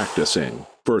practicing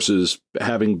versus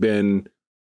having been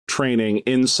training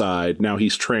inside. Now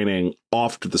he's training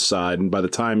off to the side. And by the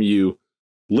time you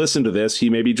listen to this, he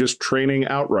may be just training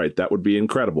outright. That would be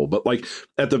incredible. But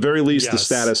at the very least, the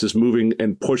status is moving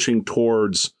and pushing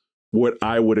towards what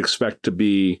I would expect to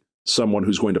be someone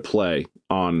who's going to play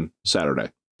on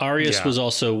Saturday. Arias was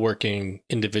also working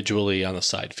individually on the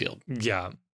side field.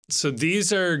 Yeah. So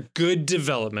these are good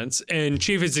developments, and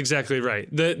Chief is exactly right.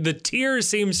 The tier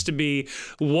seems to be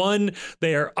one,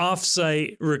 they are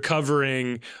offsite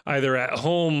recovering either at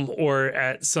home or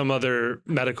at some other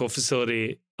medical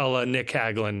facility, a la Nick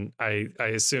Hagelin, I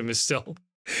assume is still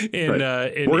in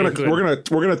England.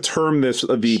 We're gonna term this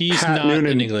he's Pat not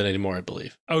Noonan in England anymore, I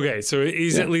believe. Okay, so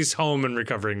he's at least home and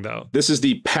recovering though. This is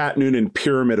the Pat Noonan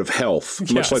pyramid of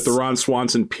health, much like the Ron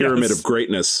Swanson pyramid of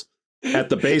greatness. At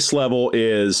the base level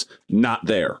is not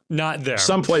there.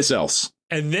 Someplace else.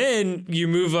 And then you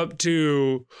move up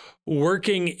to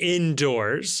working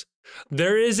indoors.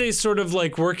 There is a sort of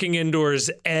working indoors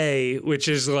A, which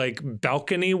is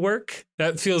balcony work.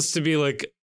 That feels to be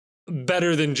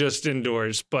better than just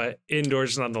indoors, but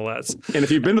indoors nonetheless. And if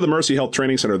you've been to the Mercy Health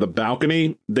Training Center, the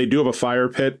balcony, they do have a fire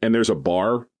pit and there's a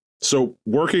bar. So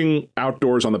working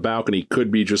outdoors on the balcony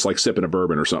could be just sipping a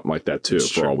bourbon or something like that too,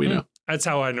 for all we know. That's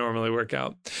how I normally work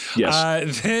out.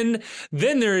 Yes. Then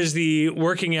there is the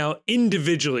working out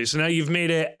individually. So now you've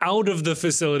made it out of the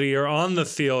facility or on the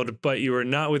field, but you are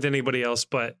not with anybody else,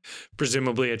 but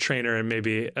presumably a trainer and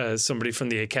maybe somebody from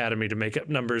the academy to make up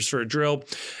numbers for a drill.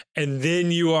 And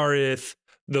then you are with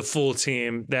the full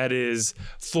team that is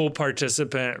full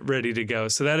participant, ready to go.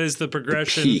 So that is the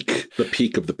progression. The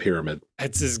peak of the pyramid.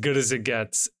 It's as good as it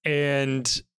gets.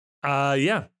 And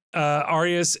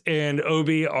Arias and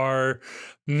Obi are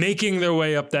making their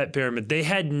way up that pyramid. They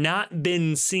had not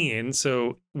been seen,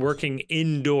 so working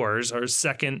indoors are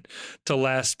second to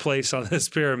last place on this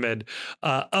pyramid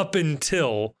up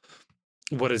until,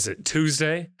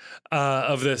 Tuesday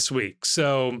of this week.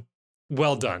 So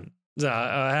well done.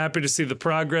 Happy to see the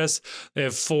progress. They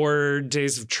have 4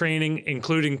 days of training,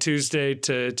 including Tuesday,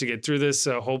 to get through this.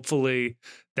 So hopefully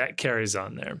that carries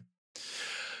on there.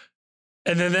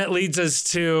 And then that leads us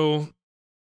to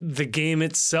the game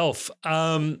itself.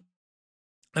 A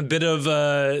bit of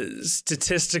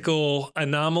statistical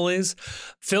anomalies.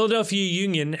 Philadelphia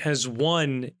Union has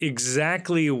won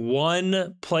exactly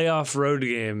one playoff road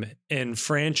game in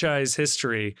franchise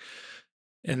history.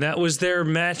 And that was their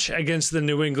match against the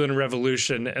New England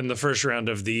Revolution in the first round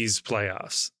of these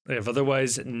playoffs. They have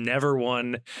otherwise never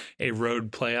won a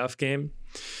road playoff game.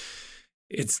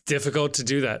 It's difficult to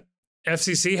do that.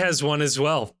 FCC has one as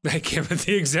well. That came at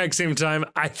the exact same time.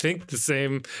 I think the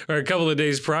same, or a couple of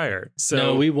days prior.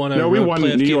 So we won a road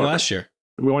playoff game last year.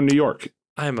 We won New York.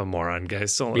 I'm a moron,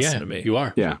 guys. Don't listen to me. You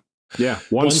are. Yeah.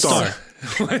 One star.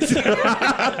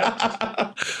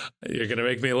 You're gonna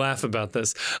make me laugh about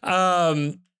this.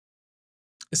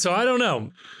 So I don't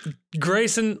know,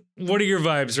 Grayson. What are your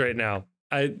vibes right now?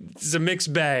 It's a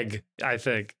mixed bag, I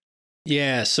think.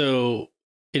 Yeah, so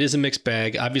it is a mixed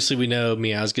bag. Obviously, we know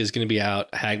Miazga is going to be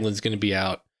out. Hagelin's going to be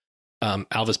out.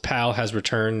 Alvis Powell has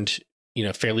returned,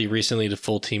 fairly recently to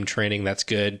full team training. That's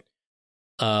good.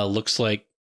 Looks like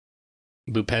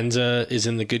Bupenza is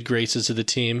in the good graces of the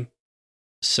team.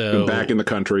 So back in the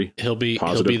country. He'll be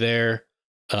there.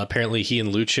 Apparently, he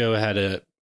and Lucho had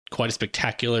quite a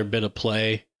spectacular bit of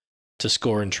play to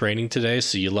score in training today.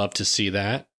 So you love to see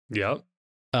that. Yep.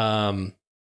 Lucho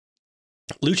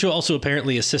also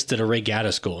apparently assisted a Ray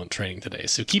Gaddis goal in training today.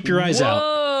 So keep your eyes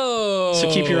out. So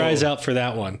keep your eyes out for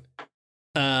that one.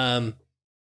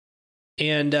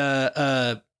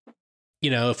 If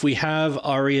we have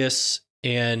Arias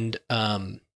and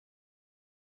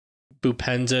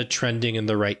Bupenza trending in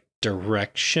the right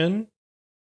direction,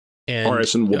 and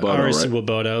Arias and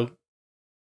Woboto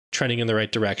trending in the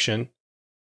right direction,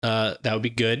 that would be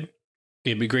good.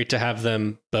 It'd be great to have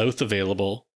them both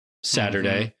available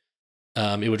Saturday.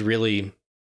 It would really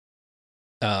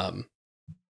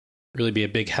be a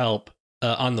big help.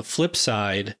 On the flip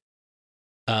side,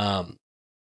 so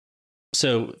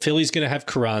Philly's going to have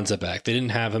Carranza back. They didn't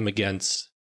have him against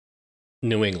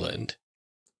New England.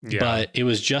 Yeah. But it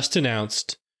was just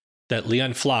announced that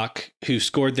Leon Flock, who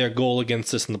scored their goal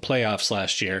against us in the playoffs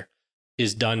last year,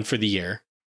 is done for the year.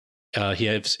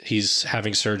 He's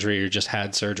having surgery or just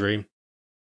had surgery.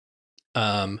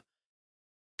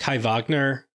 Kai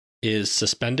Wagner is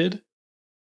suspended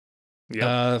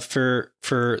for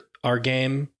our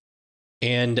game.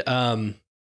 And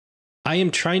I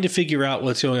am trying to figure out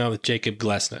what's going on with Jacob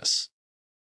Glesnes.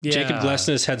 Yeah. Jacob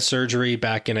Glesnes had surgery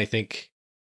back in, I think,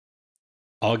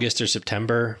 August or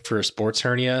September for a sports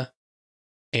hernia,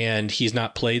 and he's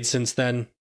not played since then.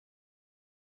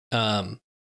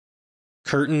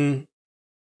 Curtin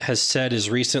has said as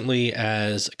recently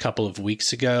as a couple of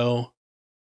weeks ago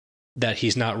that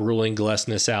he's not ruling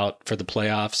Glesnes out for the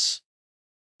playoffs.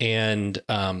 And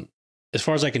as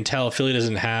far as I can tell, Philly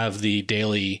doesn't have the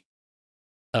daily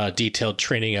detailed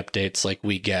training updates like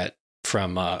we get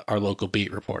from our local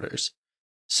beat reporters.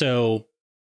 So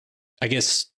I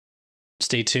guess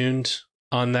stay tuned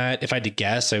on that. If I had to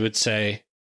guess, I would say,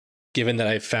 given that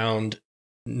I found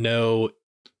no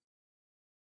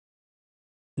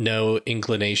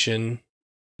inclination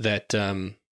that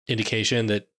indication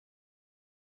that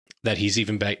he's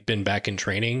even been back in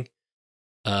training,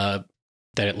 that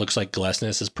it looks like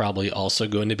Glesnes is probably also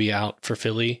going to be out for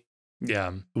Philly.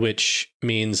 Yeah. Which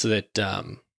means that,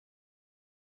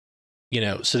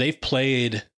 so they've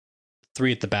played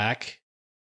 3 at the back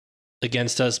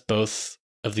against us both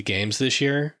of the games this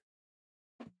year.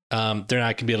 They're not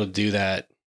going to be able to do that,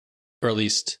 or at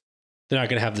least they're not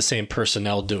going to have the same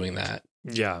personnel doing that.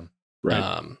 Yeah.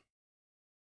 Right.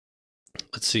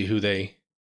 Let's see who they,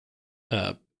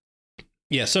 so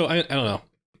I don't know.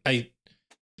 I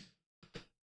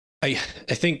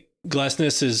think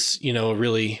Glesnes is, a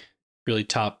really, really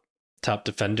top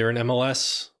defender in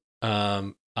MLS.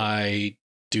 I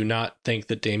do not think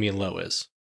that Damian Lowe is.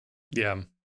 Yeah.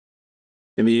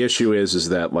 And the issue is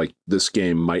that like this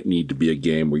game might need to be a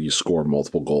game where you score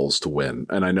multiple goals to win.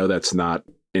 And I know that's not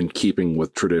in keeping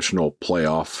with traditional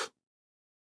playoff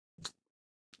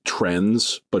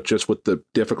trends, but just with the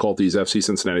difficulties FC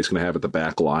Cincinnati's going to have at the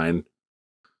back line.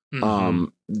 Mm-hmm.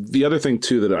 The other thing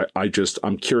too that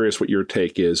I'm curious what your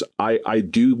take is. I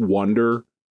do wonder.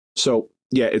 So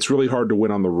yeah, it's really hard to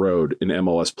win on the road in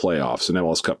MLS playoffs and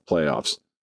MLS Cup playoffs.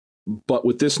 But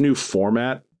with this new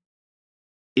format,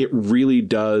 it really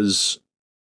does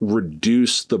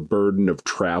reduce the burden of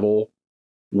travel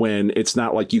when it's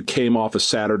not like you came off a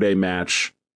Saturday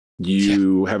match,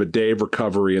 you have a day of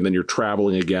recovery, and then you're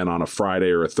traveling again on a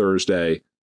Friday or a Thursday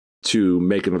to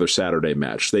make another Saturday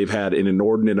match. They've had an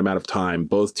inordinate amount of time,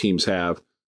 both teams have,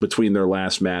 between their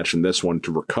last match and this one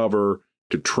to recover,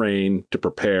 to train, to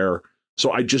prepare.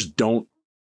 So I just don't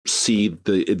see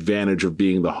the advantage of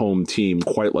being the home team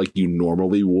quite like you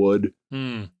normally would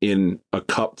in a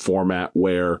cup format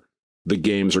where the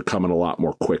games are coming a lot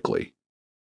more quickly.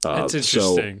 That's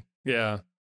interesting. Yeah.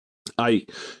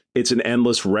 It's an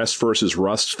endless rest versus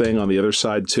rust thing on the other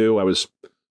side too. I was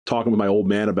talking with my old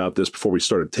man about this before we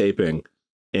started taping,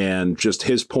 and just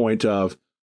his point of,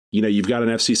 you've got an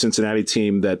FC Cincinnati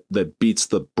team that beats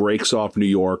the brakes off New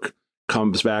York,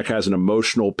 comes back, has an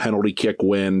emotional penalty kick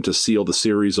win to seal the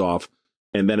series off.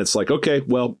 And then it's like, okay,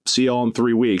 well, see y'all in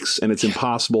 3 weeks. And it's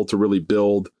impossible to really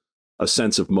build a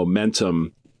sense of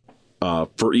momentum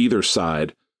for either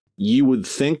side. you would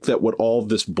think that what all of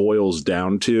this boils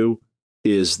down to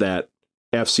is that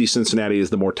FC Cincinnati is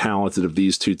the more talented of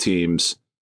these two teams.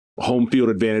 Home field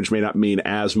advantage may not mean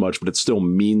as much, but it still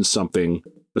means something,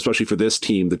 especially for this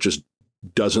team that just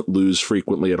doesn't lose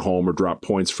frequently at home or drop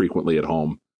points frequently at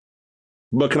home.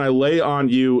 But can I lay on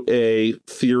you a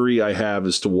theory I have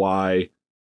as to why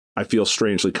I feel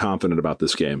strangely confident about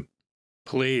this game?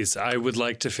 Please, I would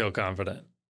like to feel confident.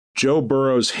 Joe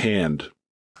Burrow's hand.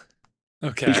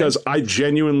 Okay. Because I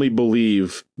genuinely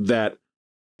believe that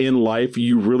in life,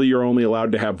 you really are only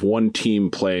allowed to have one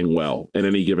team playing well at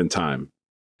any given time.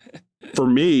 For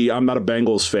me, I'm not a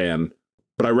Bengals fan,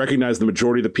 but I recognize the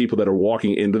majority of the people that are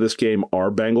walking into this game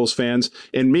are Bengals fans.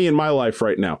 And me in my life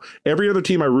right now, every other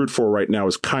team I root for right now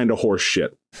is kind of horse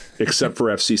shit, except for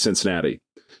FC Cincinnati.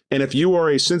 And if you are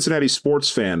a Cincinnati sports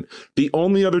fan, the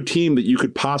only other team that you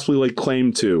could possibly lay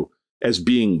claim to as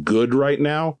being good right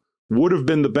now would have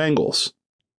been the Bengals.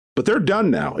 But they're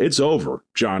done now. It's over,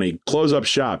 Johnny. Close up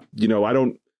shop.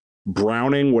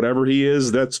 Browning, whatever he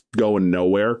is, that's going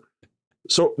nowhere.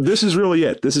 So this is really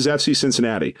it. This is FC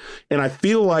Cincinnati. And I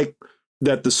feel like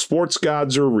that the sports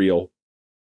gods are real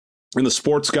and the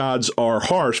sports gods are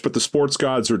harsh, but the sports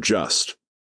gods are just.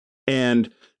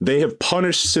 And they have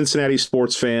punished Cincinnati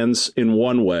sports fans in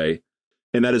one way,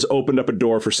 and that has opened up a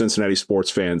door for Cincinnati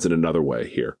sports fans in another way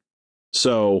here.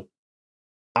 So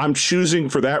I'm choosing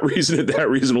for that reason and that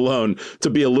reason alone to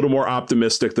be a little more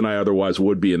optimistic than I otherwise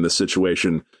would be in this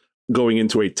situation, going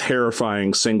into a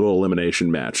terrifying single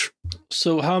elimination match.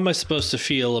 So how am I supposed to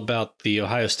feel about the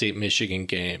Ohio State-Michigan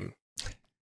game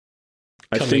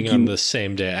coming on the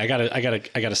same day? I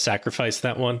gotta sacrifice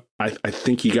that one. I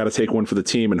think you got to take one for the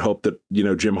team and hope that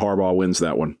Jim Harbaugh wins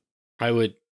that one.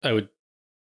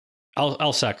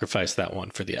 I'll sacrifice that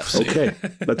one for the FC. Okay,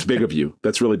 that's big of you.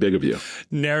 That's really big of you.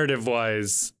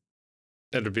 Narrative-wise,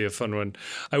 that'd be a fun one.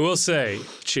 I will say,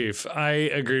 Chief, I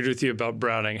agreed with you about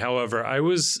Browning. However, I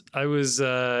was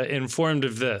informed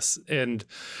of this, and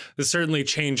this certainly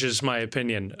changes my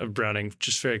opinion of Browning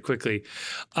just very quickly.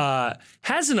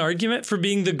 Has an argument for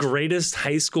being the greatest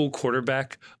high school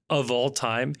quarterback of all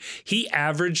time. He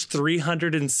averaged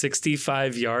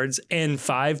 365 yards and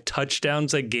 5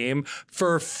 touchdowns a game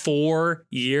for 4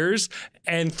 years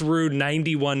and threw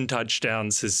 91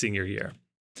 touchdowns his senior year.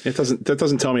 That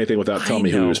doesn't tell me anything without telling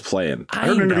me who he was playing. I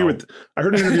heard an interview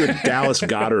with Dallas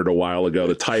Goedert a while ago,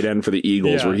 the tight end for the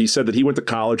Eagles, where he said that he went to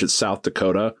college at South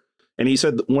Dakota, and he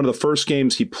said that one of the first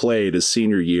games he played his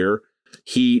senior year,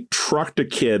 he trucked a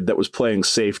kid that was playing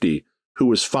safety who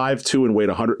was 5'2" and weighed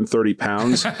 130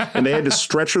 pounds, and they had to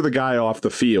stretcher the guy off the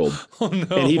field. Oh,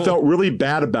 no. And he felt really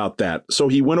bad about that. So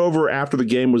he went over after the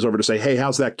game was over to say, hey,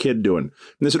 how's that kid doing? And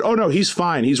they said, oh, no, he's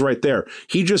fine. He's right there.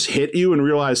 He just hit you and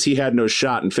realized he had no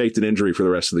shot and faked an injury for the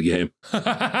rest of the game.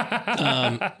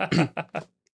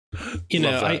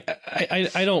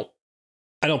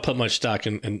 I don't put much stock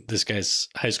in this guy's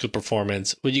high school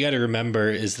performance. What you got to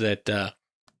remember is that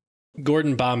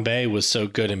Gordon Bombay was so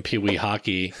good in Pee Wee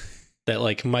hockey that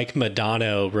like Mike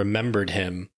Madonna remembered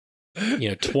him,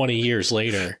 20 years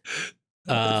later.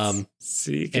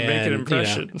 See, you can make an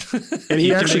impression. And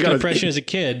he actually got an impression as a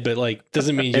kid, but like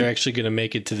doesn't mean you're actually going to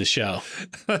make it to the show.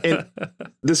 And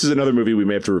this is another movie we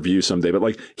may have to review someday, but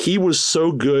like he was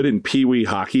so good in Pee Wee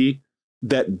hockey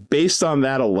that based on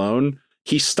that alone,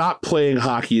 he stopped playing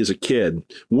hockey as a kid,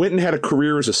 went and had a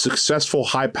career as a successful,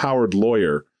 high-powered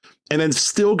lawyer, and then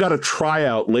still got a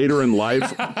tryout later in life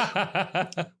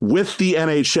with the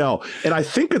NHL. And I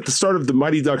think at the start of the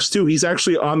Mighty Ducks 2, he's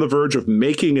actually on the verge of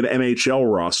making an NHL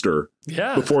roster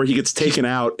before he gets taken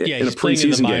out in a preseason in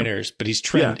the game. Minors, but he's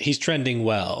trending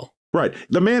well. Right.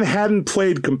 The man hadn't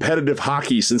played competitive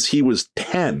hockey since he was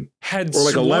 10. Had or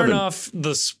like sworn 11. off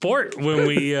the sport when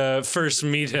we first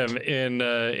meet him in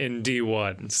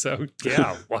D1. So,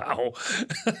 yeah, wow.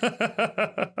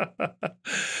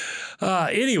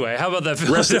 Anyway, how about that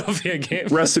Philadelphia game?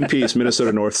 Rest in peace,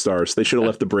 Minnesota North Stars. They should have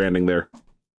left the branding there.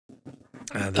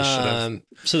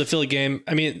 So the Philly game,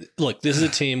 I mean, look, this is a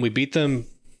team. We beat them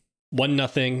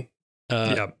 1-0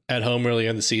 at home earlier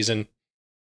in the season.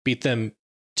 Beat them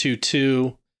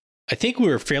 2-2. I think we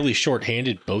were fairly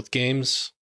shorthanded both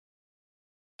games.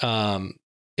 In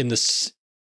the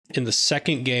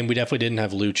second game, we definitely didn't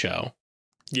have Lucho.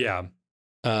 Yeah.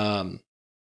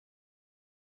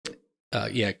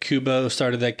 Kubo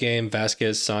started that game.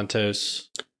 Vasquez, Santos.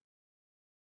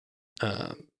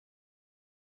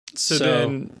 So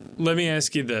then let me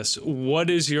ask you this. What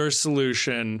is your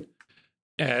solution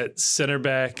at center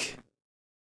back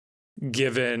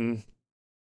given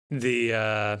the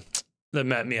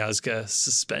Matt Miazga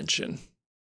suspension?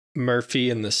 Murphy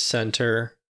in the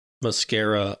center.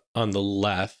 Mosquera on the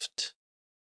left,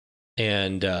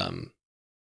 and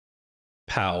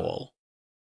Powell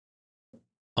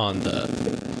on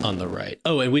the right.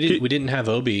 Oh, and we didn't have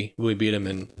Obi. We beat him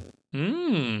in.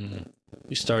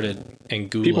 We started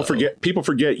Angulo. People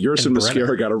forget. Yerson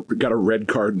Mosquera got a red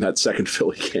card in that second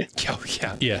Philly game. Oh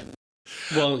yeah, yeah.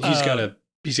 Well, he's got to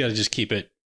just keep it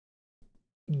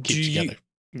together.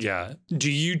 Yeah.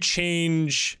 Do you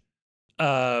change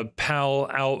Powell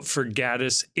out for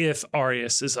Gaddis if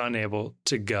Arias is unable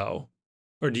to go,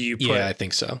 or do you? Yeah, I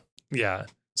think so. Yeah.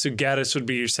 So Gaddis would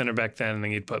be your center back then, and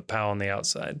then you'd put Powell on the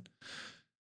outside.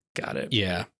 Got it.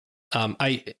 Yeah.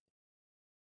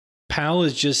 Powell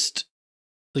is just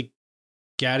like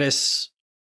Gaddis.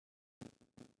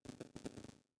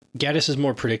 Gaddis is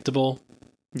more predictable.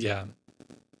 Yeah.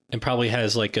 And probably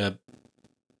has like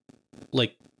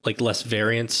less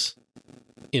variance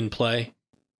in play.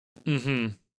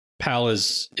 Mm-hmm. Powell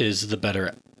is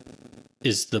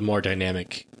the more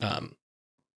dynamic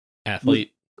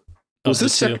athlete. Was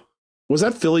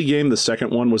that Philly game the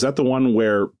second one? Was that the one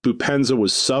where Bupenza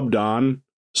was subbed on,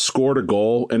 scored a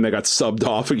goal, and they got subbed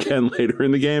off again later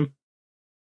in the game?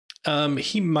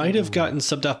 He might have gotten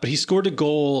subbed off, but he scored a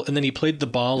goal and then he played the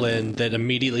ball in that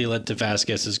immediately led to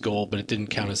Vasquez's goal, but it didn't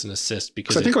count as an assist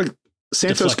because I think like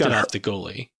Santos got off the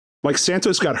goalie. Like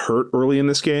Santos got hurt early in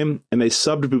this game and they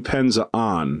subbed Bupenza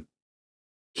on.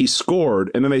 He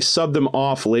scored and then they subbed him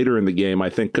off later in the game,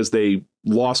 I think, because they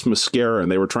lost Mosquera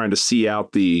and they were trying to see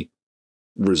out the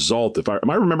result. Am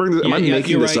I remembering this? Am I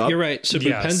making this up? You're right. So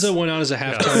yes. Bupenza went on as a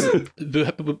halftime.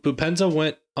 Bupenza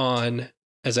went on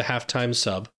as a halftime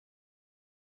sub.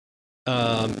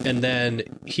 And then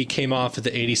he came off at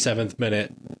the 87th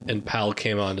minute and Powell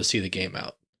came on to see the game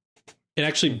out. And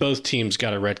actually both teams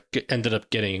ended up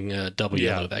getting a double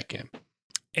yellow that game.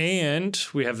 And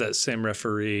we have that same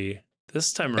referee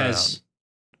this time around.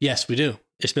 Yes, we do.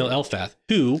 Ismail Elfath,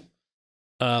 who,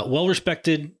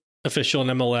 well-respected official in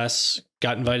MLS,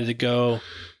 got invited to go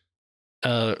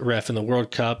ref in the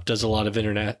World Cup, does a lot of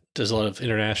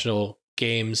international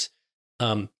games.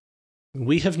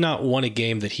 We have not won a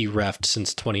game that he reffed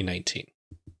since 2019.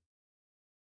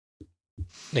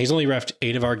 Now, he's only reffed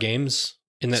 8 of our games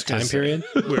in that time period.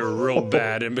 We're real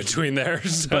bad in between there.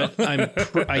 So.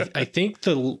 But I think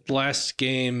the last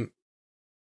game,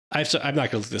 I'm not going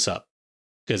to look this up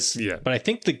but I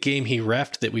think the game he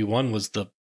reffed that we won was the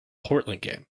Portland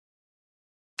game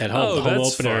at home, the home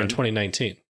opener in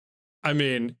 2019. I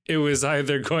mean, it was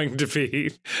either going to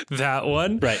be that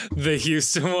one, right, the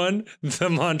Houston one, the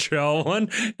Montreal one,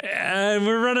 and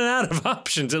we're running out of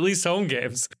options, at least home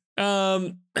games.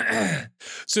 So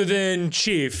then,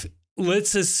 Chief,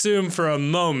 let's assume for a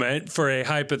moment, for a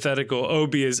hypothetical,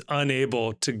 Obi is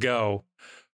unable to go.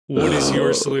 What is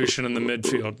your solution in the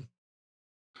midfield?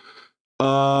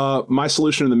 My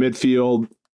solution in the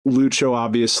midfield, Lucho,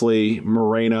 obviously,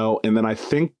 Moreno, and then I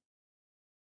think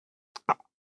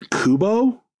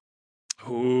Kubo.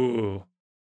 Ooh.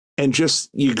 And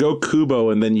you go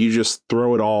Kubo and then you just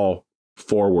throw it all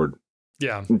forward.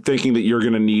 Yeah. Thinking that you're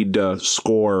going to need to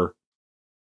score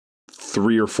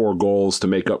 3 or 4 goals to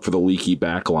make up for the leaky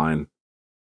back line.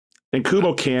 And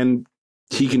Kubo can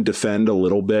defend a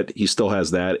little bit. He still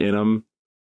has that in him.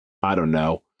 I don't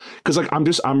know. Because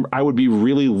I would be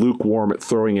really lukewarm at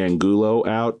throwing Angulo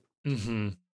out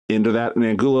into that. And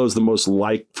Angulo is the most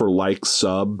like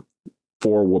sub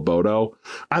for Woboto.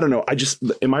 I don't know. I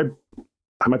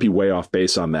might be way off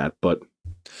base on that, but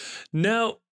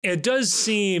no, it does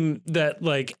seem that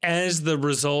like as the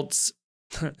results,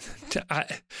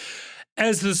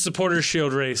 as the supporter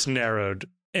shield race narrowed,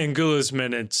 Angulo's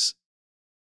minutes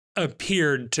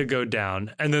appeared to go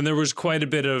down, and then there was quite a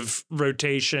bit of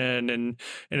rotation and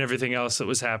everything else that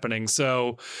was happening.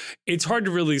 So it's hard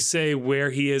to really say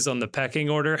where he is on the pecking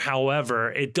order. However,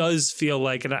 it does feel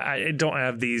like, and I don't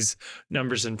have these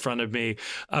numbers in front of me,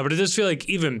 but it does feel like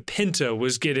even Pinto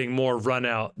was getting more run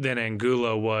out than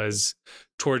Angulo was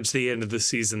towards the end of the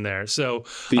season there. So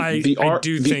I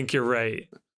do think you're right.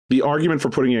 The argument for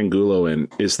putting Angulo in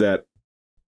is that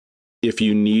if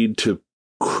you need to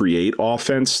create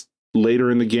offense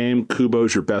later in the game,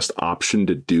 Kubo's your best option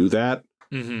to do that.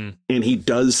 Mm-hmm. And he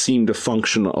does seem to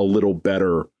function a little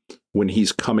better when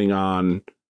he's coming on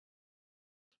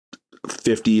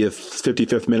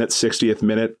 55th minute, 60th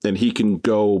minute, and he can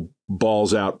go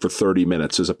balls out for 30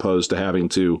 minutes as opposed to having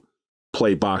to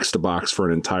play box to box for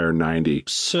an entire 90.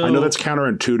 So I know that's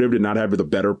counterintuitive to not have the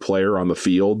better player on the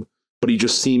field, but he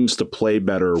just seems to play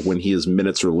better when his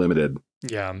minutes are limited.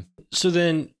 Yeah. So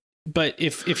then, but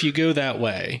if you go that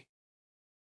way,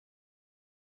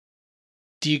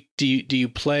 do you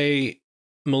play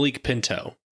Malik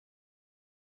Pinto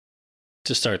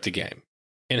to start the game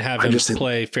and have him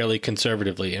play fairly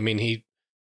conservatively. I mean, he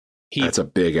that's a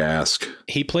big ask.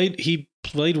 He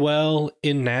played well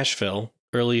in Nashville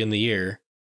early in the year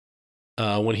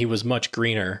when he was much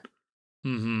greener.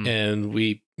 Mm-hmm. And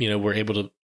we, were able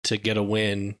to get a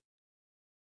win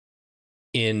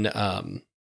in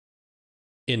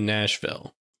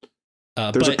Nashville.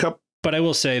 But I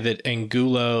will say that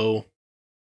Angulo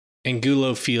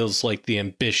feels like the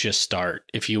ambitious start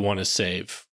if you want to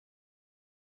save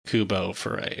Kubo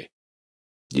for a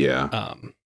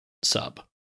sub.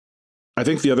 I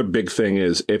think the other big thing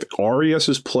is if Arias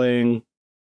is playing,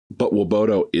 but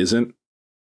Wobodo isn't,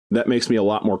 that makes me a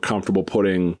lot more comfortable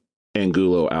putting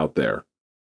Angulo out there.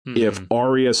 Mm-hmm. If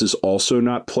Arias is also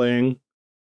not playing,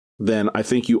 then I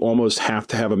think you almost have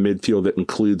to have a midfield that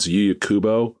includes Yuya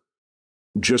Kubo,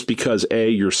 just because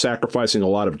you're sacrificing a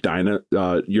lot of dynamism.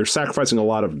 Yeah, you're sacrificing a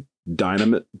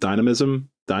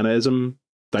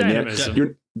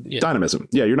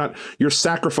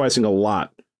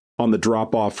lot on the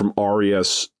drop off from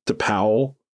Arias to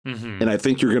Powell. Mm-hmm. And I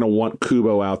think you're going to want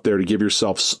Kubo out there to give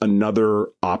yourself another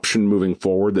option moving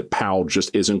forward that Powell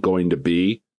just isn't going to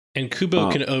be. And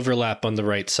Kubo can overlap on the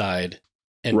right side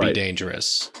and be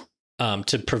dangerous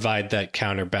to provide that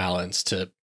counterbalance to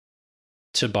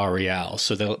Barreal.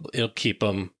 So it'll keep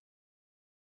them.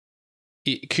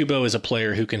 Kubo is a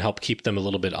player who can help keep them a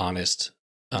little bit honest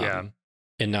and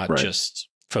not just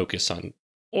focus on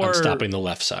stopping the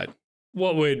left side.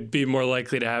 What would be more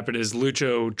likely to happen is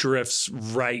Lucho drifts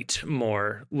right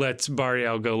more, lets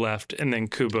Barreal go left, and then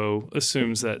Kubo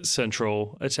assumes that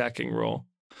central attacking role.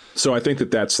 So I think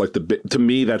that's like to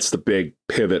me, that's the big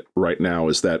pivot right now,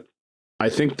 is that I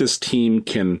think this team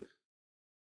can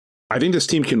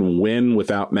win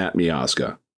without Matt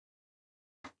Miazga.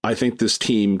 I think this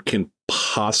team can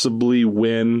possibly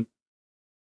win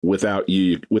without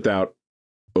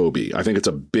Obi. I think it's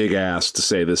a big ask to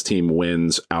say this team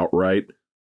wins outright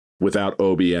without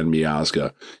Obi and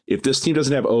Miazga. If this team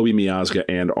doesn't have Obi, Miazga,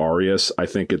 and Arias, I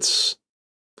think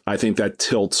that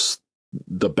tilts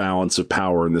the balance of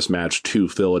power in this match to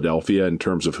Philadelphia in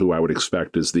terms of who I would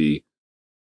expect is the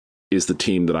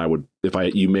team that I would,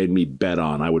 you made me bet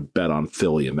on, I would bet on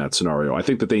Philly in that scenario. I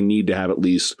think that they need to have at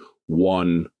least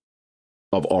one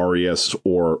of Arias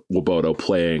or Wobodo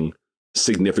playing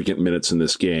significant minutes in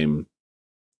this game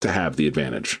to have the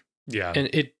advantage. Yeah. And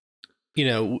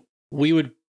we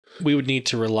would need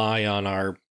to rely on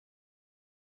our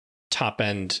top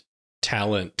end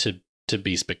talent to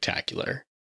be spectacular.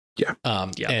 Yeah.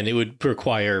 And it would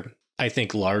require, I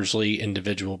think, largely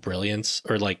individual brilliance,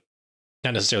 or like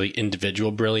not necessarily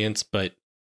individual brilliance, but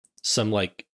some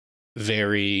like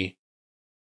very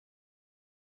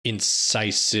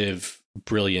incisive,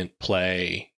 brilliant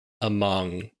play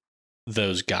among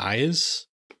those guys.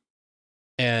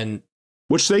 And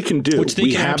which they can do. Which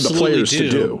we have the players to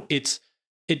do. It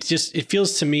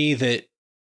feels to me that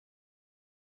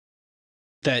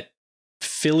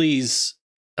Philly's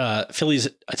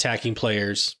attacking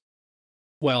players,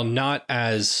 while not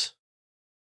as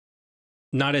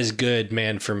good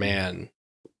man for man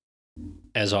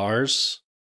as ours,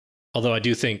 although I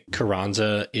do think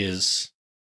Carranza is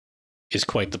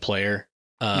quite the player.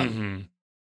 It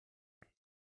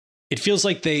feels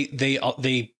like they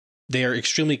are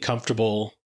extremely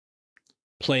comfortable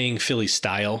playing Philly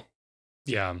style.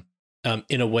 Yeah.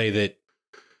 In a way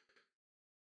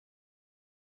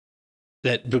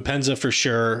that Bupenza for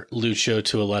sure, Lucho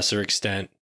to a lesser extent,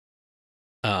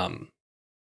 are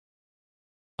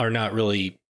not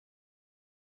really.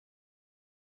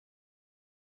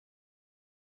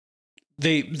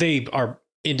 They are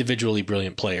individually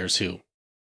brilliant players who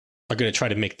are going to try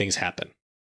to make things happen,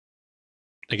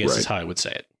 I guess is how I would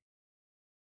say it.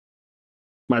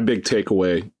 My big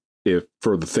takeaway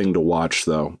for the thing to watch,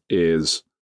 though, is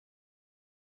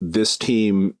this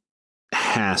team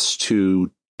has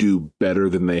to do better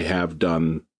than they have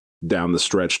done down the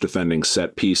stretch defending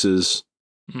set pieces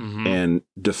and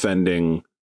defending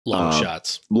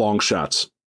long shots,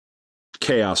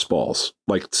 chaos balls,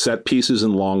 like set pieces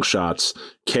and long shots,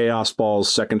 chaos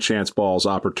balls, second chance balls,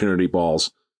 opportunity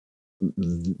balls.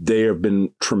 They have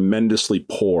been tremendously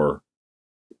poor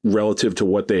relative to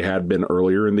what they had been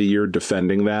earlier in the year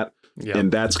defending that. Yep.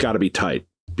 And that's got to be tight,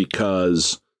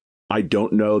 because I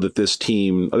don't know that this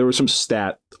team, there was some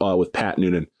stat with Pat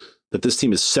Noonan that this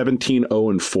team is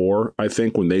 17-0-4, I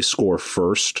think, when they score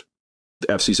first. The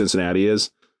FC Cincinnati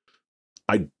is.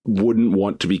 I wouldn't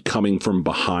want to be coming from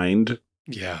behind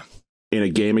in a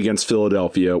game against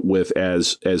Philadelphia with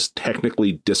as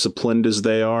technically disciplined as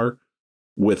they are,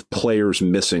 with players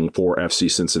missing for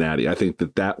FC Cincinnati. I think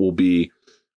that will be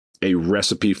a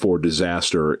recipe for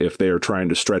disaster if they are trying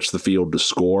to stretch the field to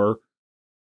score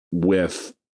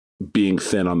with being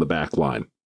thin on the back line.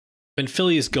 And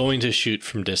Philly is going to shoot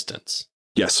from distance.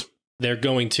 Yes. They're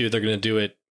going to do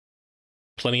it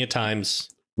plenty of times.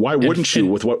 Why wouldn't you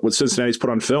with what Cincinnati's put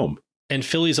on film? And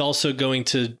Philly's also going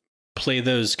to play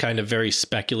those kind of very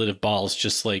speculative balls,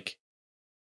 just like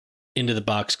into the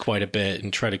box quite a bit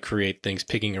and try to create things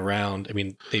picking around. I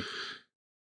mean, they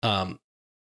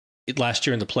last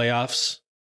year in the playoffs,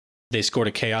 they scored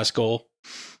a chaos goal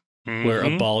where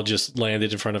a ball just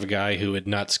landed in front of a guy who had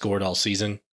not scored all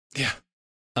season. Yeah.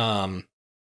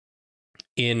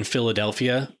 In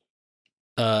Philadelphia,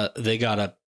 they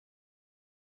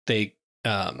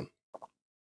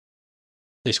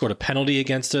scored a penalty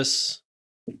against us,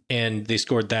 and they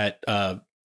scored that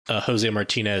Jose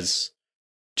Martinez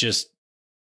just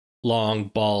long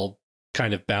ball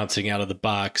kind of bouncing out of the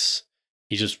box.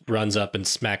 He just runs up and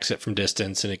smacks it from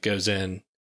distance, and it goes in.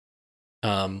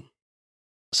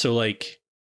 So like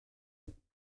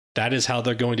that is how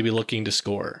they're going to be looking to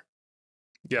score.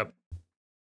 Yep.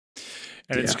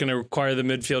 And it's going to require the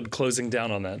midfield closing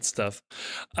down on that stuff.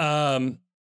 One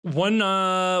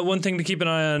thing to keep an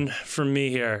eye on from me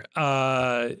here.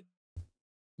 One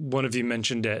of you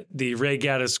mentioned it, the Ray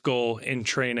Gaddis goal in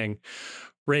training.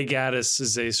 Ray Gaddis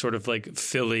is a sort of like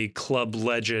Philly club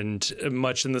legend,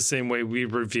 much in the same way we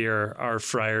revere our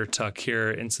Friar Tuck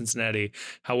here in Cincinnati.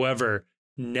 However,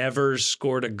 never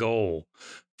scored a goal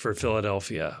for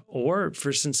Philadelphia or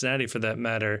for Cincinnati for that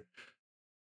matter.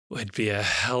 Would be a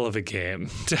hell of a game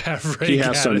to have Ray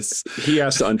Gaddis. He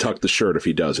has to untuck the shirt if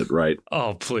he does it, right?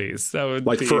 Oh, please. That would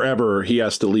like be... forever, he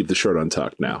has to leave the shirt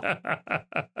untucked now.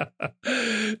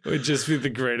 It would just be the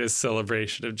greatest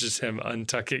celebration of just him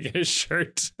untucking his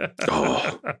shirt.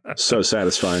 Oh, so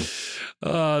satisfying.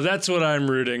 That's what I'm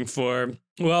rooting for.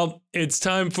 Well, it's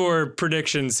time for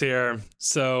predictions here.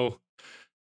 So,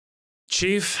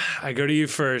 Chief, I go to you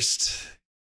first.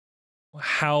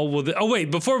 How will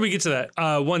before we get to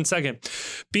that, 1 second.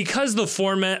 Because the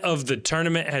format of the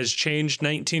tournament has changed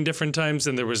 19 different times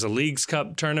and there was a Leagues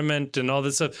Cup tournament and all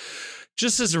this stuff,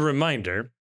 just as a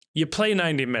reminder, you play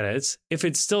 90 minutes. If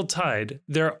it's still tied,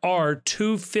 there are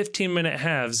 2 15-minute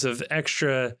halves of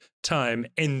extra time,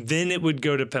 and then it would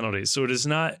go to penalties. So it is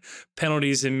not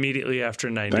penalties immediately after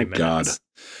 90 Thank minutes.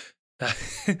 God.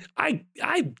 I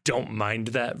don't mind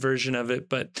that version of it,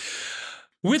 but...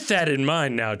 With that in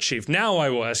mind now, Chief, now I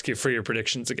will ask you for your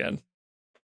predictions again.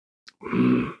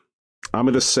 I'm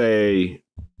going to say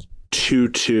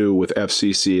 2-2 with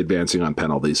FCC advancing on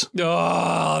penalties.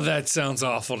 Oh, that sounds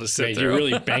awful to say. You're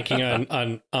really banking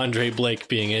on Andre Blake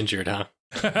being injured, huh?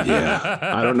 Yeah.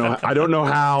 I don't know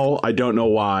how. I don't know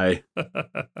why.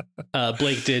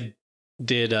 Blake did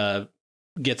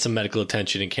get some medical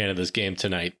attention in Canada's game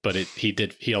tonight, but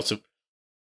he also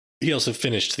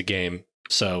finished the game.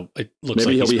 So it looks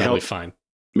like he's probably fine.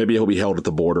 Maybe he'll be held at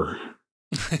the border.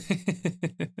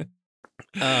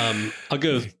 I'll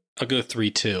go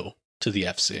 3-2 to the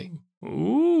FC.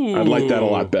 Ooh. I'd like that a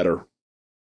lot better.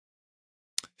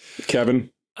 Kevin?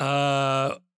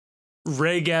 Ray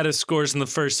Gaddis scores in the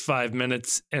first 5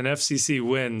 minutes and FCC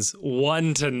wins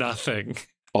 1-0.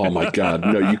 Oh my God.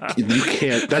 No, you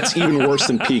can't. That's even worse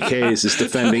than PKs is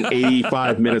defending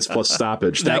 85 minutes plus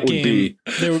stoppage. That would be.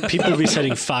 People would be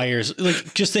setting fires.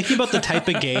 Like just thinking about the type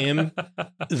of game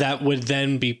that would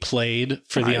then be played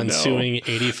for the ensuing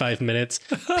 85 minutes.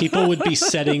 People would be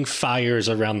setting fires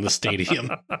around the stadium.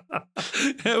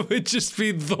 It would just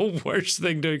be the worst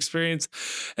thing to experience.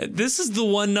 This is the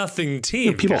 1-0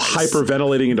 team. People guys.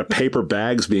 Hyperventilating into paper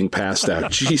bags being passed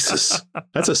out. Jesus.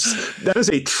 That is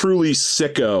a truly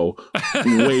sicko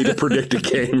way to predict a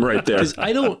game right there.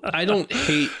 I don't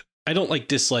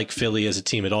dislike Philly as a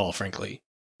team at all, frankly.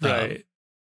 Right.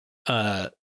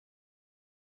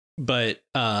 But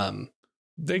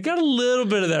they got a little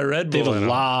bit of that Red Bull. They have a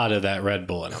lot of that Red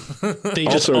Bull in them. They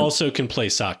just also can play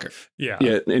soccer. Yeah.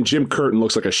 Yeah. And Jim Curtin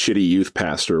looks like a shitty youth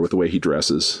pastor with the way he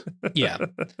dresses. Yeah.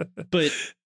 But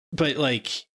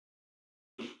like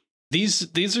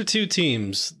these are two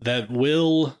teams that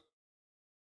will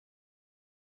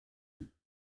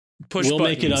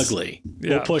make it ugly. Yeah.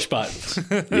 We'll push buttons.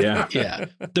 Yeah. Yeah.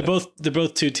 They're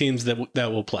both two teams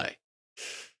that will play.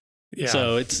 Yeah.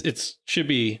 So it should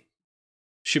be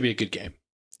a good game.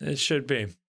 It should be.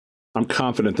 I'm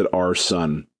confident that our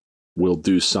son will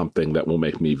do something that will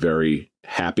make me very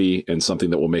happy and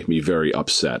something that will make me very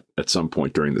upset at some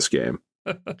point during this game.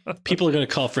 People are going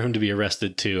to call for him to be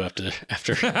arrested too after.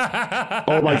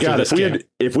 Oh my God!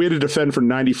 If we had to defend for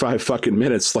 95 fucking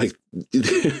minutes, like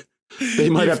They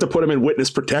might have to put him in witness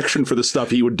protection for the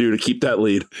stuff he would do to keep that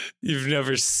lead. You've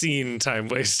never seen time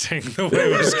wasting the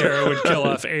way Mascara would kill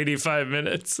off 85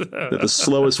 minutes. The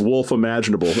slowest wolf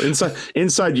imaginable. Inside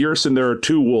Yerson, there are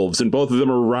two wolves, and both of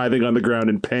them are writhing on the ground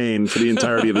in pain for the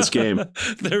entirety of this game.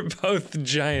 They're both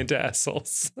giant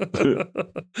assholes.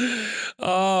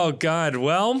 Oh, God.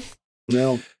 Well,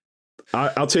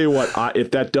 I'll tell you what,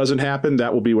 if that doesn't happen,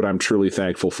 that will be what I'm truly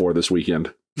thankful for this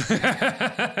weekend.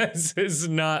 This is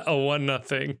not a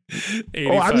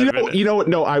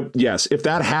 1-0. Yes, if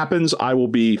that happens, I will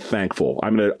be thankful.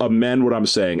 I'm going to amend what I'm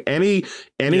saying. Any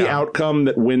outcome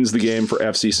that wins the game for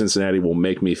FC Cincinnati will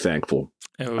make me thankful.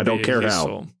 I don't care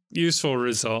how. Useful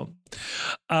result.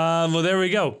 Well, there we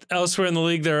go. Elsewhere in the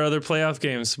league, there are other playoff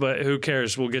games, but who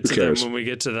cares? We'll get to them when we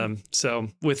get to them. So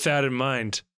with that in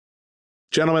mind,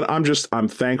 gentlemen, I'm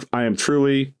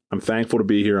thankful to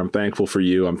be here. I'm thankful for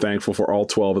you. I'm thankful for all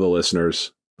 12 of the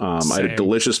listeners. I had a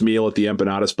delicious meal at the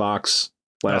Empanadas box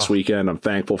last weekend. I'm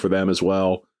thankful for them as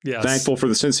well. Yes. Thankful for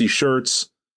the Cincy shirts.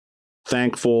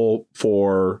 Thankful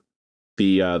for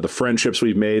the friendships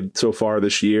we've made so far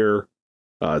this year.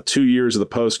 2 years of the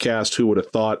postcast. Who would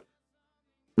have thought?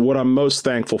 What I'm most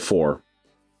thankful for,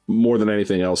 more than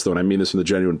anything else, though, and I mean this from the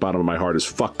genuine bottom of my heart, is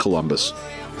fuck Columbus.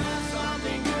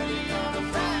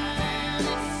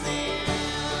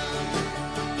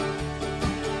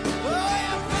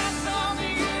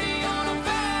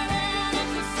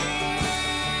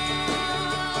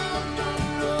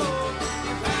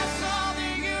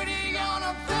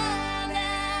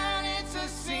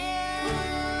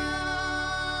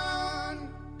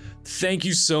 Thank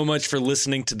you so much for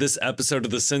listening to this episode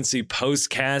of the Cincy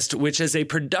Postcast, which is a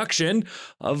production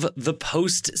of The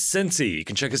Post Cincy. You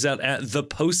can check us out at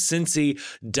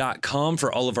thepostcincy.com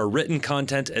for all of our written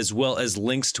content, as well as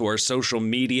links to our social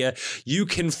media. You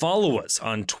can follow us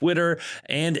on Twitter,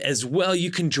 and as well, you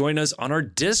can join us on our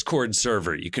Discord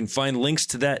server. You can find links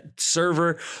to that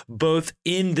server both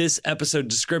in this episode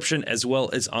description as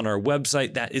well as on our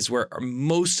website. That is where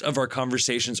most of our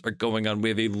conversations are going on. We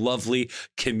have a lovely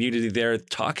community there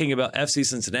talking about FC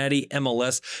Cincinnati,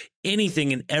 MLS,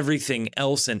 anything and everything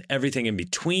else and everything in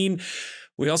between.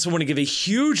 We also want to give a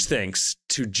huge thanks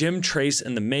to Jim Trace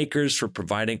and the Makers for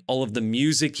providing all of the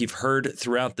music you've heard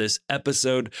throughout this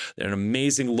episode. They're an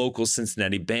amazing local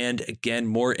Cincinnati band. Again,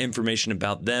 more information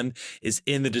about them is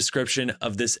in the description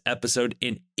of this episode.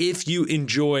 And if you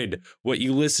enjoyed what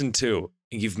you listened to,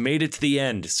 and you've made it to the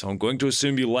end, so I'm going to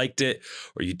assume you liked it,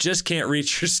 or you just can't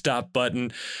reach your stop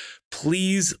button,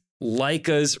 please like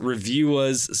us, review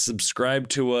us, subscribe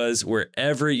to us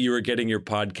wherever you are getting your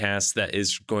podcasts. That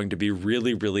is going to be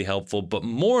really, really helpful. But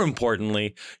more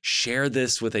importantly, share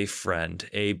this with a friend.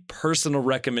 A personal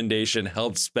recommendation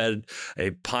helps spread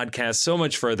a podcast so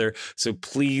much further. So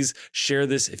please share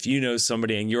this if you know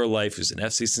somebody in your life who's an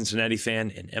FC Cincinnati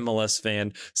fan, an MLS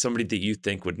fan, somebody that you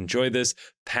think would enjoy this.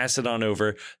 Pass it on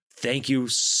over. Thank you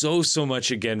so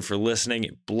much again for listening.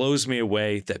 It blows me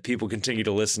away that people continue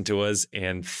to listen to us.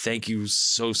 And thank you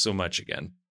so much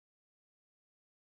again.